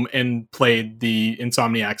home and played the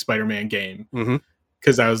Insomniac Spider-Man game.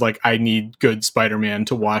 Because I was like, I need good Spider-Man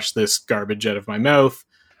to wash this garbage out of my mouth.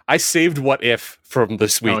 I saved What If from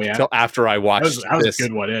this week till after I watched that was a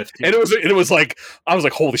good What If. Too. And it was like, I was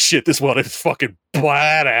like, holy shit, this What If is fucking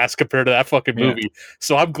badass compared to that fucking movie.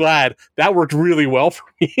 So I'm glad that worked really well for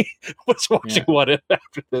me. Was watching What If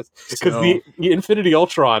after this. Because the Infinity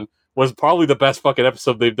Ultron was probably the best fucking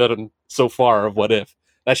episode they've done so far of What If.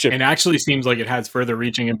 That shit, and actually seems like it has further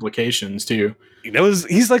reaching implications too.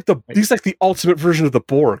 He's like the ultimate version of the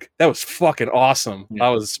Borg. That was fucking awesome. I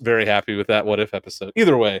was very happy with that What If episode.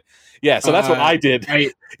 Either way, so that's what I did.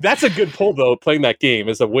 That's a good pull though. Playing that game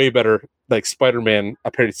is a way better like Spider-Man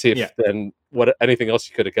aperitif than what anything else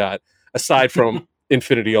you could have got aside from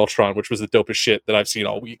Infinity Ultron, which was the dopest shit that I've seen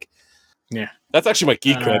all week. Yeah, that's actually my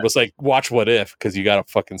geek cred was like watch What If because you got to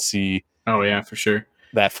fucking see. Oh yeah, for sure.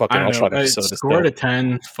 That fucking Ultron episode. Scored a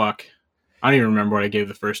 10. Fuck. I don't even remember what I gave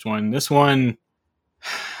the first one. This one,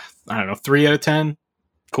 I don't know, 3 out of 10.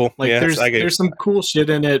 Cool. Like there's some cool shit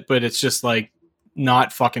in it, but it's just like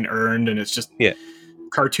not fucking earned, and it's just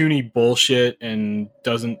cartoony bullshit, and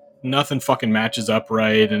nothing fucking matches up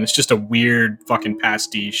right, and it's just a weird fucking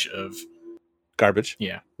pastiche of garbage.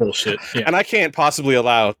 Yeah, bullshit. Yeah. And I can't possibly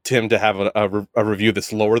allow Tim to have a review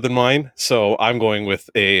that's lower than mine, so I'm going with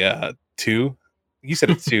a 2. You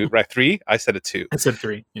said it's 2, right? 3? I said a 2. I said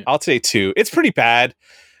 3. Yeah. I'll say 2. It's pretty bad.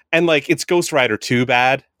 And like it's Ghost Rider 2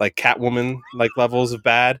 bad, like Catwoman like levels of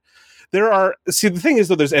bad. The thing is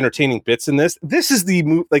though, there's entertaining bits in this. This is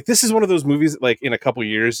this is one of those movies that, like in a couple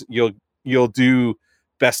years you'll do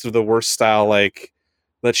best of the worst style, like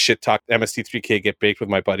let's shit talk MST3K get baked with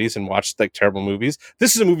my buddies and watch like terrible movies.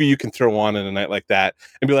 This is a movie you can throw on in a night like that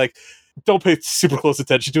and be like, don't pay super close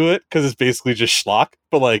attention to it because it's basically just schlock,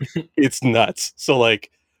 but like it's nuts. So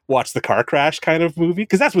like watch the car crash kind of movie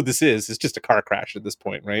because that's what this is. It's just a car crash at this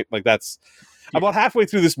point, right? Like that's about halfway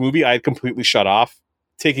through this movie. I had completely shut off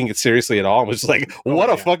taking it seriously at all. I was just like, what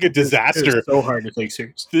a fucking disaster. It's so hard to take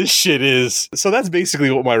seriously. This shit is. So that's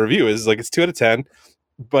basically what my review is. Like it's 2 out of 10,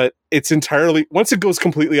 but it's entirely, once it goes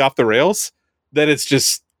completely off the rails, then it's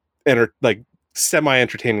just like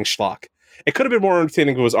semi-entertaining schlock. It could have been more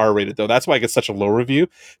entertaining if it was R-rated, though. That's why I get such a low review.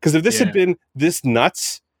 Because if this had been this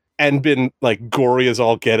nuts and been like gory as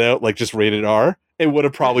all get out, like just rated R, it would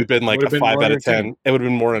have probably been like a 5 out of 10. It would have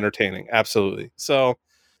been more entertaining. Absolutely. So,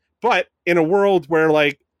 but in a world where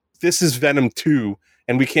like this is Venom 2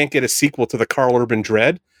 and we can't get a sequel to the Karl Urban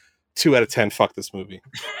Dredd, 2 out of 10. Fuck this movie.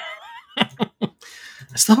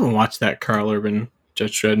 I still haven't watched that Karl Urban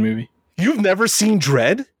Judge Dredd movie. You've never seen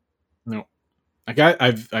Dredd? No. I've got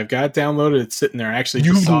it downloaded. It's sitting there. Actually,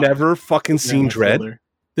 you've never fucking seen Dredd? Folder.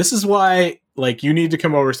 This is why, like, you need to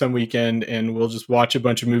come over some weekend and we'll just watch a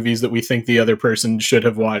bunch of movies that we think the other person should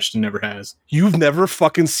have watched and never has. You've never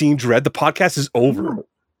fucking seen Dredd? The podcast is over.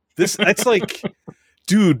 It's like,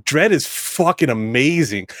 dude, Dredd is fucking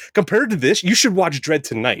amazing. Compared to this, you should watch Dredd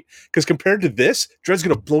tonight. Because compared to this, Dredd's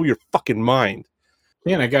gonna blow your fucking mind.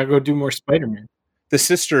 Man, I gotta go do more Spider-Man. The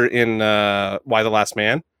sister in Why the Last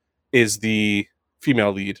Man is the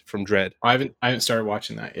female lead from Dredd. I haven't started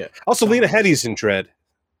watching that yet. Also, Lena Headey's in Dredd.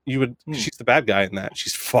 She's the bad guy in that.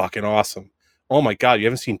 She's fucking awesome. Oh my god, you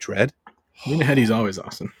haven't seen Dredd? Lena Headey's always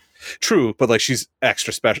awesome. True, but like she's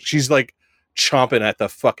extra special. She's like chomping at the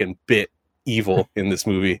fucking bit evil in this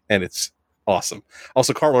movie, and it's awesome.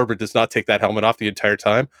 Also, Karl Urban does not take that helmet off the entire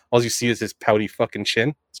time. All you see is his pouty fucking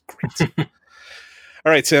chin. It's great.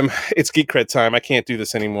 All right, Tim, it's Geek Cred time. I can't do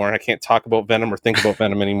this anymore. I can't talk about Venom or think about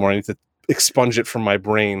Venom anymore. I need to expunge it from my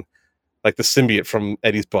brain like the symbiote from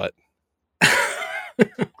Eddie's butt.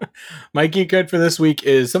 My Geek Cred for this week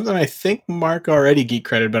is something I think Mark already Geek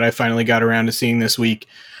Creded, but I finally got around to seeing this week.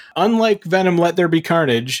 Unlike Venom Let There Be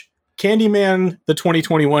Carnage, Candyman, the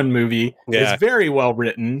 2021 movie, is very well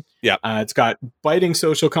written. Yeah. It's got biting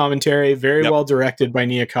social commentary, very well directed by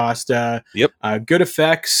Nia Costa. Yep. Good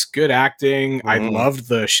effects, good acting. I loved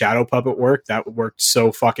the shadow puppet work. That worked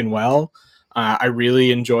so fucking well. I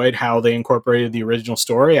really enjoyed how they incorporated the original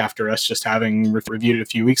story after us just having reviewed it a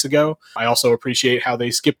few weeks ago. I also appreciate how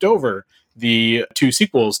they skipped over the 2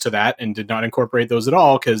 sequels to that and did not incorporate those at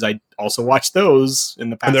all, because I also watched those in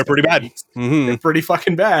the past. And they're pretty bad. They're pretty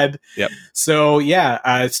fucking bad. Yep. So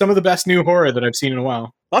yeah, some of the best new horror that I've seen in a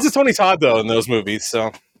while. Lots of Tony Todd though in those movies.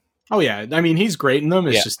 So. Oh yeah, I mean he's great in them.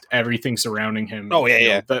 It's just everything surrounding him. Oh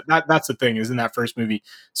yeah, That's the thing. Is in that first movie,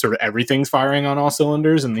 sort of everything's firing on all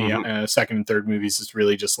cylinders, and the second and third movies is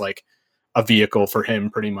really just like a vehicle for him,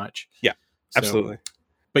 pretty much. Yeah, absolutely.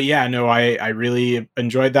 But yeah, no, I really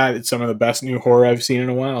enjoyed that. It's some of the best new horror I've seen in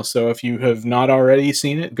a while. So if you have not already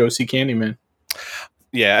seen it, go see Candyman.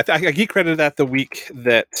 Yeah, I geek credited that the week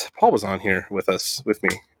that Paul was on here with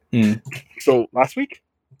me. So last week,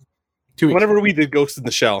 2 weeks. Whenever we did Ghost in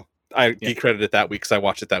the Shell, I geek credited it that week because I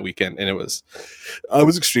watched it that weekend, and I was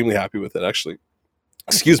extremely happy with it. Actually,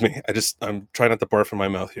 excuse me, I'm trying not to barf in my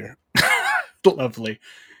mouth here. Lovely.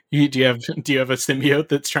 Do you have a symbiote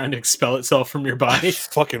that's trying to expel itself from your body? I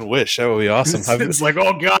fucking wish. That would be awesome. It's like,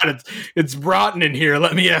 oh god, it's rotten in here.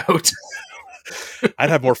 Let me out. I'd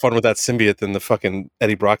have more fun with that symbiote than the fucking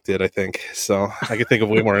Eddie Brock did, I think. So I could think of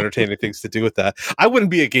way more entertaining things to do with that. I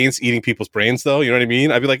wouldn't be against eating people's brains, though. You know what I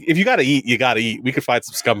mean? I'd be like, if you got to eat, you got to eat. We could find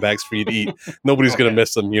some scumbags for you to eat. Nobody's going to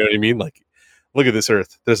miss them. You know what I mean? Like, look at this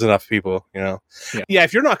earth. There's enough people, you know? Yeah,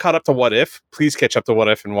 if you're not caught up to What If, please catch up to What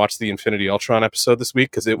If and watch the Infinity Ultron episode this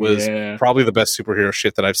week, because it was probably the best superhero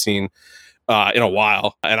shit that I've seen in a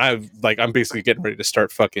while. And I'm basically getting ready to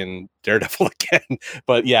start fucking Daredevil again.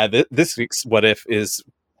 But yeah, this week's What If is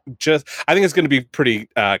just, I think it's going to be pretty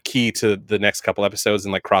key to the next couple episodes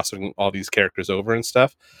and like crossing all these characters over and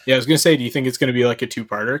stuff. Yeah, I was going to say, do you think it's going to be like a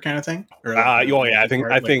 2-parter kind of thing? Or like, I think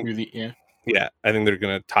I think they're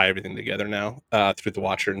going to tie everything together now through the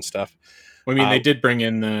Watcher and stuff. Well, I mean, they did bring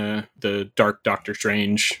in the Dark Doctor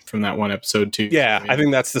Strange from that one episode too. Yeah, I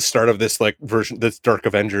think that's the start of this like version, this Dark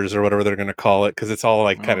Avengers or whatever they're going to call it, because it's all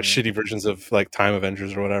like kind of shitty versions of like Time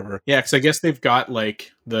Avengers or whatever. Yeah, because I guess they've got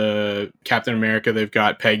like the Captain America, they've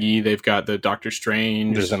got Peggy, they've got the Doctor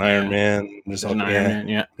Strange. There's an Iron Man. There's an Iron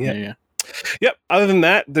Man. Yeah. Yep. Other than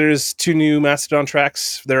that, there's 2 new Mastodon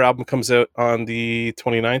tracks. Their album comes out on the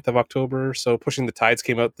 29th of October. So Pushing the Tides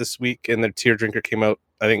came out this week, and their Tear Drinker came out,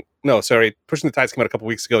 Pushing the Tides came out a couple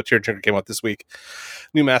weeks ago. Tear Drinker came out this week.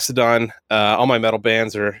 New Mastodon. All my metal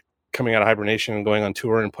bands are coming out of hibernation and going on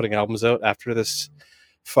tour and putting albums out after this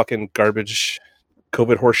fucking garbage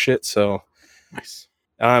COVID horse shit. So nice.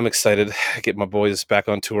 I'm excited. Get my boys back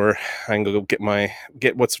on tour. I can go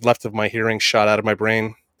get what's left of my hearing shot out of my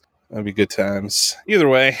brain. That'd be good times. Either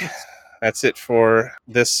way, that's it for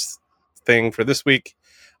this thing for this week.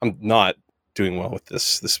 I'm not doing well with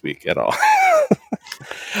this week at all.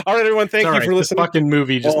 All right, everyone. Thank you for listening. The fucking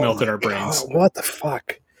movie just melted our brains. God, what the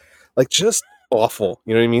fuck? Like, just awful.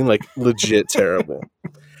 You know what I mean? Like, legit terrible.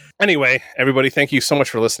 Anyway, everybody, thank you so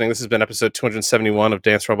much for listening. This has been episode 271 of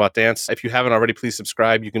Dance Robot Dance. If you haven't already, please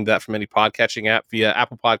subscribe. You can do that from any podcatching app via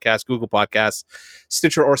Apple Podcasts, Google Podcasts,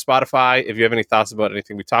 Stitcher, or Spotify. If you have any thoughts about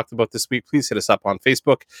anything we talked about this week, please hit us up on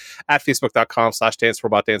Facebook at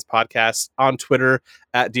facebook.com/dancerobotdancepodcast, on Twitter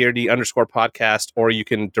at DRD_podcast, or you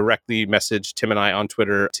can directly message Tim and I on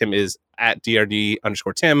Twitter. Tim is at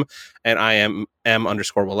DRD_Tim, and I am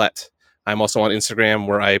M_Willette. I'm also on Instagram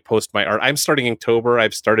where I post my art. I'm starting Inktober.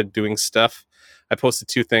 I've started doing stuff. I posted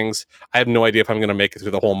 2 things. I have no idea if I'm going to make it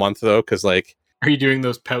through the whole month, though, because, like... Are you doing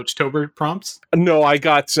those Pouchtober prompts? No, I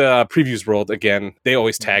got Previews World again. They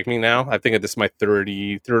always tag me now. I think this is my third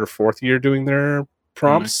or fourth year doing their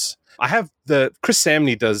prompts. I have Chris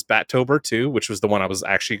Samney does Battober, too, which was the one I was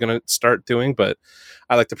actually going to start doing, but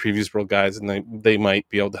I like the Previews World guys, and they might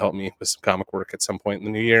be able to help me with some comic work at some point in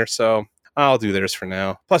the new year, so... I'll do theirs for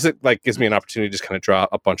now. Plus, it like gives me an opportunity to just kind of draw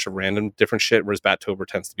a bunch of random different shit, whereas Battober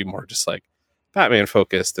tends to be more just like Batman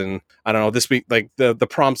focused. And I don't know, this week, like the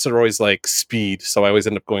prompts are always like speed. So I always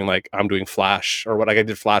end up going like, I'm doing Flash, or what I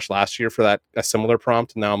did Flash last year for a similar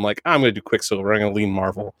prompt. And now I'm like, I'm going to do Quicksilver. I'm going to lean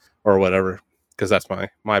Marvel or whatever, because that's my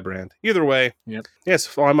brand. Either way. Yep.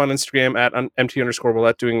 Yes. Well, I'm on Instagram at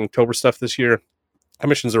MT_Willette doing October stuff this year.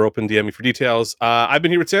 Admissions are open. DM me for details. I've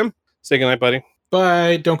been here with Tim. Say goodnight, buddy.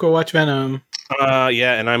 Bye. Don't go watch Venom.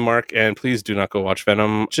 Yeah, and I'm Mark, and please do not go watch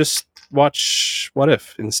Venom. Just watch What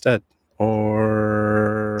If instead.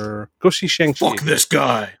 Or go see Shang-Chi. Fuck this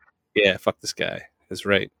guy. Yeah, fuck this guy. That's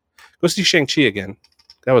right. Go see Shang-Chi again.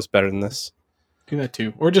 That was better than this. Do that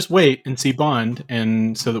too. Or just wait and see Bond,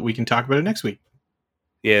 and so that we can talk about it next week.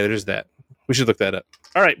 Yeah, there's that. We should look that up.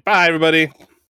 All right. Bye, everybody.